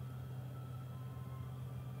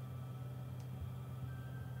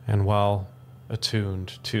 And while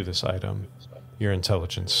attuned to this item, your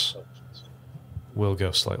intelligence will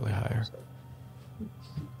go slightly higher.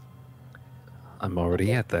 I'm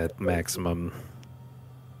already at that maximum.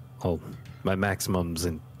 Oh, my maximum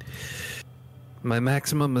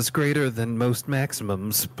is greater than most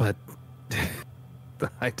maximums, but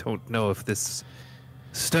I don't know if this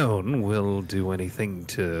stone will do anything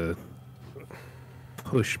to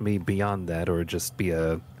push me beyond that or just be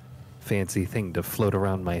a fancy thing to float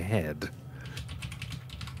around my head.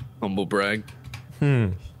 Humble brag.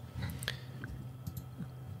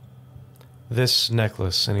 This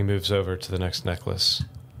necklace, and he moves over to the next necklace.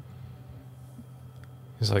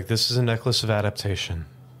 He's like, this is a necklace of adaptation.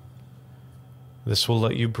 This will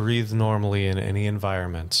let you breathe normally in any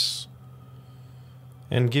environments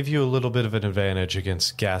and give you a little bit of an advantage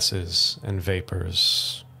against gases and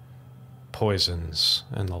vapors, poisons,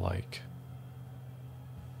 and the like.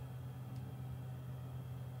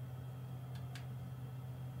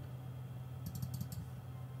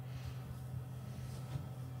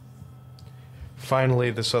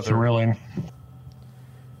 Finally, this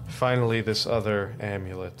other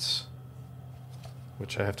amulet,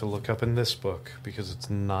 which I have to look up in this book because it's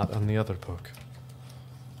not on the other book.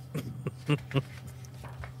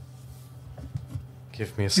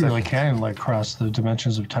 Give me a You second. really can cross the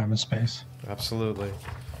dimensions of time and space. Absolutely.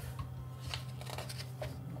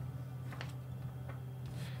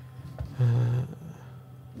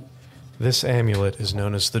 This amulet is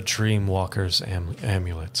known as the Dreamwalker's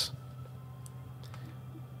amulet.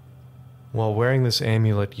 While wearing this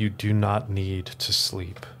amulet, you do not need to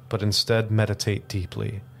sleep, but instead meditate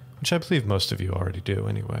deeply, which I believe most of you already do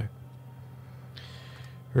anyway.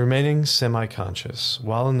 Remaining semi-conscious,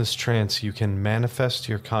 while in this trance, you can manifest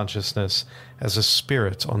your consciousness as a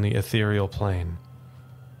spirit on the ethereal plane,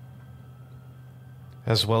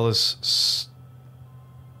 as well as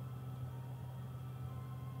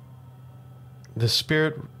the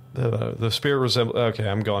spirit resembles. Okay,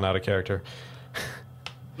 I'm going out of character.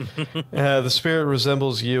 The spirit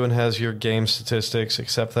resembles you and has your game statistics,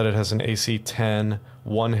 except that it has an AC 10,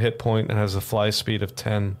 1 hit point, and has a fly speed of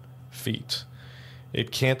 10 feet. It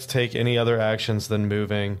can't take any other actions than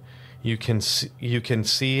moving. You can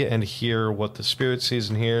see and hear what the spirit sees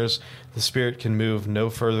and hears. The spirit can move no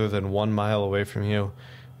further than 1 mile away from you,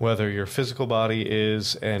 whether your physical body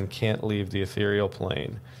is and can't leave the ethereal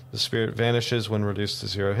plane. The spirit vanishes when reduced to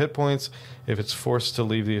 0 hit points, if it's forced to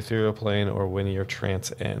leave the ethereal plane, or when your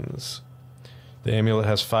trance ends. The amulet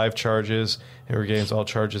has 5 charges and regains all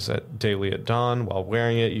charges daily at dawn. While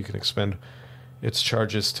wearing it, you can expend its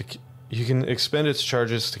charges to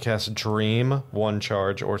cast Dream, 1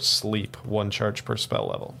 charge, or Sleep, 1 charge per spell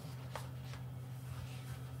level.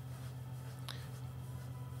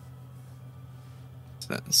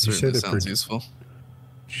 That certainly sounds useful.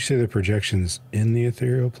 Did you say the projection's in the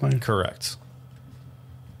ethereal plane? Correct.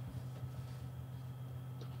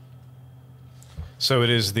 So it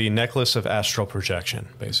is the necklace of astral projection,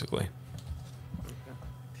 basically.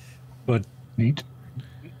 But Neat.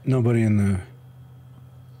 nobody in the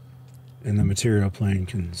material plane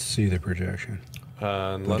can see the projection.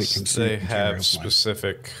 Unless can see they the material have plane.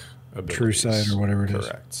 specific abilities. True sight or whatever it is.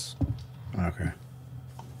 Correct. Okay.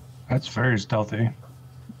 That's very stealthy.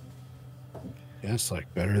 Yeah, it's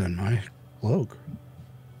like better than my cloak.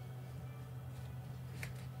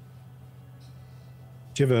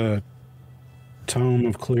 Do you have a tome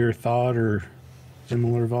of clear thought or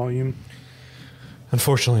similar volume?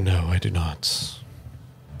 Unfortunately, no, I do not.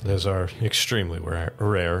 Those are extremely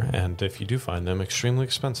rare, and if you do find them, extremely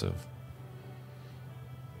expensive.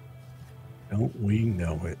 Don't we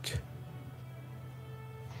know it?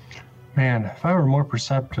 Man, if I were more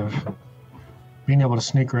perceptive, being able to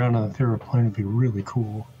sneak around on the ethereal plane would be really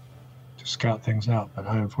cool to scout things out, but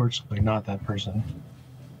I'm unfortunately not that person.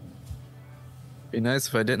 Be nice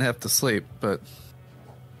if I didn't have to sleep, but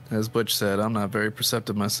as Butch said, I'm not very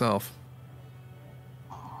perceptive myself.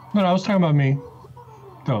 No, I was talking about me.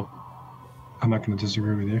 No, I'm not going to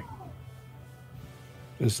disagree with you.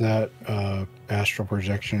 Does that astral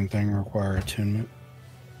projection thing require attunement?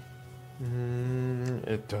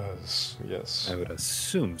 It does, yes. I would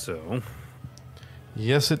assume so.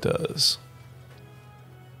 Yes, it does.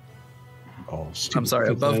 Oh, I'm sorry,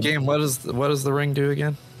 above game, what does the ring do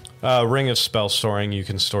again? Ring of spell storing, you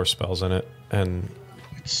can store spells in it, and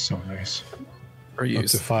It's so nice. Or up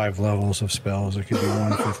use? to 5 levels of spells. It could be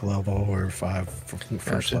 1 5th level or 5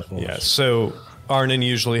 first level. yeah, so Arnon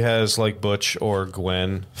usually has like Butch or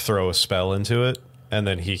Gwen throw a spell into it, and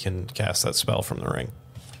then he can cast that spell from the ring.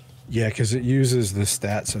 Yeah, because it uses the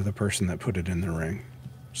stats of the person that put it in the ring.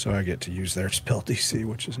 So I get to use their spell DC,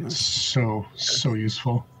 which is nice. So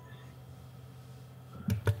useful.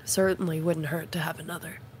 Certainly wouldn't hurt to have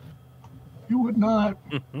another. You would not.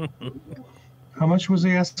 How much was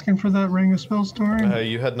he asking for that ring of spell storing?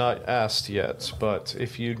 You had not asked yet, but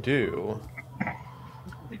if you do,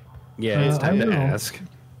 Yeah, it's time I to will. ask.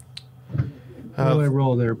 What do I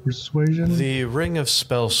roll there? Persuasion? the ring of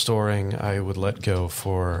spell storing I would let go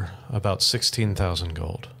for about 16,000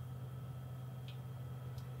 gold.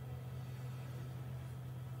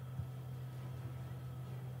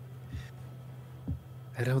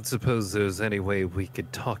 I don't suppose there's any way we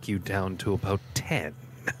could talk you down to about 10.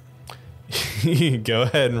 Go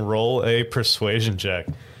ahead and roll a persuasion check.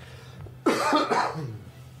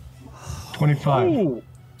 25.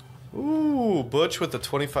 Ooh, Butch with the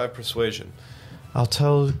 25 persuasion. I'll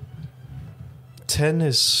tell 10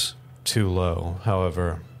 is too low,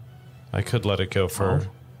 however. I could let it go for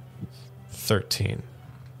 13.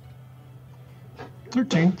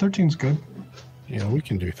 13. 13's good. Yeah, we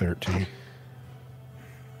can do 13.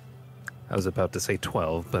 I was about to say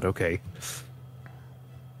 12, but okay.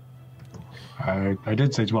 I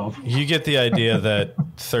did say 12. You get the idea that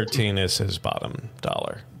 13 is his bottom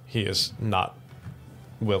dollar. He is not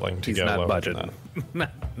willing to He's go not lower budging. than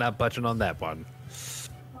that. Not budging on that one.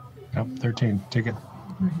 Yep, 13. Take it.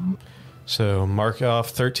 So mark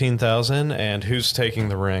off 13,000, and who's taking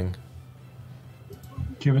the ring?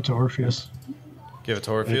 Give it to Orpheus. Give it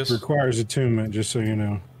to It Orpheus? requires attunement, just so you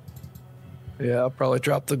know. Yeah, I'll probably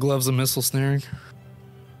drop the gloves of missile snaring.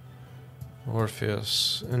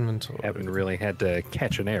 Orpheus, inventory. Haven't really had to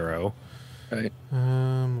catch an arrow. Right.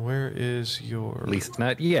 Where is your... At least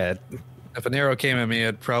not yet. If an arrow came at me,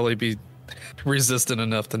 I'd probably be resistant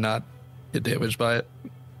enough to not get damaged by it.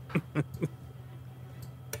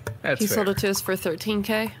 That's He fair. sold it to us for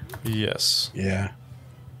 13K. Yes. Yeah.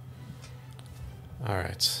 All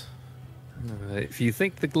right. If you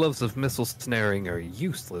think the gloves of missile snaring are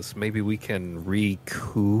useless, maybe we can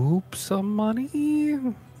recoup some money?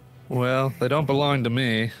 Well, they don't belong to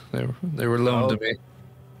me. They were loaned to me.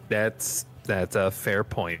 That's a fair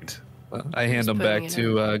point. Well, I hand Just them putting back it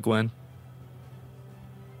to Gwen.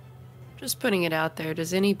 Just putting it out there.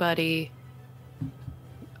 Does anybody...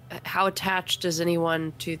 How attached is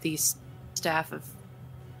anyone to the staff of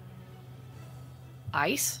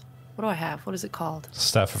ice? What do I have? What is it called?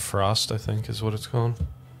 Staff of Frost, I think, is what it's called.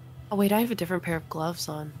 Oh, wait, I have a different pair of gloves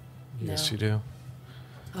on. Yes, No. you do.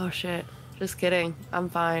 Oh, shit. Just kidding. I'm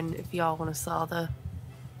fine if y'all want to sell the...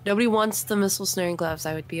 Nobody wants the missile snaring gloves.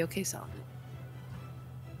 I would be okay selling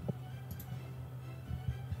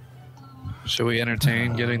it. Should we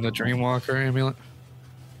entertain getting the Dreamwalker amulet?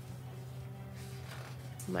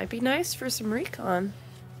 Might be nice for some recon.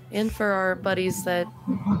 And for our buddies that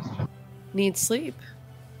need sleep.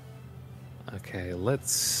 Okay,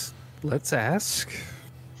 let's ask.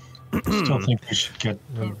 Still think we should get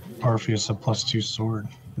Orpheus a +2 sword.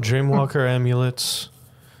 Dreamwalker amulets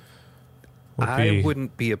would I be...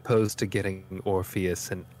 wouldn't be opposed to getting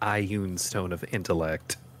Orpheus an Ioun Stone of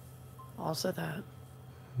Intellect. Also that.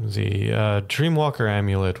 The Dreamwalker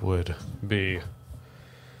amulet would be...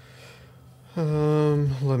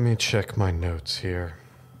 let me check my notes here.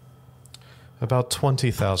 About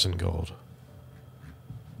 20,000 gold.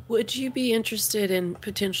 Would you be interested in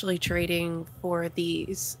potentially trading for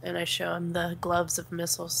these? And I show him the gloves of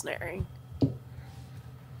missile snaring.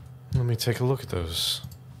 Let me take a look at those.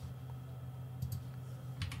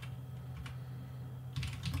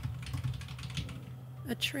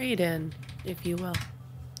 A trade-in, if you will.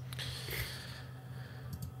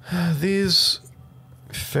 These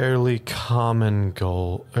fairly common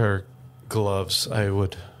gloves, I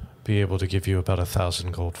would be able to give you about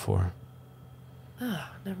 1,000 gold for. Oh,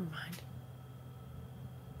 never mind.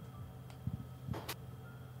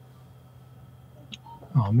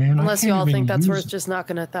 Oh man, Unless I can't y'all even think that's use worth just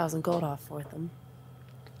knocking 1,000 gold off for them.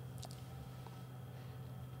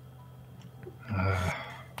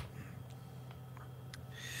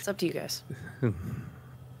 It's up to you guys. What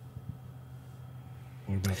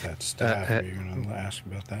about that staff? uh, Are you going to ask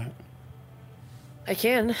about that? I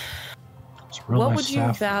can. It's a real What nice would you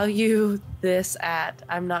staff. value this at?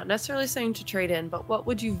 I'm not necessarily saying to trade in, but what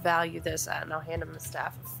would you value this at? And I'll hand him the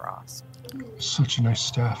Staff of Frost. Such a nice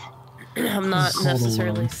staff. I'm not Gold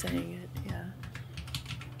necessarily alone. saying it, yeah.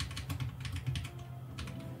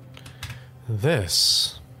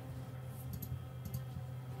 This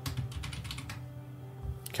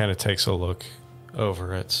kind of takes a look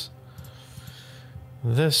over it.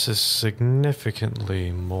 This is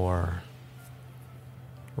significantly more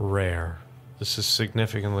rare. This is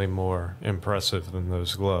significantly more impressive than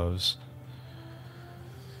those gloves.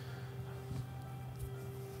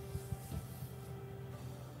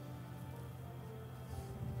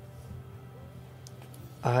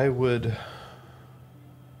 I will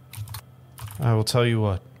tell you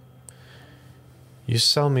what. You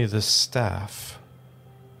sell me this staff,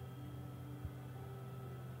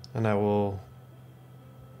 and I will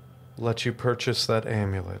let you purchase that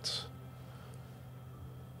amulet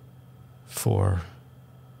for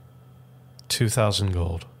 2,000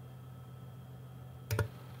 gold.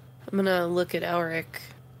 I'm gonna look at Elric.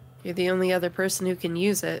 You're the only other person who can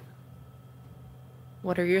use it.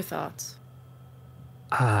 What are your thoughts?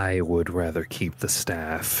 I would rather keep the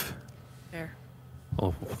staff. Fair.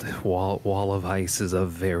 Oh, Wall of Ice is a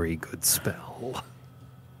very good spell.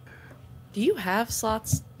 Do you have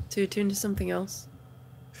slots to attune to something else?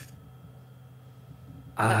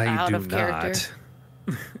 I out do of character?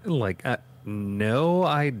 not. No,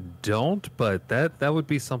 I don't. But that would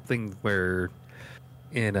be something where,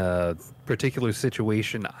 in a particular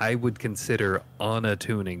situation, I would consider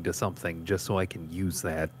unattuning to something just so I can use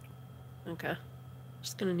that. Okay.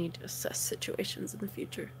 Just gonna need to assess situations in the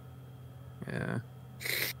future. Yeah.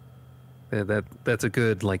 That's a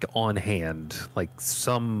good on hand.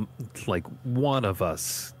 One of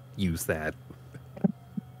us use that.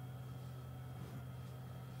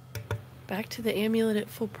 Back to the amulet at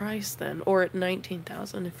full price then, or at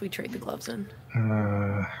 19,000 if we trade the gloves in.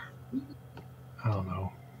 I don't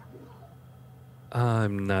know.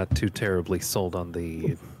 I'm not too terribly sold on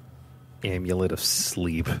the Amulet of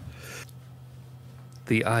Sleep.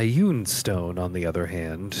 The Ioun Stone, on the other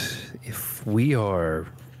hand, if we are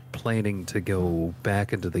planning to go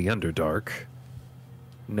back into the Underdark,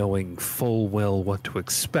 knowing full well what to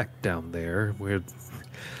expect down there, where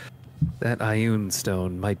that Ioun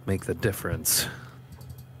stone might make the difference.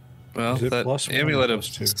 Well, Is it that plus one or amulet of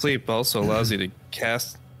plus two? sleep also allows you to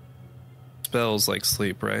cast spells like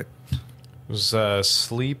sleep, right? It was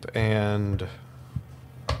sleep and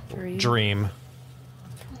dream.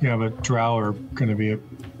 Yeah, but drow are going to be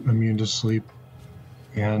immune to sleep,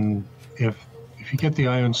 and if you get the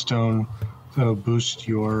Iron Stone, that'll boost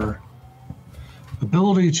your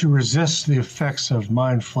ability to resist the effects of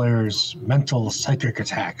Mind Flayer's mental psychic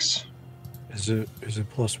attacks. Is it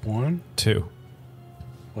plus 1? 2.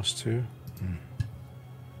 Plus 2?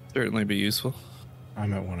 Certainly be useful.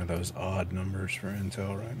 I'm at one of those odd numbers for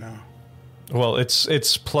intel right now. Well, it's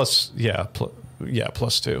plus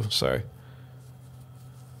plus 2. Sorry.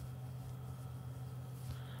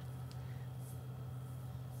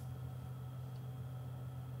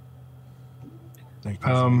 I think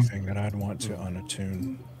there's anything that I'd want to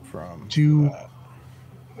unattune from.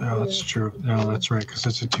 No, that's true. No, that's right, because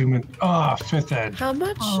it's attunement. Fifth ed. How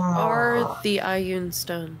much are the Ioun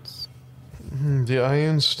stones? The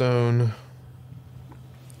Ioun Stone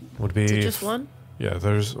would be... Is it just one? Yeah,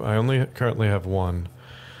 I only currently have one.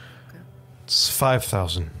 Okay. It's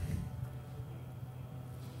 5,000.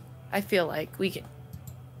 I feel like we can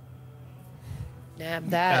nab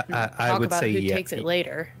that and I talk would about say who yeah. takes it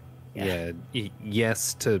later. Yeah,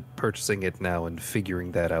 yes to purchasing it now and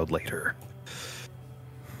figuring that out later.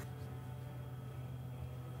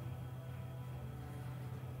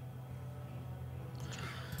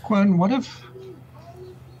 Gwen, what if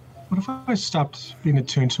I stopped being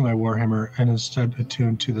attuned to my Warhammer and instead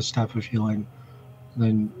attuned to the Staff of Healing, and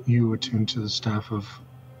then you attuned to the Staff of,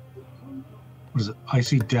 what is it,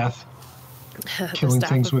 Icy Death? The Killing Staff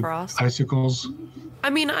things of with Frost. icicles? I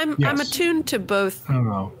mean, I'm Yes. attuned to both I don't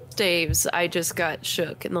know. staves. I just got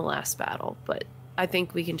shook in the last battle, but I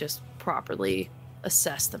think we can just properly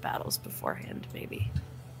assess the battles beforehand, maybe,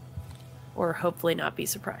 or hopefully not be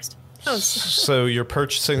surprised. Oh, So you're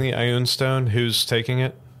purchasing the Ioun Stone. Who's taking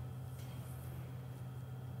it?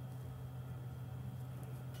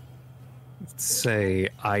 Say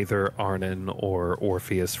either Arnon or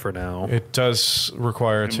Orpheus for now. It does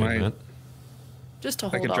require might. attunement. just to I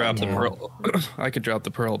hold could on. drop the to. pearl. I could drop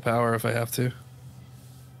the pearl of power if I have to.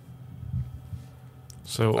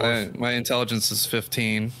 So My intelligence is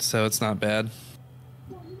 15, so it's not bad.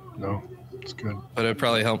 No, it's good. But it'd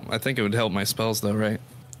probably help. I think it would help my spells, though, right?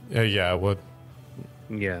 yeah, it would.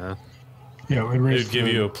 Yeah. Yeah, it It raised would give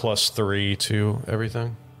you a +3 to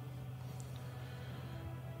everything.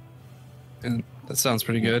 And that sounds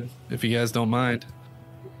pretty good, if you guys don't mind.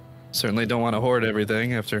 Certainly don't want to hoard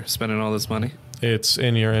everything after spending all this money. It's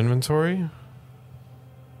in your inventory.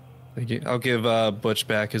 Thank you. I'll give Butch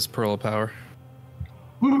back his pearl of power.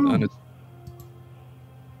 Woohoo! On it.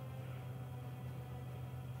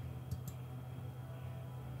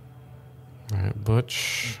 All right,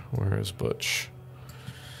 Butch. Where is Butch?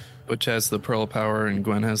 Butch has the pearl of power, and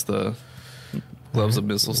Gwen has the gloves of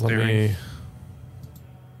missile Let steering. me-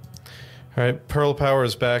 All right, Pearl Power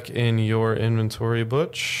is back in your inventory,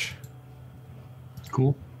 Butch.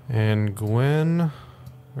 Cool. And Gwen.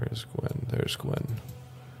 Where's Gwen? There's Gwen.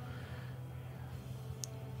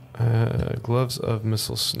 Gloves of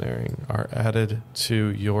missile snaring are added to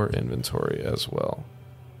your inventory as well.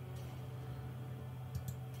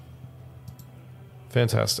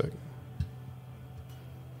 Fantastic.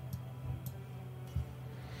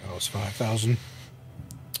 That was 5,000.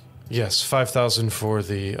 Yes, 5,000 for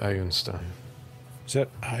the Ioun Stone. Is that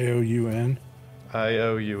IOUN?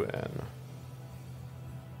 IOUN.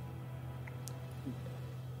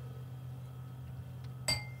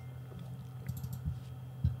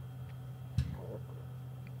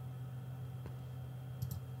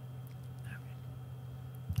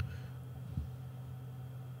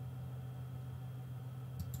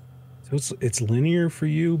 So it's linear for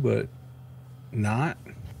you, but not.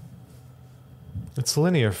 It's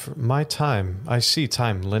linear for my time. I see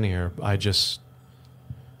time linear.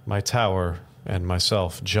 My tower and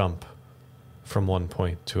myself jump from one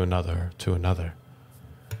point to another to another.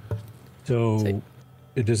 So,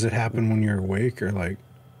 does it happen when you're awake, or like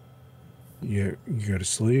you go to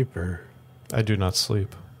sleep, or? I do not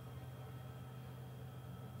sleep.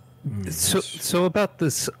 So about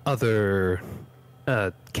this other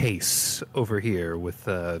case over here with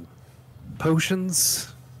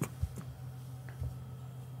potions.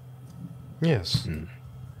 Yes.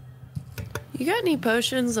 You got any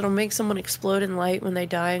potions that'll make someone explode in light when they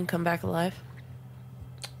die and come back alive?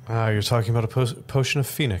 You're talking about a potion of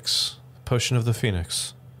Phoenix. Potion of the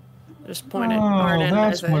Phoenix. just point at Oh, Arden.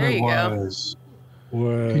 that's what There it you go. was.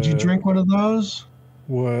 What? Did you drink one of those?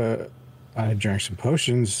 What? I drank some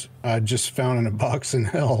potions. I just found in a box in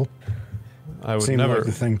hell. I would Seemed never. like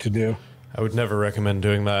the thing to do. I would never recommend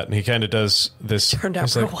doing that. And he kind of does this. Turned out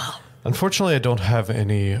he's for like, a while. Unfortunately, I don't have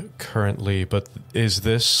any currently, but is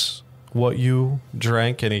this what you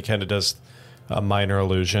drank? And he kind of does a minor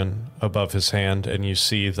illusion above his hand, and you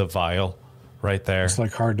see the vial right there. It's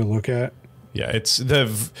like hard to look at. Yeah, it's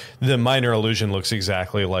the minor illusion looks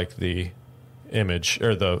exactly like the image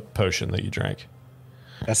or the potion that you drank.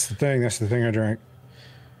 That's the thing. That's the thing I drank.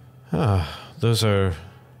 Those are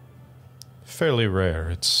fairly rare.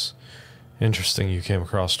 It's interesting you came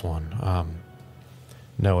across one.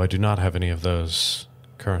 No, I do not have any of those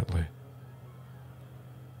currently.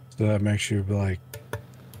 So that makes you like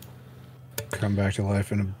come back to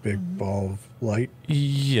life in a big ball of light.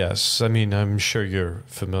 Yes, I mean, I'm sure you're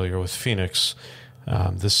familiar with Phoenix.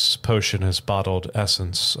 This potion is bottled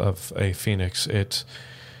essence of a Phoenix.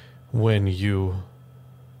 When you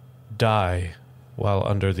die while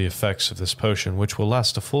under the effects of this potion, which will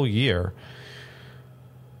last a full year,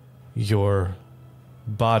 your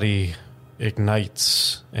body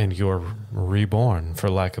ignites and you're reborn, for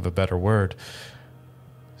lack of a better word,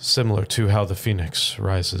 similar to how the Phoenix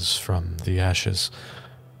rises from the ashes.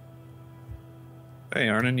 Hey,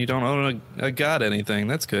 Arnon, you don't own a god anything.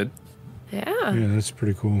 That's good. Yeah. Yeah, that's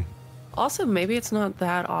pretty cool. Also, maybe it's not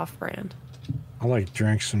that off-brand. I like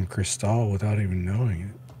drank some Cristal without even knowing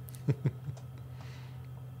it.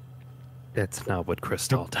 That's not what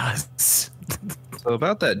Crystal does. So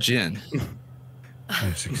about that gin.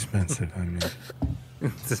 It's expensive. I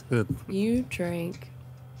mean, You drank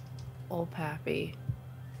Old Pappy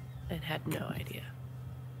and had no idea.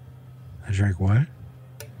 I drank what?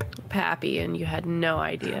 Pappy and you had no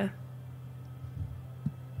idea.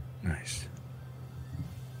 Nice.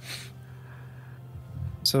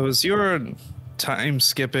 So is your time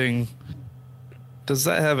skipping, does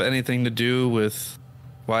that have anything to do with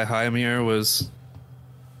why Hymir was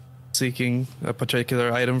seeking a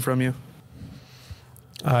particular item from you?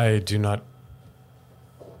 I do not.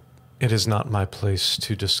 It is not my place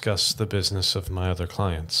to discuss the business of my other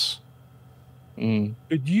clients.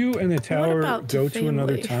 Could you and the tower about go the to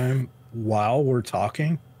another family? time while we're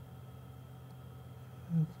talking?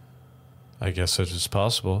 I guess it is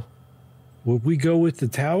possible. Would we go with the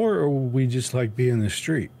tower or would we just like be in the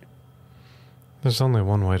street? There's only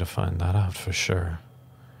one way to find that out for sure.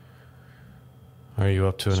 Are you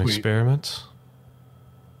up to an Sweet. experiment?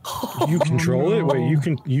 You control it? Wait,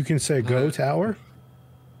 you can say go tower?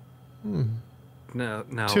 No.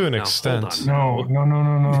 To an no, extent. hold on.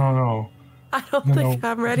 No. I don't No, think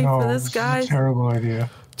I'm ready for this, is guys. a terrible idea.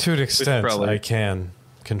 To an extent, probably- I can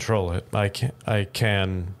control it. I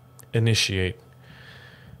can initiate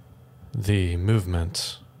the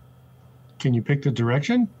movement. Can you pick the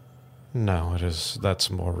direction? No, that's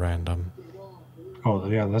more random. Oh,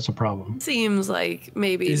 yeah, that's a problem. Seems like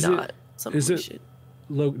maybe Is it- not something is we it- should.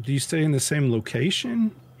 Do you stay in the same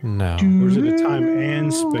location? No. Or is it a time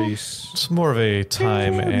and space? It's more of a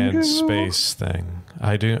time and space thing.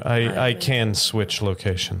 I can switch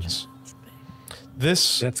locations.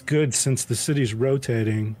 This That's good since the city's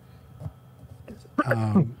rotating.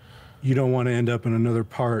 You don't want to end up in another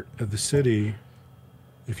part of the city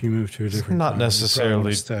if you move to a different not time. You probably necessarily-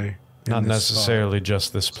 wanna stay in not this necessarily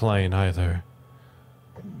just this plane either.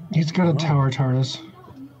 He's got a tower TARDIS. spot.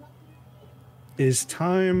 Is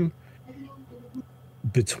time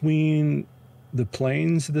between the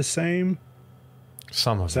planes the same?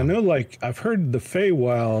 Some of 'Cause I them. know, like, I've heard the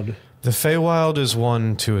Feywild. The Feywild is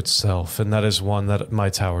one to itself, and that is one that my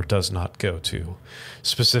tower does not go to,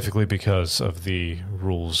 specifically because of the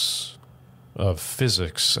rules of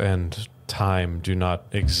physics and time do not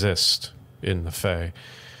exist in the Fey.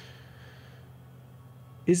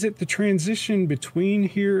 Is it the transition between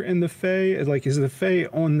here and the Fey? Like, is the Fey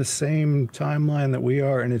on the same timeline that we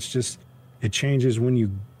are, and it's just it changes when you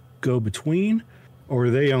go between, or are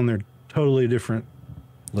they on their totally different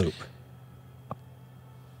loop?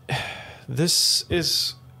 This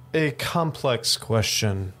is a complex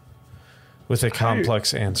question with a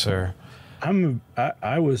complex answer.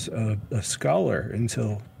 I was a scholar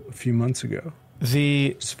until a few months ago.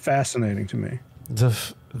 It's fascinating to me.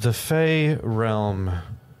 The Fey realm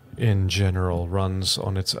in general runs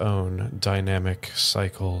on its own dynamic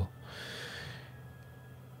cycle.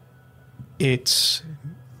 It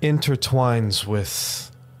intertwines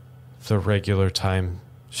with the regular time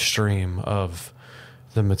stream of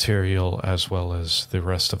the material as well as the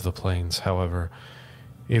rest of the planes. However,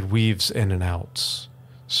 it weaves in and out.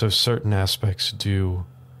 So certain aspects do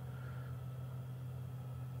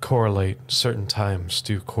correlate. Certain times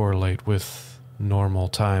do correlate with normal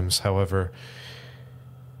times. However,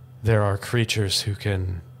 there are creatures who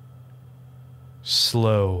can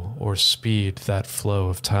slow or speed that flow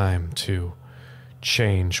of time to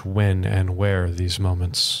change when and where these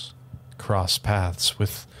moments cross paths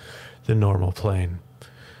with the normal plane.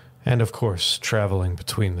 And of course, traveling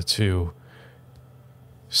between the two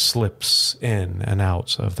slips in and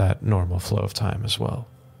out of that normal flow of time as well.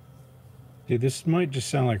 Dude, this might just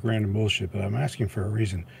sound like random bullshit, but I'm asking for a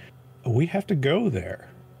reason. We have to go there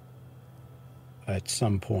at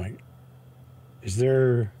some point. Is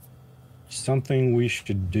there something we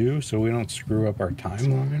should do so we don't screw up our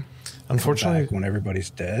timeline? Unfortunately, when everybody's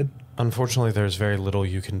dead? Unfortunately, there's very little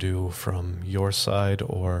you can do from your side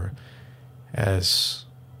or as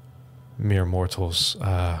mere mortals.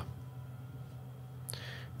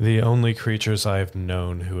 The only creatures I've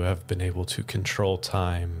known who have been able to control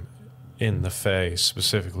time in the Fae,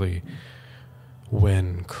 specifically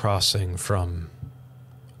when crossing from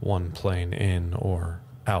one plane in or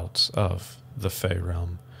out of the Fae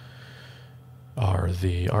realm, are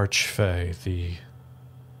the Archfey, the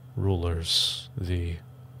rulers, the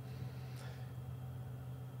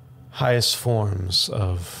highest forms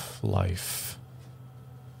of life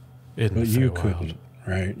in the But you Feywild. couldn't,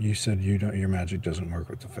 right? You said you don't. Your magic doesn't work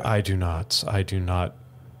with the Fae. I do not. I do not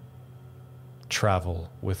travel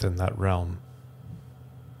within that realm.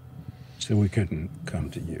 So we couldn't come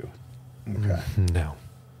to you. Okay. No.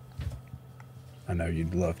 I know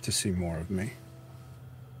you'd love to see more of me.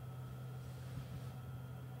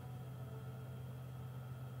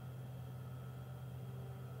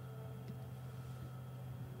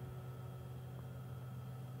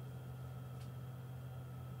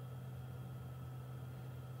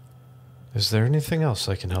 Is there anything else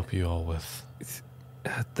I can help you all with?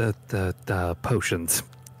 The potions.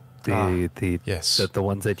 Yes. The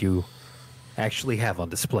ones that you actually have on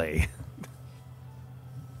display.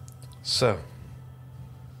 So,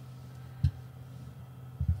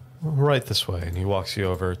 right this way, and he walks you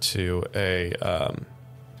over to a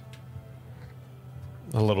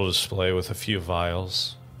little display with a few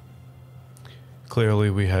vials. Clearly,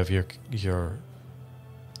 we have your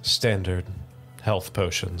standard health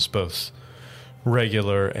potions, both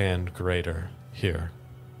regular and greater here.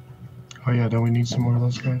 Oh yeah, don't we need some more of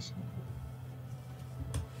those guys?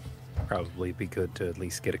 Probably be good to at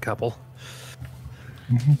least get a couple.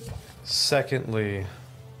 Secondly,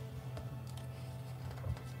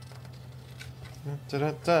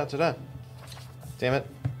 damn it.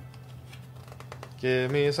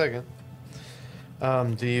 Give me a second.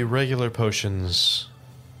 The regular potions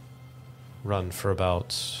run for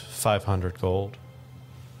about 500 gold.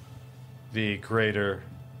 The greater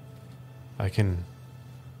I can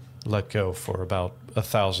let go for about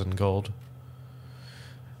 1,000 gold.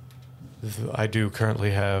 I do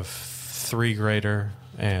currently have 3 greater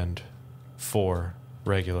and 4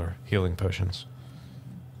 regular healing potions.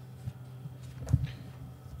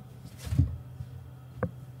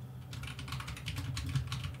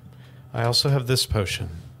 I also have this potion.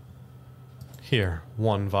 Here,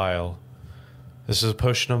 1 vial. This is a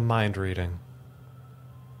potion of mind reading,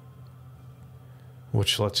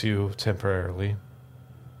 which lets you temporarily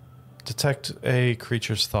detect a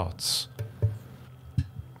creature's thoughts.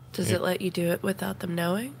 Does it let you do it without them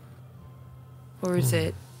knowing? Or is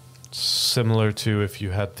it... Similar to if you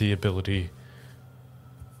had the ability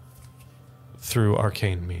through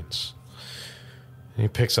arcane means. And he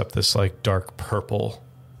picks up this like dark purple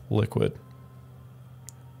liquid.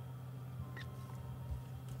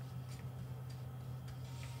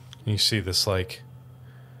 You see this like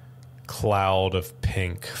cloud of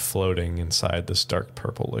pink floating inside this dark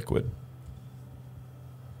purple liquid.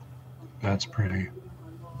 That's pretty.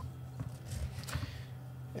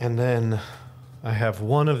 And then I have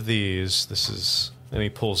one of these. This is, and he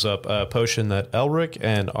pulls up a potion that Elric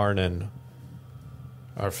and Arnon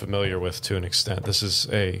are familiar with to an extent. This is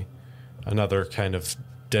another kind of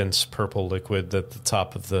dense purple liquid that the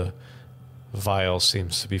top of the vial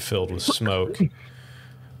seems to be filled with smoke.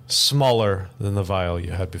 Smaller than the vial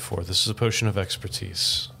you had before. This is a potion of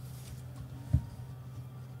expertise.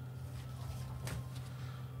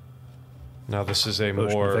 Now this is a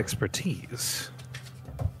Potion more... of expertise.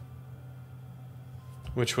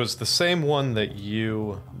 Which was the same one that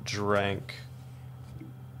you drank.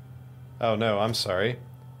 Oh, no, I'm sorry.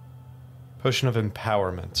 Potion of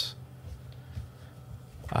empowerment.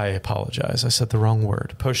 I apologize. I said the wrong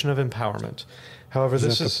word. Potion of empowerment. However, Is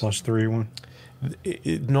this that is... the +3 one?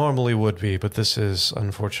 It normally would be, but this is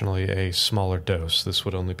unfortunately a smaller dose. This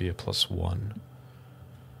would only be a +1.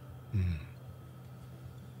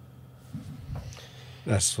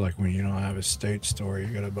 That's like when you don't have a state store, you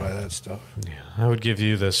gotta buy that stuff. Yeah, I would give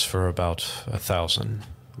you this for about 1,000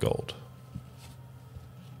 gold.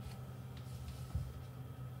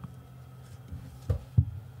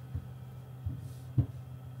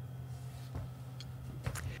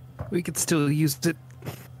 We could still use it.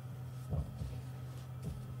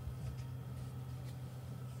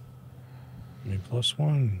 I mean,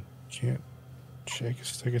 +1, can't shake a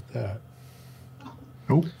stick at that.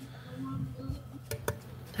 Nope.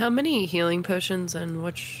 How many healing potions and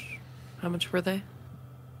how much were they?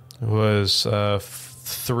 It was 4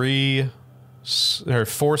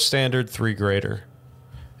 standard, 3 greater.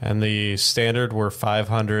 And the standard were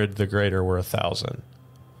 500, the greater were 1,000.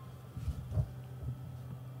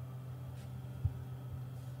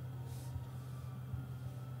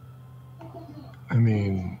 I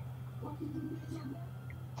mean,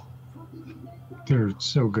 they're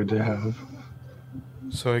so good to have.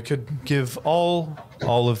 So I could give all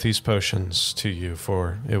of these potions to you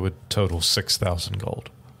for, it would total 6,000 gold.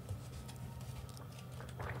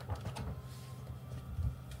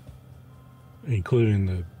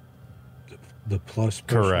 Including the plus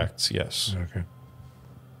potion? Correct, yes. Okay.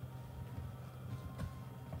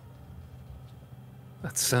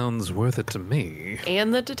 That sounds worth it to me.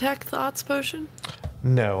 And the detect thoughts potion?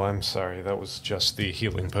 No, I'm sorry. That was just the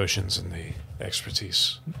healing potions and the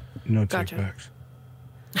expertise. No Gotcha. takebacks.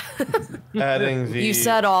 Adding the You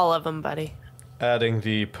said all of them, buddy. adding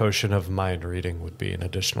the potion of mind reading would be an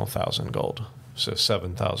additional 1,000 gold. So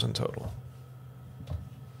 7,000 total.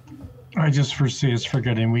 I just foresee us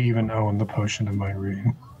forgetting we even own the potion of mind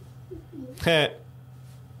reading. Heh.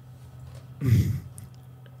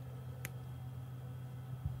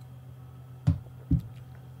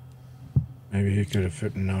 Maybe he could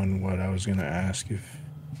have known what I was going to ask if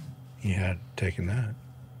he had taken that.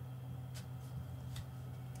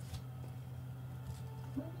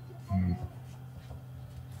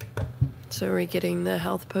 So are we getting the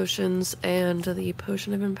health potions and the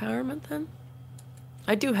potion of empowerment then?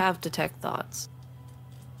 I do have detect thoughts.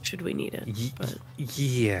 Should we need it? But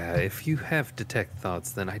Yeah, if you have detect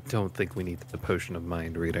thoughts, then I don't think we need the potion of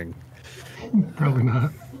mind reading. Probably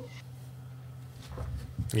not.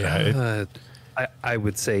 Yeah, I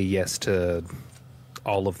would say yes to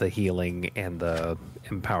all of the healing and the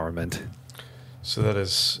empowerment. so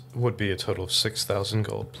that would be a total of 6,000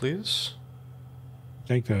 gold, please. I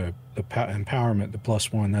think the empowerment, the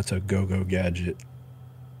 +1, that's a go-go gadget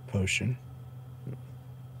potion.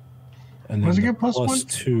 And Was then it the get +1?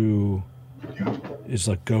 +2 Yeah. is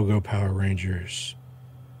like go-go Power Rangers.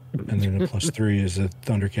 And then the +3 is a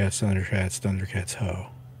Thundercats Ho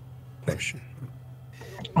potion.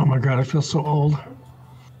 Oh my god, I feel so old.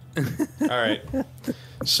 All right.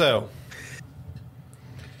 So,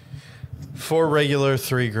 4 regular,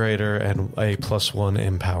 3 greater, and a +1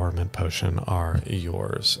 empowerment potion are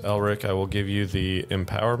yours. Elric, I will give you the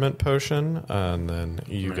empowerment potion, and then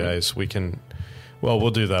you guys, we'll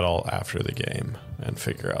do that all after the game and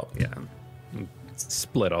figure out. Yeah.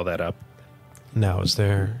 Split all that up. Now, if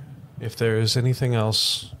there is anything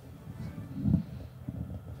else,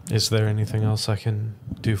 is there anything else I can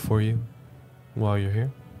do for you while you're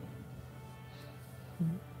here?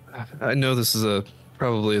 I know this is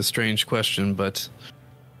probably a strange question, but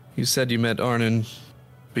you said you met Arnon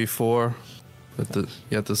before, but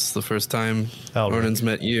this is the first time Elric. Arnon's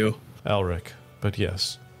met you. Elric, but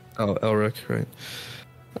yes. Oh, Elric, right.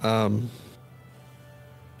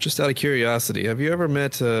 Just out of curiosity, have you ever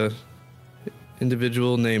met a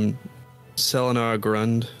individual named Selenar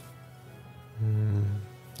Grund?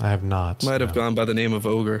 I have not. Might have no. gone by the name of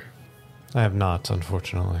Ogre. I have not,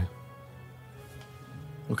 unfortunately.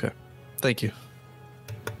 Okay. Thank you.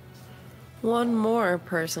 one more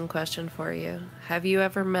person question for you. Have you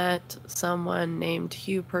ever met someone named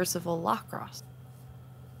Hugh Percival Lockross?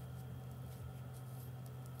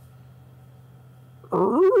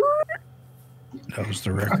 That was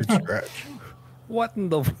the record scratch. What in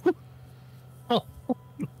the...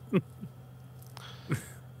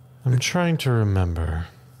 I'm trying to remember.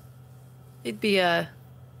 He'd be a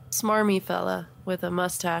smarmy fella with a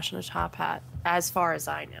mustache and a top hat, as far as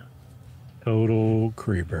I know. Total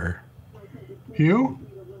creeper. Hugh?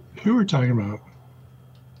 Who we're talking about?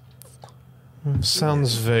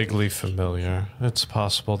 Sounds vaguely familiar. It's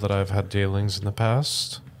possible that I've had dealings in the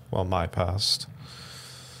past. Well, my past.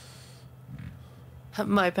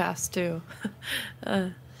 My past, too.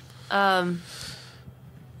 You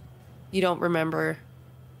don't remember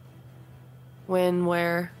when,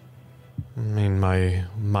 where? I mean,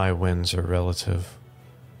 my wins are relative.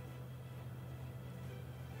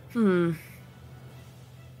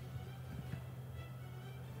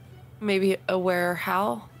 maybe aware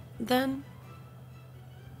how then?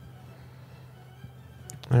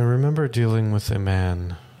 I remember dealing with a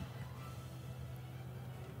man,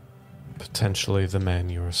 potentially the man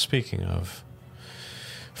you were speaking of.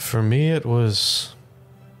 For me, it was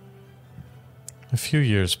a few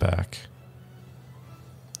years back.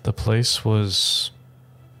 The place was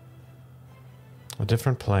a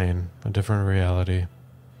different plane, a different reality.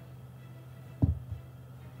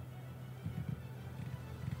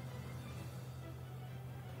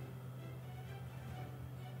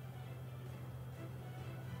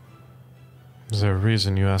 Is there a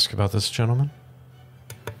reason you ask about this gentleman?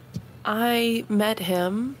 I met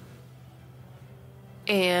him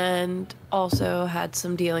and also had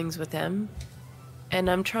some dealings with him. And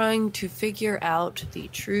I'm trying to figure out the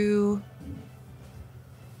true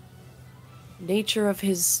nature of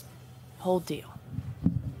his whole deal.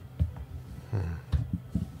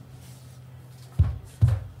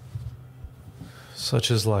 Such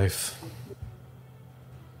is life.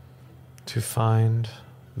 To find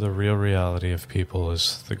the real reality of people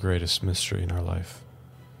is the greatest mystery in our life.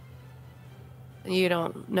 You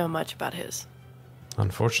don't know much about his.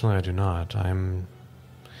 Unfortunately, I do not. I'm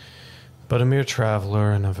but a mere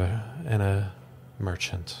traveler and a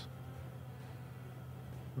merchant.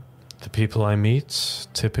 The people I meet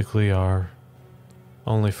typically are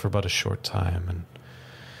only for but a short time, and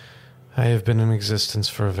I have been in existence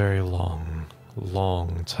for a very long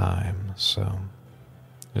time, so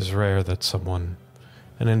it is rare that an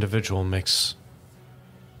individual makes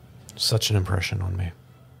such an impression on me.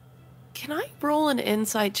 Can I roll an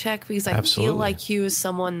insight check? Because I Absolutely. feel like he was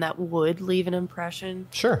someone that would leave an impression.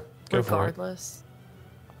 Sure, go for it. Regardless.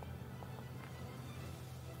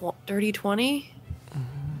 Well, dirty 20?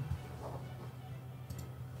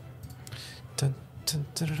 Dun, dun,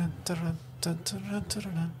 dun, dun, dun, dun, dun, dun, dun, dun,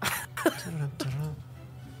 dun, dun, dun.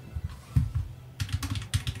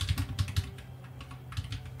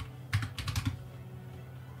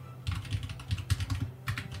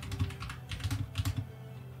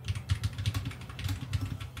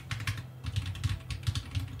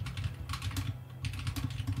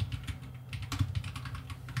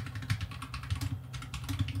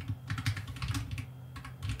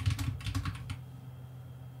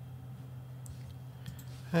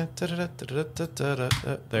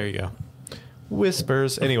 There you go.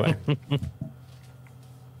 Whispers. Anyway.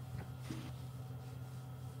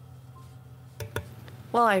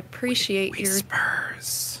 Well, I appreciate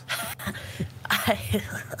Whispers.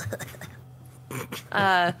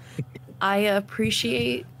 I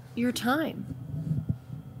appreciate your time.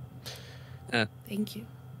 Thank you.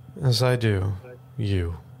 As I do.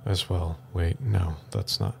 You as well. Wait, no,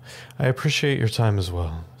 that's not. I appreciate your time as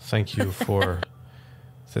well. Thank you for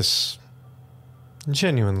this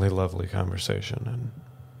genuinely lovely conversation, and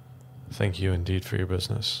thank you indeed for your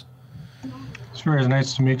business. It's very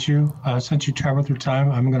nice to meet you. Since you traveled through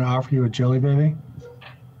time, I'm going to offer you a jelly baby.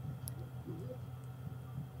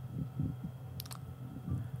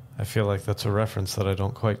 I feel like that's a reference that I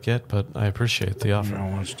don't quite get, but I appreciate the I offer.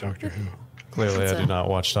 don't watch Doctor Who. Clearly, It's I do not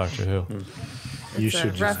watch Doctor Who. You It's a should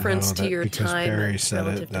just reference know to that your because time Barry said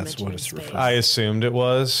relative it. That's dimension what in it's space. referred. I assumed it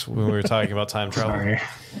was when we were talking about time travel. Sorry.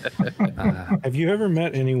 Have you ever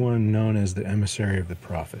met anyone known as the emissary of the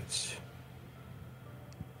prophets?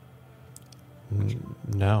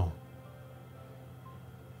 No.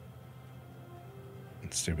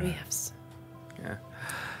 It's too We bad. have Yeah.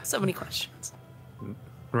 so many questions.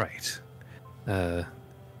 Right.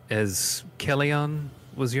 As Kellyon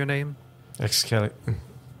was your name? Kelly.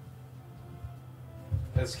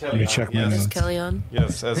 Let me check my Is notes. Kelly on?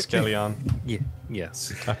 Yes, as Kellyon. Yeah.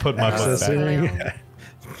 Yes. I put my foot back. Accessing.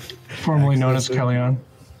 Formerly known as Kellyon.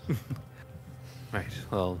 Right.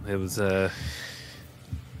 Well, it was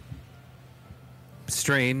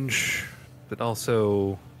strange, but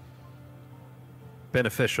also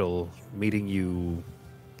beneficial meeting you,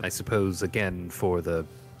 I suppose, again for the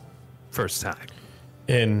first time.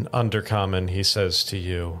 In Undercommon, he says to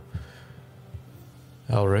you,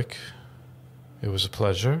 Elric, it was a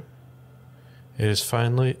pleasure. It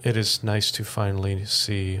is nice to finally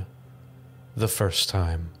see the first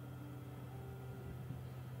time.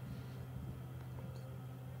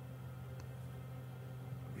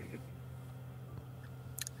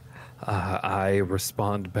 I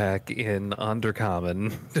respond back in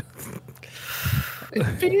Undercommon. It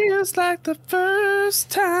feels like the first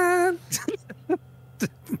time.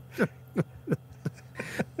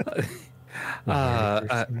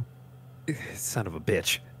 Son of a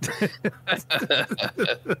bitch.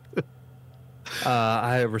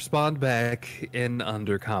 I respond back in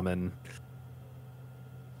Undercommon.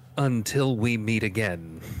 Until we meet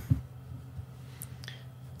again,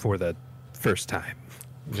 for the first time.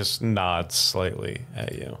 Just nods slightly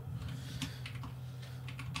at you.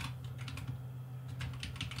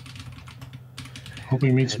 Hope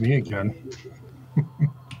he meets me again.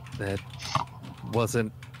 That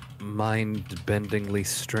wasn't mind-bendingly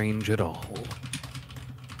strange at all.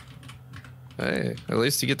 Hey, at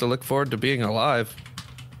least you get to look forward to being alive.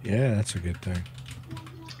 Yeah, that's a good thing.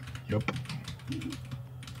 Yep.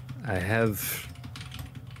 I have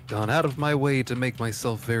gone out of my way to make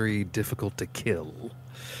myself very difficult to kill.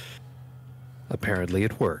 Apparently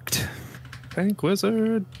it worked. Thank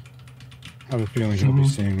Wizard. I have a feeling he'll be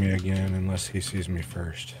seeing me again unless he sees me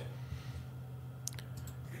first.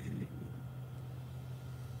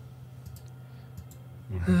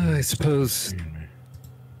 I suppose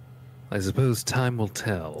time will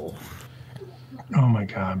tell. Oh my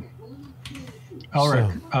god.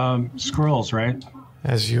 Elric, scrolls, right?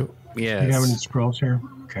 As you Yes. Do you have any scrolls here?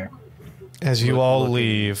 Okay. as you all Looking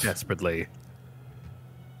leave, desperately.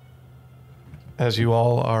 as you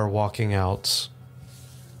all are walking out,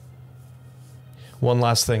 one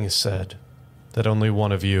last thing is said that only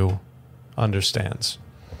one of you understands.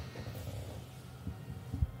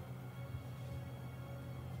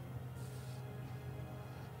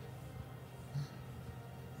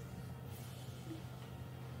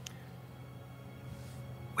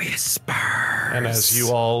 Whisper. And as you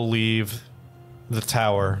all leave the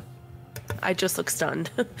tower, I just look stunned.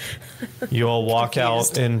 you all walk out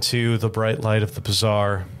Confused. into the bright light of the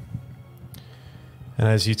bazaar. And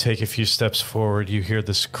as you take a few steps forward, you hear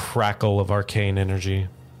this crackle of arcane energy.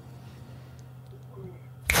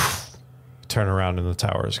 Turn around and the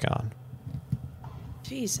tower is gone.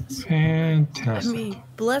 Jesus. I Fantastic. mean,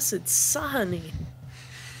 blessed Sonny.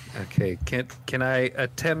 Okay, can I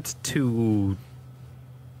attempt to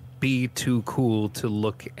be too cool to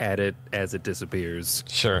look at it as it disappears?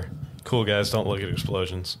 Sure. Cool guys don't look at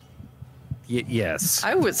explosions. Yes.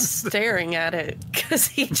 I was staring at it because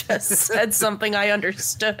he just said something I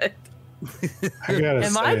understood. I gotta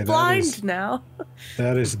Am say, I blind That is, now?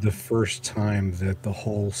 that is the first time that the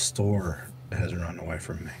whole store has run away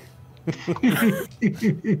from me.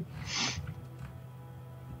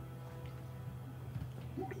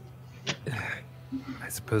 I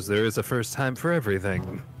suppose there is a first time for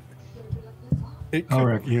everything. It could,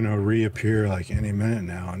 Elric. reappear like any minute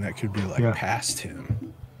now, and that could be like Yeah. past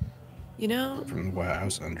him, You know? from the way I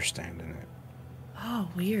was understanding it. Oh,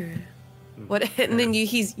 weird. What? And then you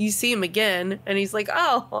see him again, and he's like,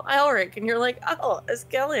 "Oh, Elric," and you're like, "Oh,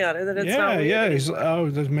 Escalion," and then it's not weird yeah. He's anymore. oh,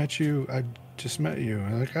 I met you. I just met you.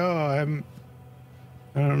 I'm like, oh, I don't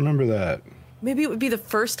remember that. Maybe it would be the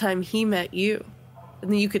first time he met you,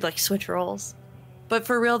 and then you could like switch roles. But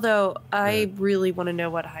for real though, I really want to know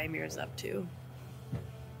what Hymir's up to.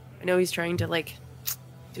 I know he's trying to like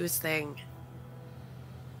do his thing.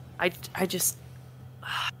 I just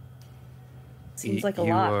seems like a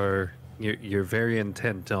lot. You're very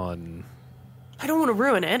intent on. I don't want to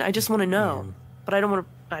ruin it. I just want to know, but I don't want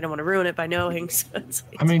to ruin it by knowing. So it's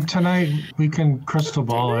like, I mean, tonight we can crystal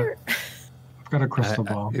ball it. I've got a crystal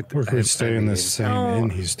ball. Or if we stay in the same Oh. inn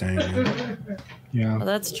he's staying in, Yeah. well,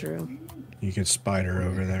 that's true. you could spider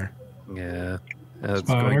over there. Yeah. I was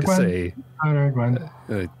Spider going to Gwen? say, All right, Gwen.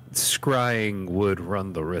 scrying would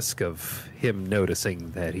run the risk of him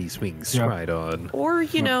noticing that he's being scryed on. Or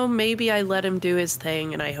maybe I let him do his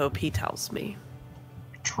thing, and I hope he tells me.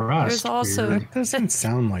 Trust. There's also, That doesn't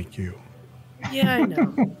sound like you. yeah, I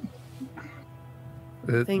know.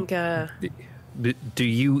 I Uh, think do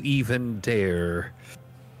you even dare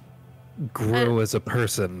grow as a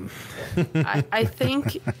person? I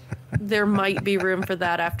think there might be room for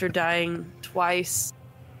that after dying twice.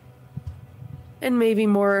 And maybe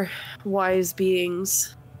more wise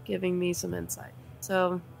beings giving me some insight.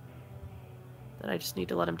 So that I just need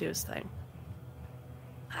to let him do his thing.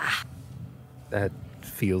 That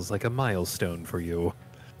feels like a milestone for you.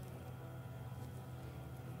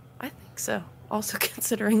 I think so. Also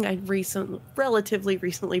considering I relatively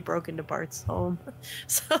recently broke into Bart's home.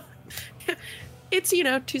 So it's,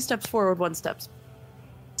 2 steps forward, 1 step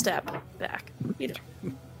back.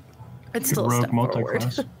 It's still a Rogue step forward.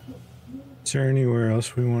 multi-class. Is there anywhere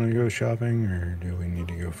else we want to go shopping, or do we need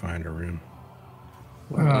to go find a room?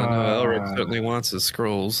 I know Elric certainly wants his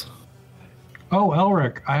scrolls. Oh,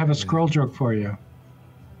 Elric, I have a scroll joke for you.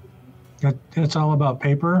 It's all about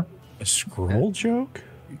paper. A scroll joke?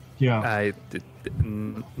 Yeah.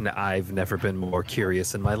 I've never been more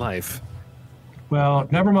curious in my life. Well,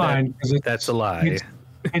 never mind. 'cause That's a lie.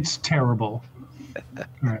 It's terrible. All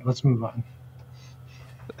right, let's move on.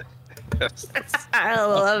 I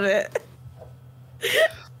love it.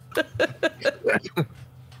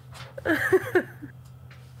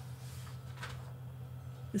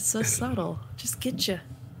 It's so subtle. Just get you.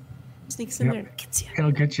 Sneaks in Yep. there and gets you.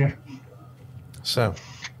 It'll get you. So,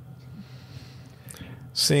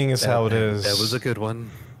 seeing as how it is, That was a good one.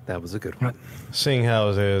 That was a good one. seeing how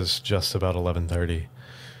it is just about 11:30.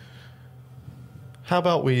 How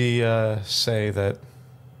about we say that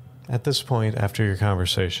at this point, after your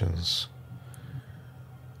conversations,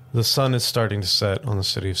 the sun is starting to set on the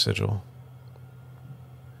city of Sigil.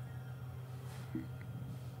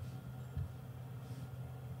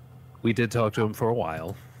 We did talk to him for a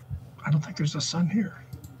while. I don't think there's a sun here.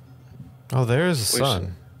 Oh, there is a We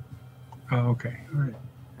sun. Oh, okay. All right.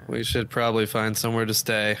 We should probably find somewhere to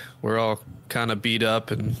stay. We're all kind of beat up,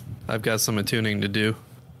 and I've got some attuning to do.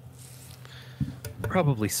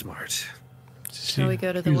 Probably smart. Shall we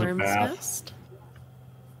go to the Use a worm's bath. nest?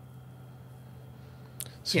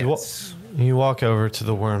 So Yes. you walk over to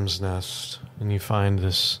the worm's nest, and you find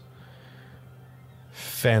this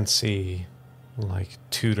fancy, like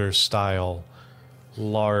Tudor-style,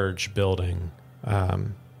 large building,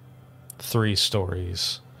 3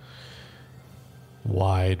 stories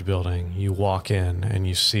wide building. You walk in, and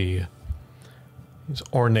you see these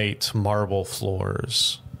ornate marble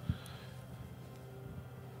floors,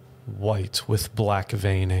 white with black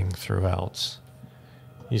veining throughout.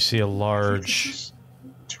 You see a large...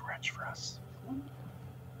 Too rich for us. You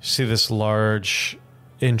see this large,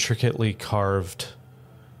 intricately carved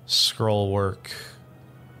scrollwork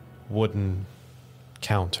wooden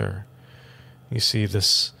counter. You see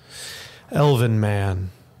this elven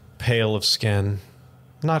man, pale of skin,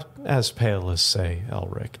 not as pale as, say,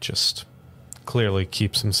 Elric, just clearly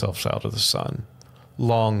keeps himself out of the sun.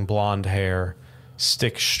 Long blonde hair,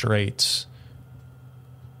 stick straight,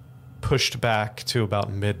 pushed back to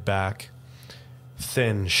about mid-back,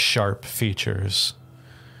 thin, sharp features,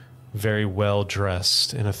 very well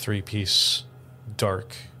dressed in a 3-piece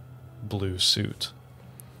dark blue suit.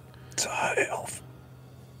 It's a high elf.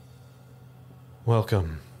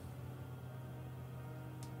 Welcome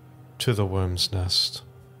to the Worm's Nest.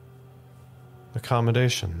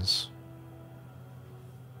 Accommodations.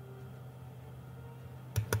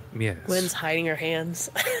 Yes. Gwen's hiding her hands.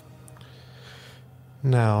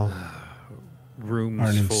 Now, Rooms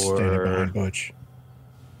Arnon's standing for behind Butch.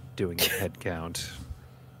 doing a head count.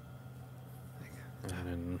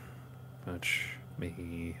 Anon, Butch,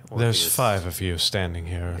 me, there's Orpheus. 5 of you standing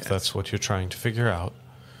here, if Yes. that's what you're trying to figure out.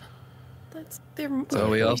 So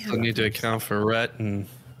we also need to account for Rhett and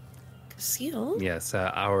Seal? Yes,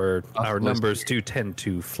 our Possibly. numbers do tend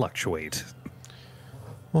to fluctuate.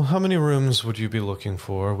 Well, how many rooms would you be looking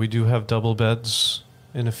for? We do have double beds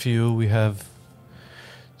in a few. We have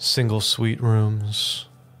single suite rooms.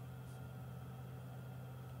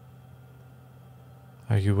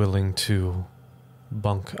 Are you willing to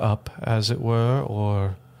bunk up, as it were,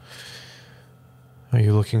 or are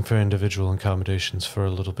you looking for individual accommodations for a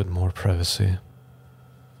little bit more privacy?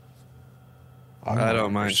 I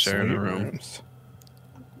don't mind sharing a room.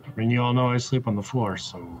 I mean, you all know I sleep on the floor,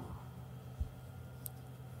 so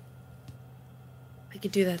I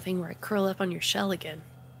could do that thing where I curl up on your shell again.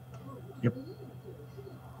 yep.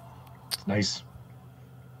 It's nice.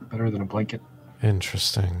 Better than a blanket.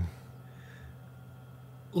 Interesting.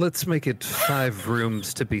 Let's make it 5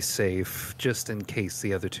 rooms to be safe, just in case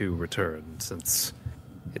the other 2 return, since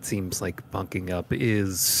it seems like bunking up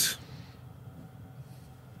is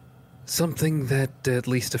something that at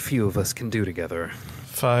least a few of us can do together.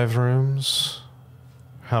 5 rooms.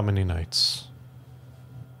 How many nights?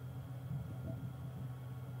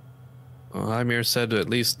 well, Ymir said at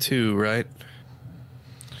least 2, right?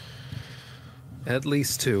 At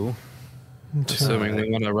least 2. Assuming we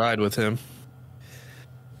want to ride with him.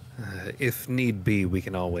 If need be, we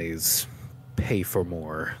can always pay for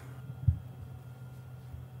more.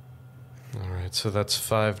 All right, so that's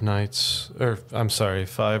 5 nights, or I'm sorry,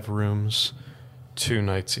 5 rooms, 2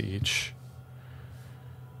 nights each.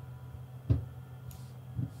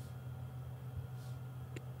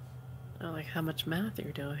 I don't like how much math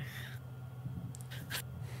you're doing.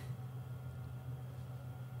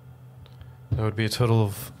 That would be a total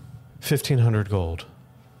of 1,500 gold.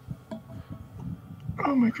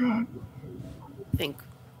 Oh my god. I think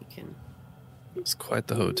It's quite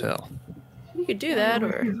the hotel. we could do that,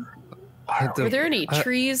 or were there any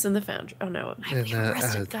trees in the foundry? Oh no, I have to And,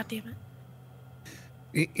 arrest it. God damn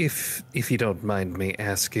it! If you don't mind me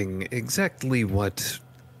asking, exactly what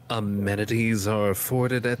amenities are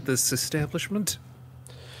afforded at this establishment?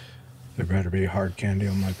 There better be hard candy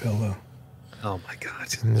on my pillow. Oh my god.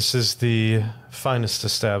 And this is the finest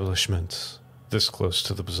establishment this close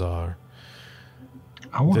to the bazaar.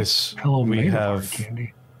 I want This a pillow we made of have- hard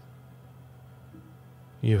candy.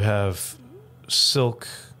 You have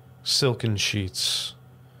silken sheets.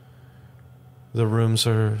 The rooms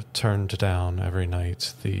are turned down every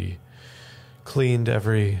night. Cleaned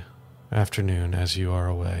every afternoon as you are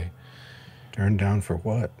away. Turned down for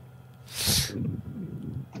what?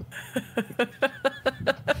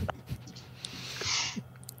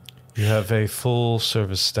 You have a full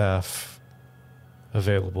service staff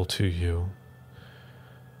available to you.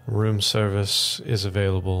 Room service is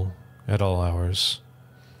available at all hours.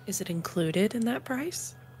 Is it included in that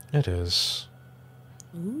price? It is.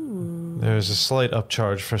 Ooh. There's a slight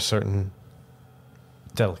upcharge for certain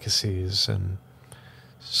delicacies and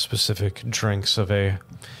specific drinks of a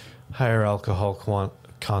higher alcohol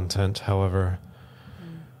content. However,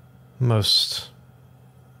 most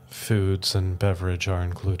foods and beverage are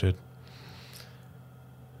included.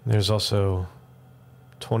 There's also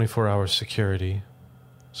 24-hour security,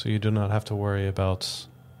 so you do not have to worry about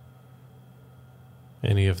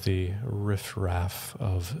any of the riffraff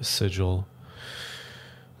of Sigil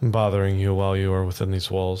bothering you while you are within these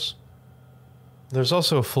walls. There's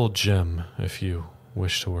also a full gym if you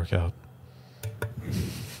wish to work out.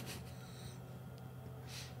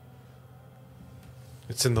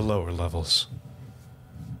 It's in the lower levels.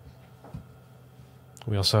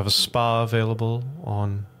 We also have a spa available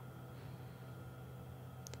on,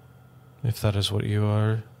 if that is what you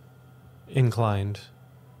are inclined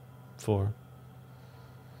for.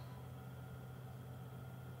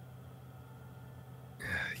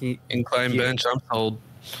 Incline bench, I'm sold.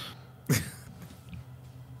 Do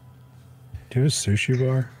you have a sushi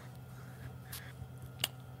bar?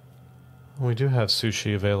 We do have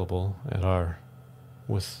sushi available at our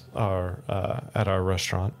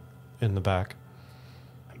restaurant in the back.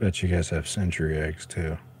 I bet you guys have century eggs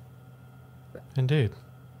too. Indeed.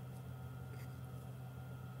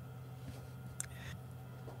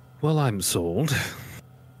 Well, I'm sold.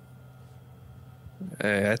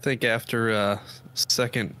 Hey, I think after a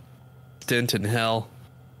second stint in hell,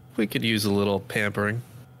 we could use a little pampering.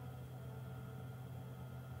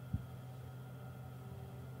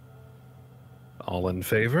 All in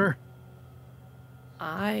favor?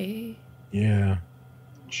 Yeah,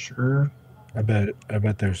 Sure. I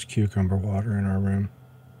bet there's cucumber water in our room.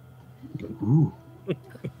 Ooh.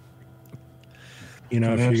 You know, Can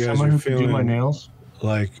I if have you guys someone are who can do my feeling nails?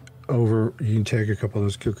 like you can take a couple of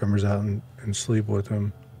those cucumbers out and sleep with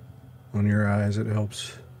them on your eyes. It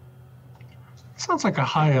helps. Sounds like a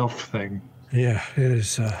high elf thing. Yeah, it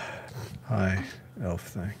is a high elf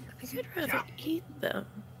thing. I think I'd rather eat them.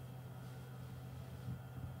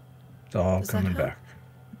 It's all Does that coming help? back.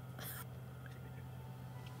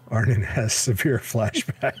 Arnon has severe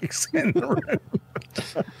flashbacks in the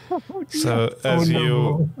room. So as Oh, no.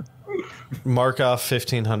 you mark off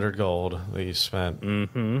 1,500 gold that you spent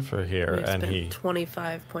Mm-hmm. for here, We and spent he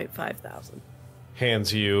 25.5 thousand.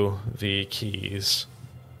 hands you the keys.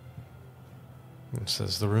 It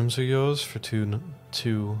says the rooms are yours for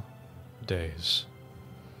two days.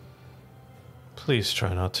 Please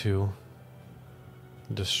try not to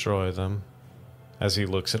destroy them. As he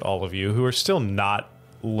looks at all of you, who are still not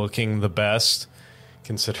looking the best,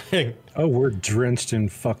 considering Oh, we're drenched in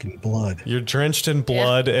fucking blood. you're drenched in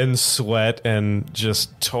blood and sweat and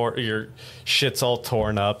just your shit's all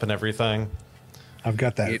torn up and everything. I've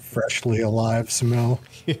got that freshly alive smell.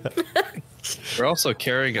 We're also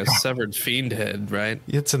carrying a severed fiend head, right?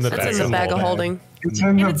 It's in the That's bag. in the bag of holding. It's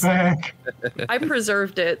in the it's- bag. I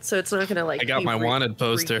preserved it, so it's not gonna like. I got be my re- wanted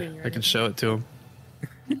poster. reeking or I can show it to him.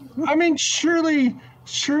 I mean, surely,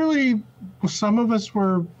 some of us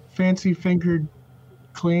were fancy fingered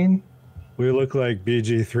clean. We look like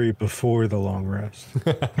BG3 before the long rest.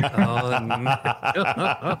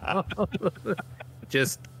 Oh, no.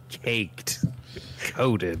 Just caked,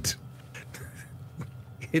 coated.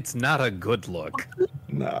 It's not a good look.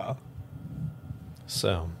 No.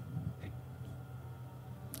 So,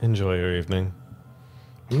 enjoy your evening.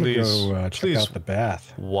 I'm gonna Please, go check please out the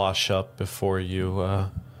bath. wash up before you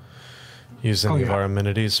use any Oh, of yeah. our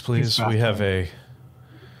amenities, please. bath We have time.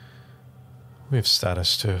 we have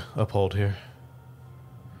status to uphold here.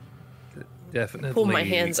 Definitely. Pull my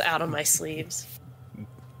hands out of my sleeves.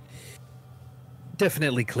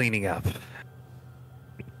 Definitely cleaning up.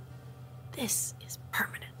 This is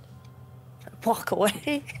permanent. I walk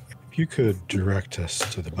away. If you could direct us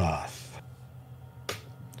to the bath.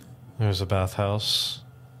 There's a bathhouse.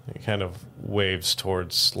 It kind of waves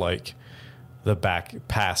towards like the back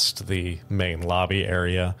past the main lobby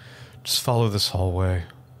area. Just follow this hallway.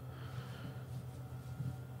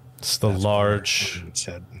 It's the That's what large Arnon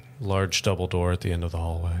said. large double door at the end of the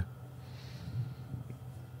hallway.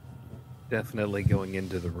 Definitely going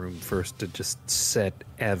into the room first to just set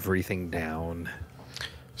everything down.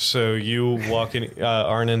 So you walk in.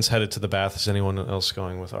 Arnin's headed to the bath. Is anyone else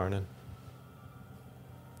going with Arnin?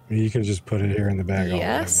 You can just put it here in the bag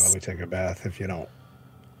Yes. while we take a bath if you don't.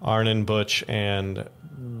 Arnin, Butch, and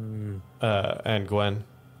Gwen.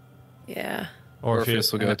 Yeah.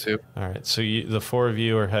 Orpheus will go too. All right. So the four of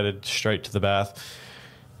you are headed straight to the bath.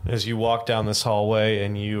 As you walk down this hallway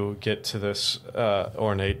and you get to this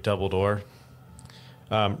ornate double door,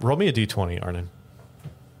 roll me a d20, Arnin.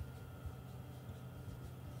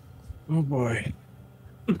 Oh boy.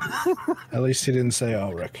 At least he didn't say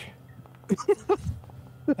Ulrich.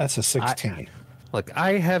 That's a 16. Look,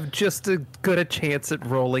 I have just as good a chance at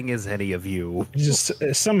rolling as any of you. Just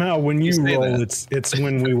somehow when you say roll, that. it's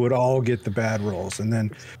when we would all get the bad rolls, and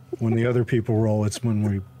then when the other people roll, it's when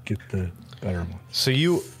we get the better ones. So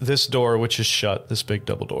this door, which is shut, this big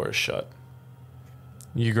double door is shut.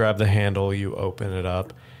 You grab the handle, you open it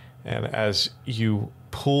up, and as you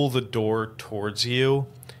pull the door towards you,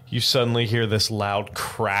 you suddenly hear this loud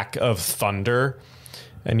crack of thunder,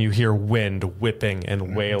 and you hear wind whipping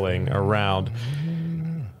and wailing around.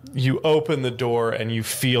 You open the door and you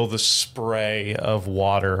feel the spray of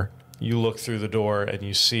water. You look through the door and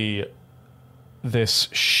you see this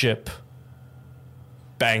ship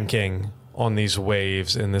banking on these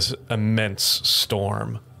waves in this immense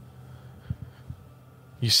storm.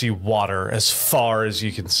 You see water as far as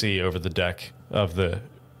you can see over the deck of the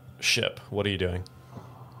ship. What are you doing?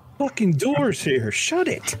 Fucking doors here. Shut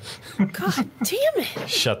it. God damn it.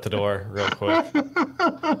 Shut the door real quick.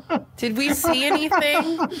 Did we see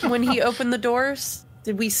anything when he opened the doors?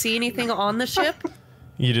 Did we see anything on the ship?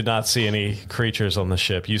 You did not see any creatures on the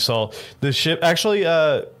ship. You saw the ship. Actually,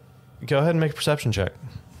 go ahead and make a perception check.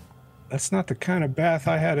 That's not the kind of bath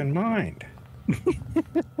I had in mind.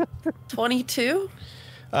 22?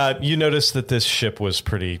 You noticed that this ship was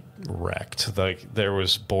pretty wrecked. Like there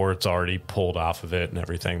was boards already pulled off of it and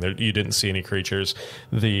everything. You didn't see any creatures.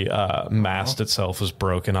 The mast itself was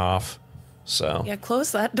broken off. So Yeah,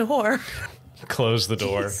 close that door. close the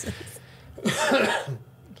door. Jesus.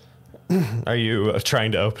 Are you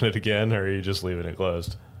trying to open it again, or are you just leaving it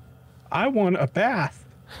closed? I want a bath.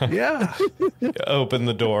 Yeah. Open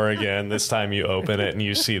the door again. This time you open it and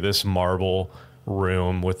you see this marble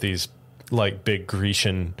room with these like big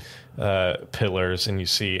Grecian pillars, and you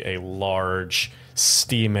see a large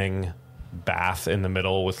steaming bath in the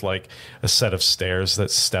middle with like a set of stairs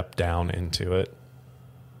that step down into it.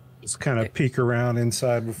 Just kind of peek around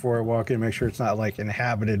inside before I walk in, make sure it's not like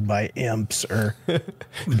inhabited by imps or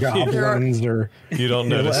goblins or You don't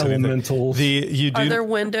notice anything. elementals. Are there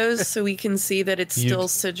windows so we can see that it's still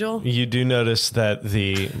Sigil? You do notice that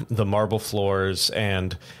the marble floors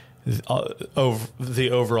and the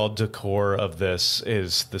overall decor of this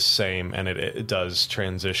is the same, and it does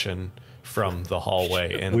transition from the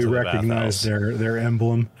hallway into We the recognize bathhouse. their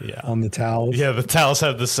emblem Yeah. on the towels. Yeah, the towels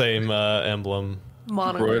have the same emblem.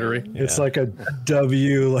 Embroidery. It's like a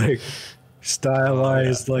W, like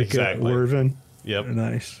stylized, like exactly. a Werven. Yep.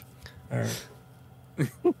 Nice. All right.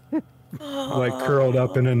 Like curled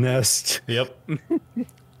up in a nest. Yep.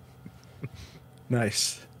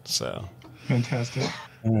 Nice. So, Fantastic.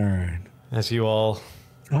 All right. as you all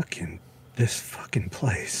This fucking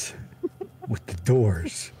place with the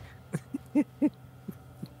doors.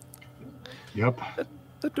 Yep.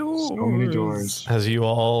 The door. So many doors.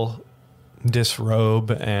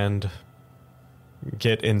 disrobe and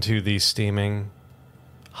get into the steaming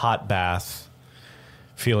hot bath,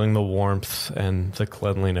 feeling the warmth and the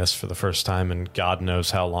cleanliness for the first time in God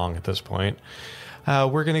knows how long at this point,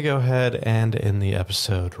 we're going to go ahead and end the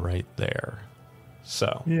episode right there.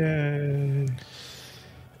 So, Yay.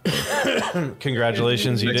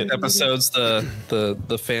 congratulations, you Next did. episode's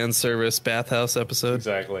the fan service bathhouse episode.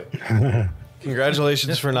 Exactly.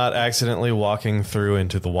 Congratulations for not accidentally walking through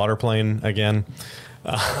into the water plane again.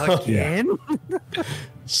 Again?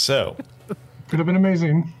 So, Could have been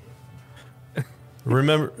amazing.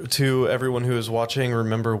 remember, to everyone who is watching,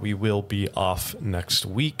 remember we will be off next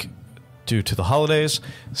week due to the holidays.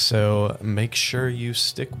 So make sure you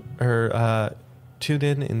tune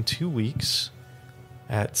in 2 weeks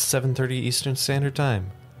at 7:30 Eastern Standard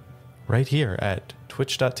Time, right here at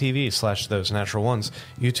twitch.tv/thosenatural1s,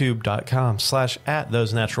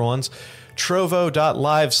 youtube.com/@thosenatural1s,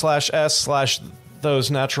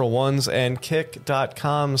 trovo.live/s/thosenatural1s, and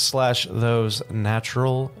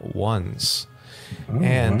kick.com/thosenatural1s.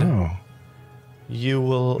 And Wow. you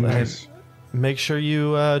will Nice. make sure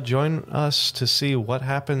you join us to see what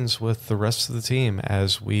happens with the rest of the team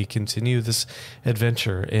as we continue this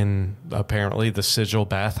adventure in apparently the Sigil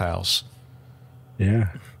bathhouse. Yeah.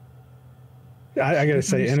 I gotta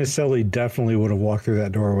say, Inicelli definitely would have walked through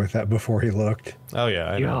that door with that before he looked, Oh yeah,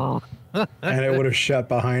 I know. and it would have shut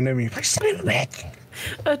behind him. He's like, "Son of a bitch."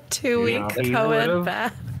 A 2-week he co-ed would've.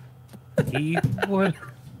 bath. He would.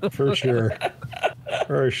 For sure,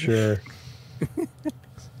 for sure.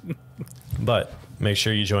 But make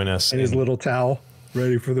sure you join us. And his little towel,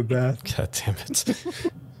 ready for the bath. God damn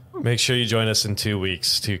it. Make sure you join us in 2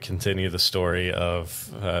 weeks to continue the story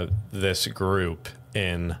of this group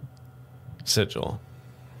in Sigil.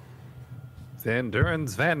 Van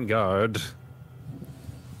Duren's Vanguard.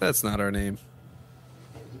 That's not our name.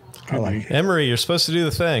 I like it. Emery, you're supposed to do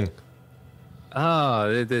the thing. Ah,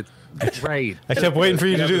 right. I kept waiting for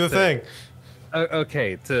you to do the Another thing.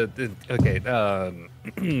 Okay.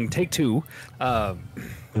 Take two.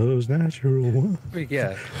 Those natural one.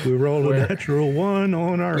 Yeah. We rolled a natural one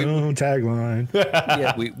on our own tagline.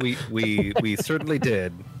 Yeah. We certainly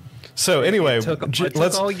did. So anyway, It took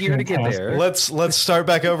let's all year to get there. let's start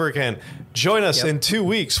back over again. Join us Yep. in 2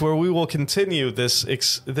 weeks where we will continue this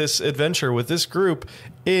adventure with this group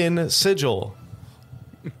in Sigil.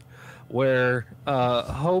 Where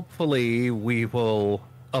hopefully we will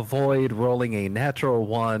avoid rolling a natural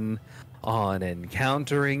one on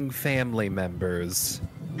encountering family members.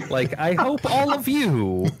 Like, I hope all of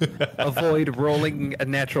you avoid rolling a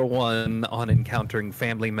natural one on encountering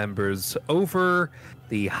family members over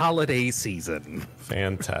the holiday season.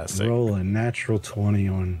 Fantastic. Roll a natural 20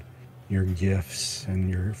 on your gifts and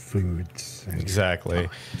your foods. And Exactly.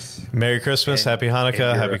 Merry Christmas, Happy And Hanukkah,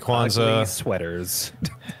 your Happy ugly Kwanzaa, sweaters.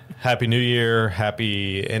 Happy New Year,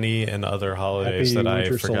 Happy any and other holidays Happy that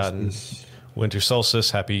winter I've forgotten. solstice. Winter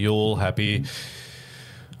solstice, Happy Yule, Happy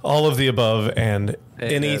all of the above, and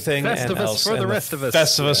anything and Festivus else. for the and rest of us.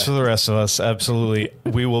 Festivus for the rest of us. Absolutely.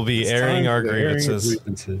 We will be airing our Airing grievances.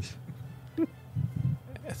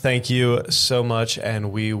 Thank you so much,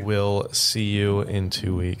 and we will see you in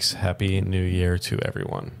 2 weeks. Happy New Year to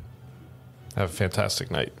everyone. Have a fantastic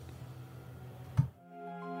night.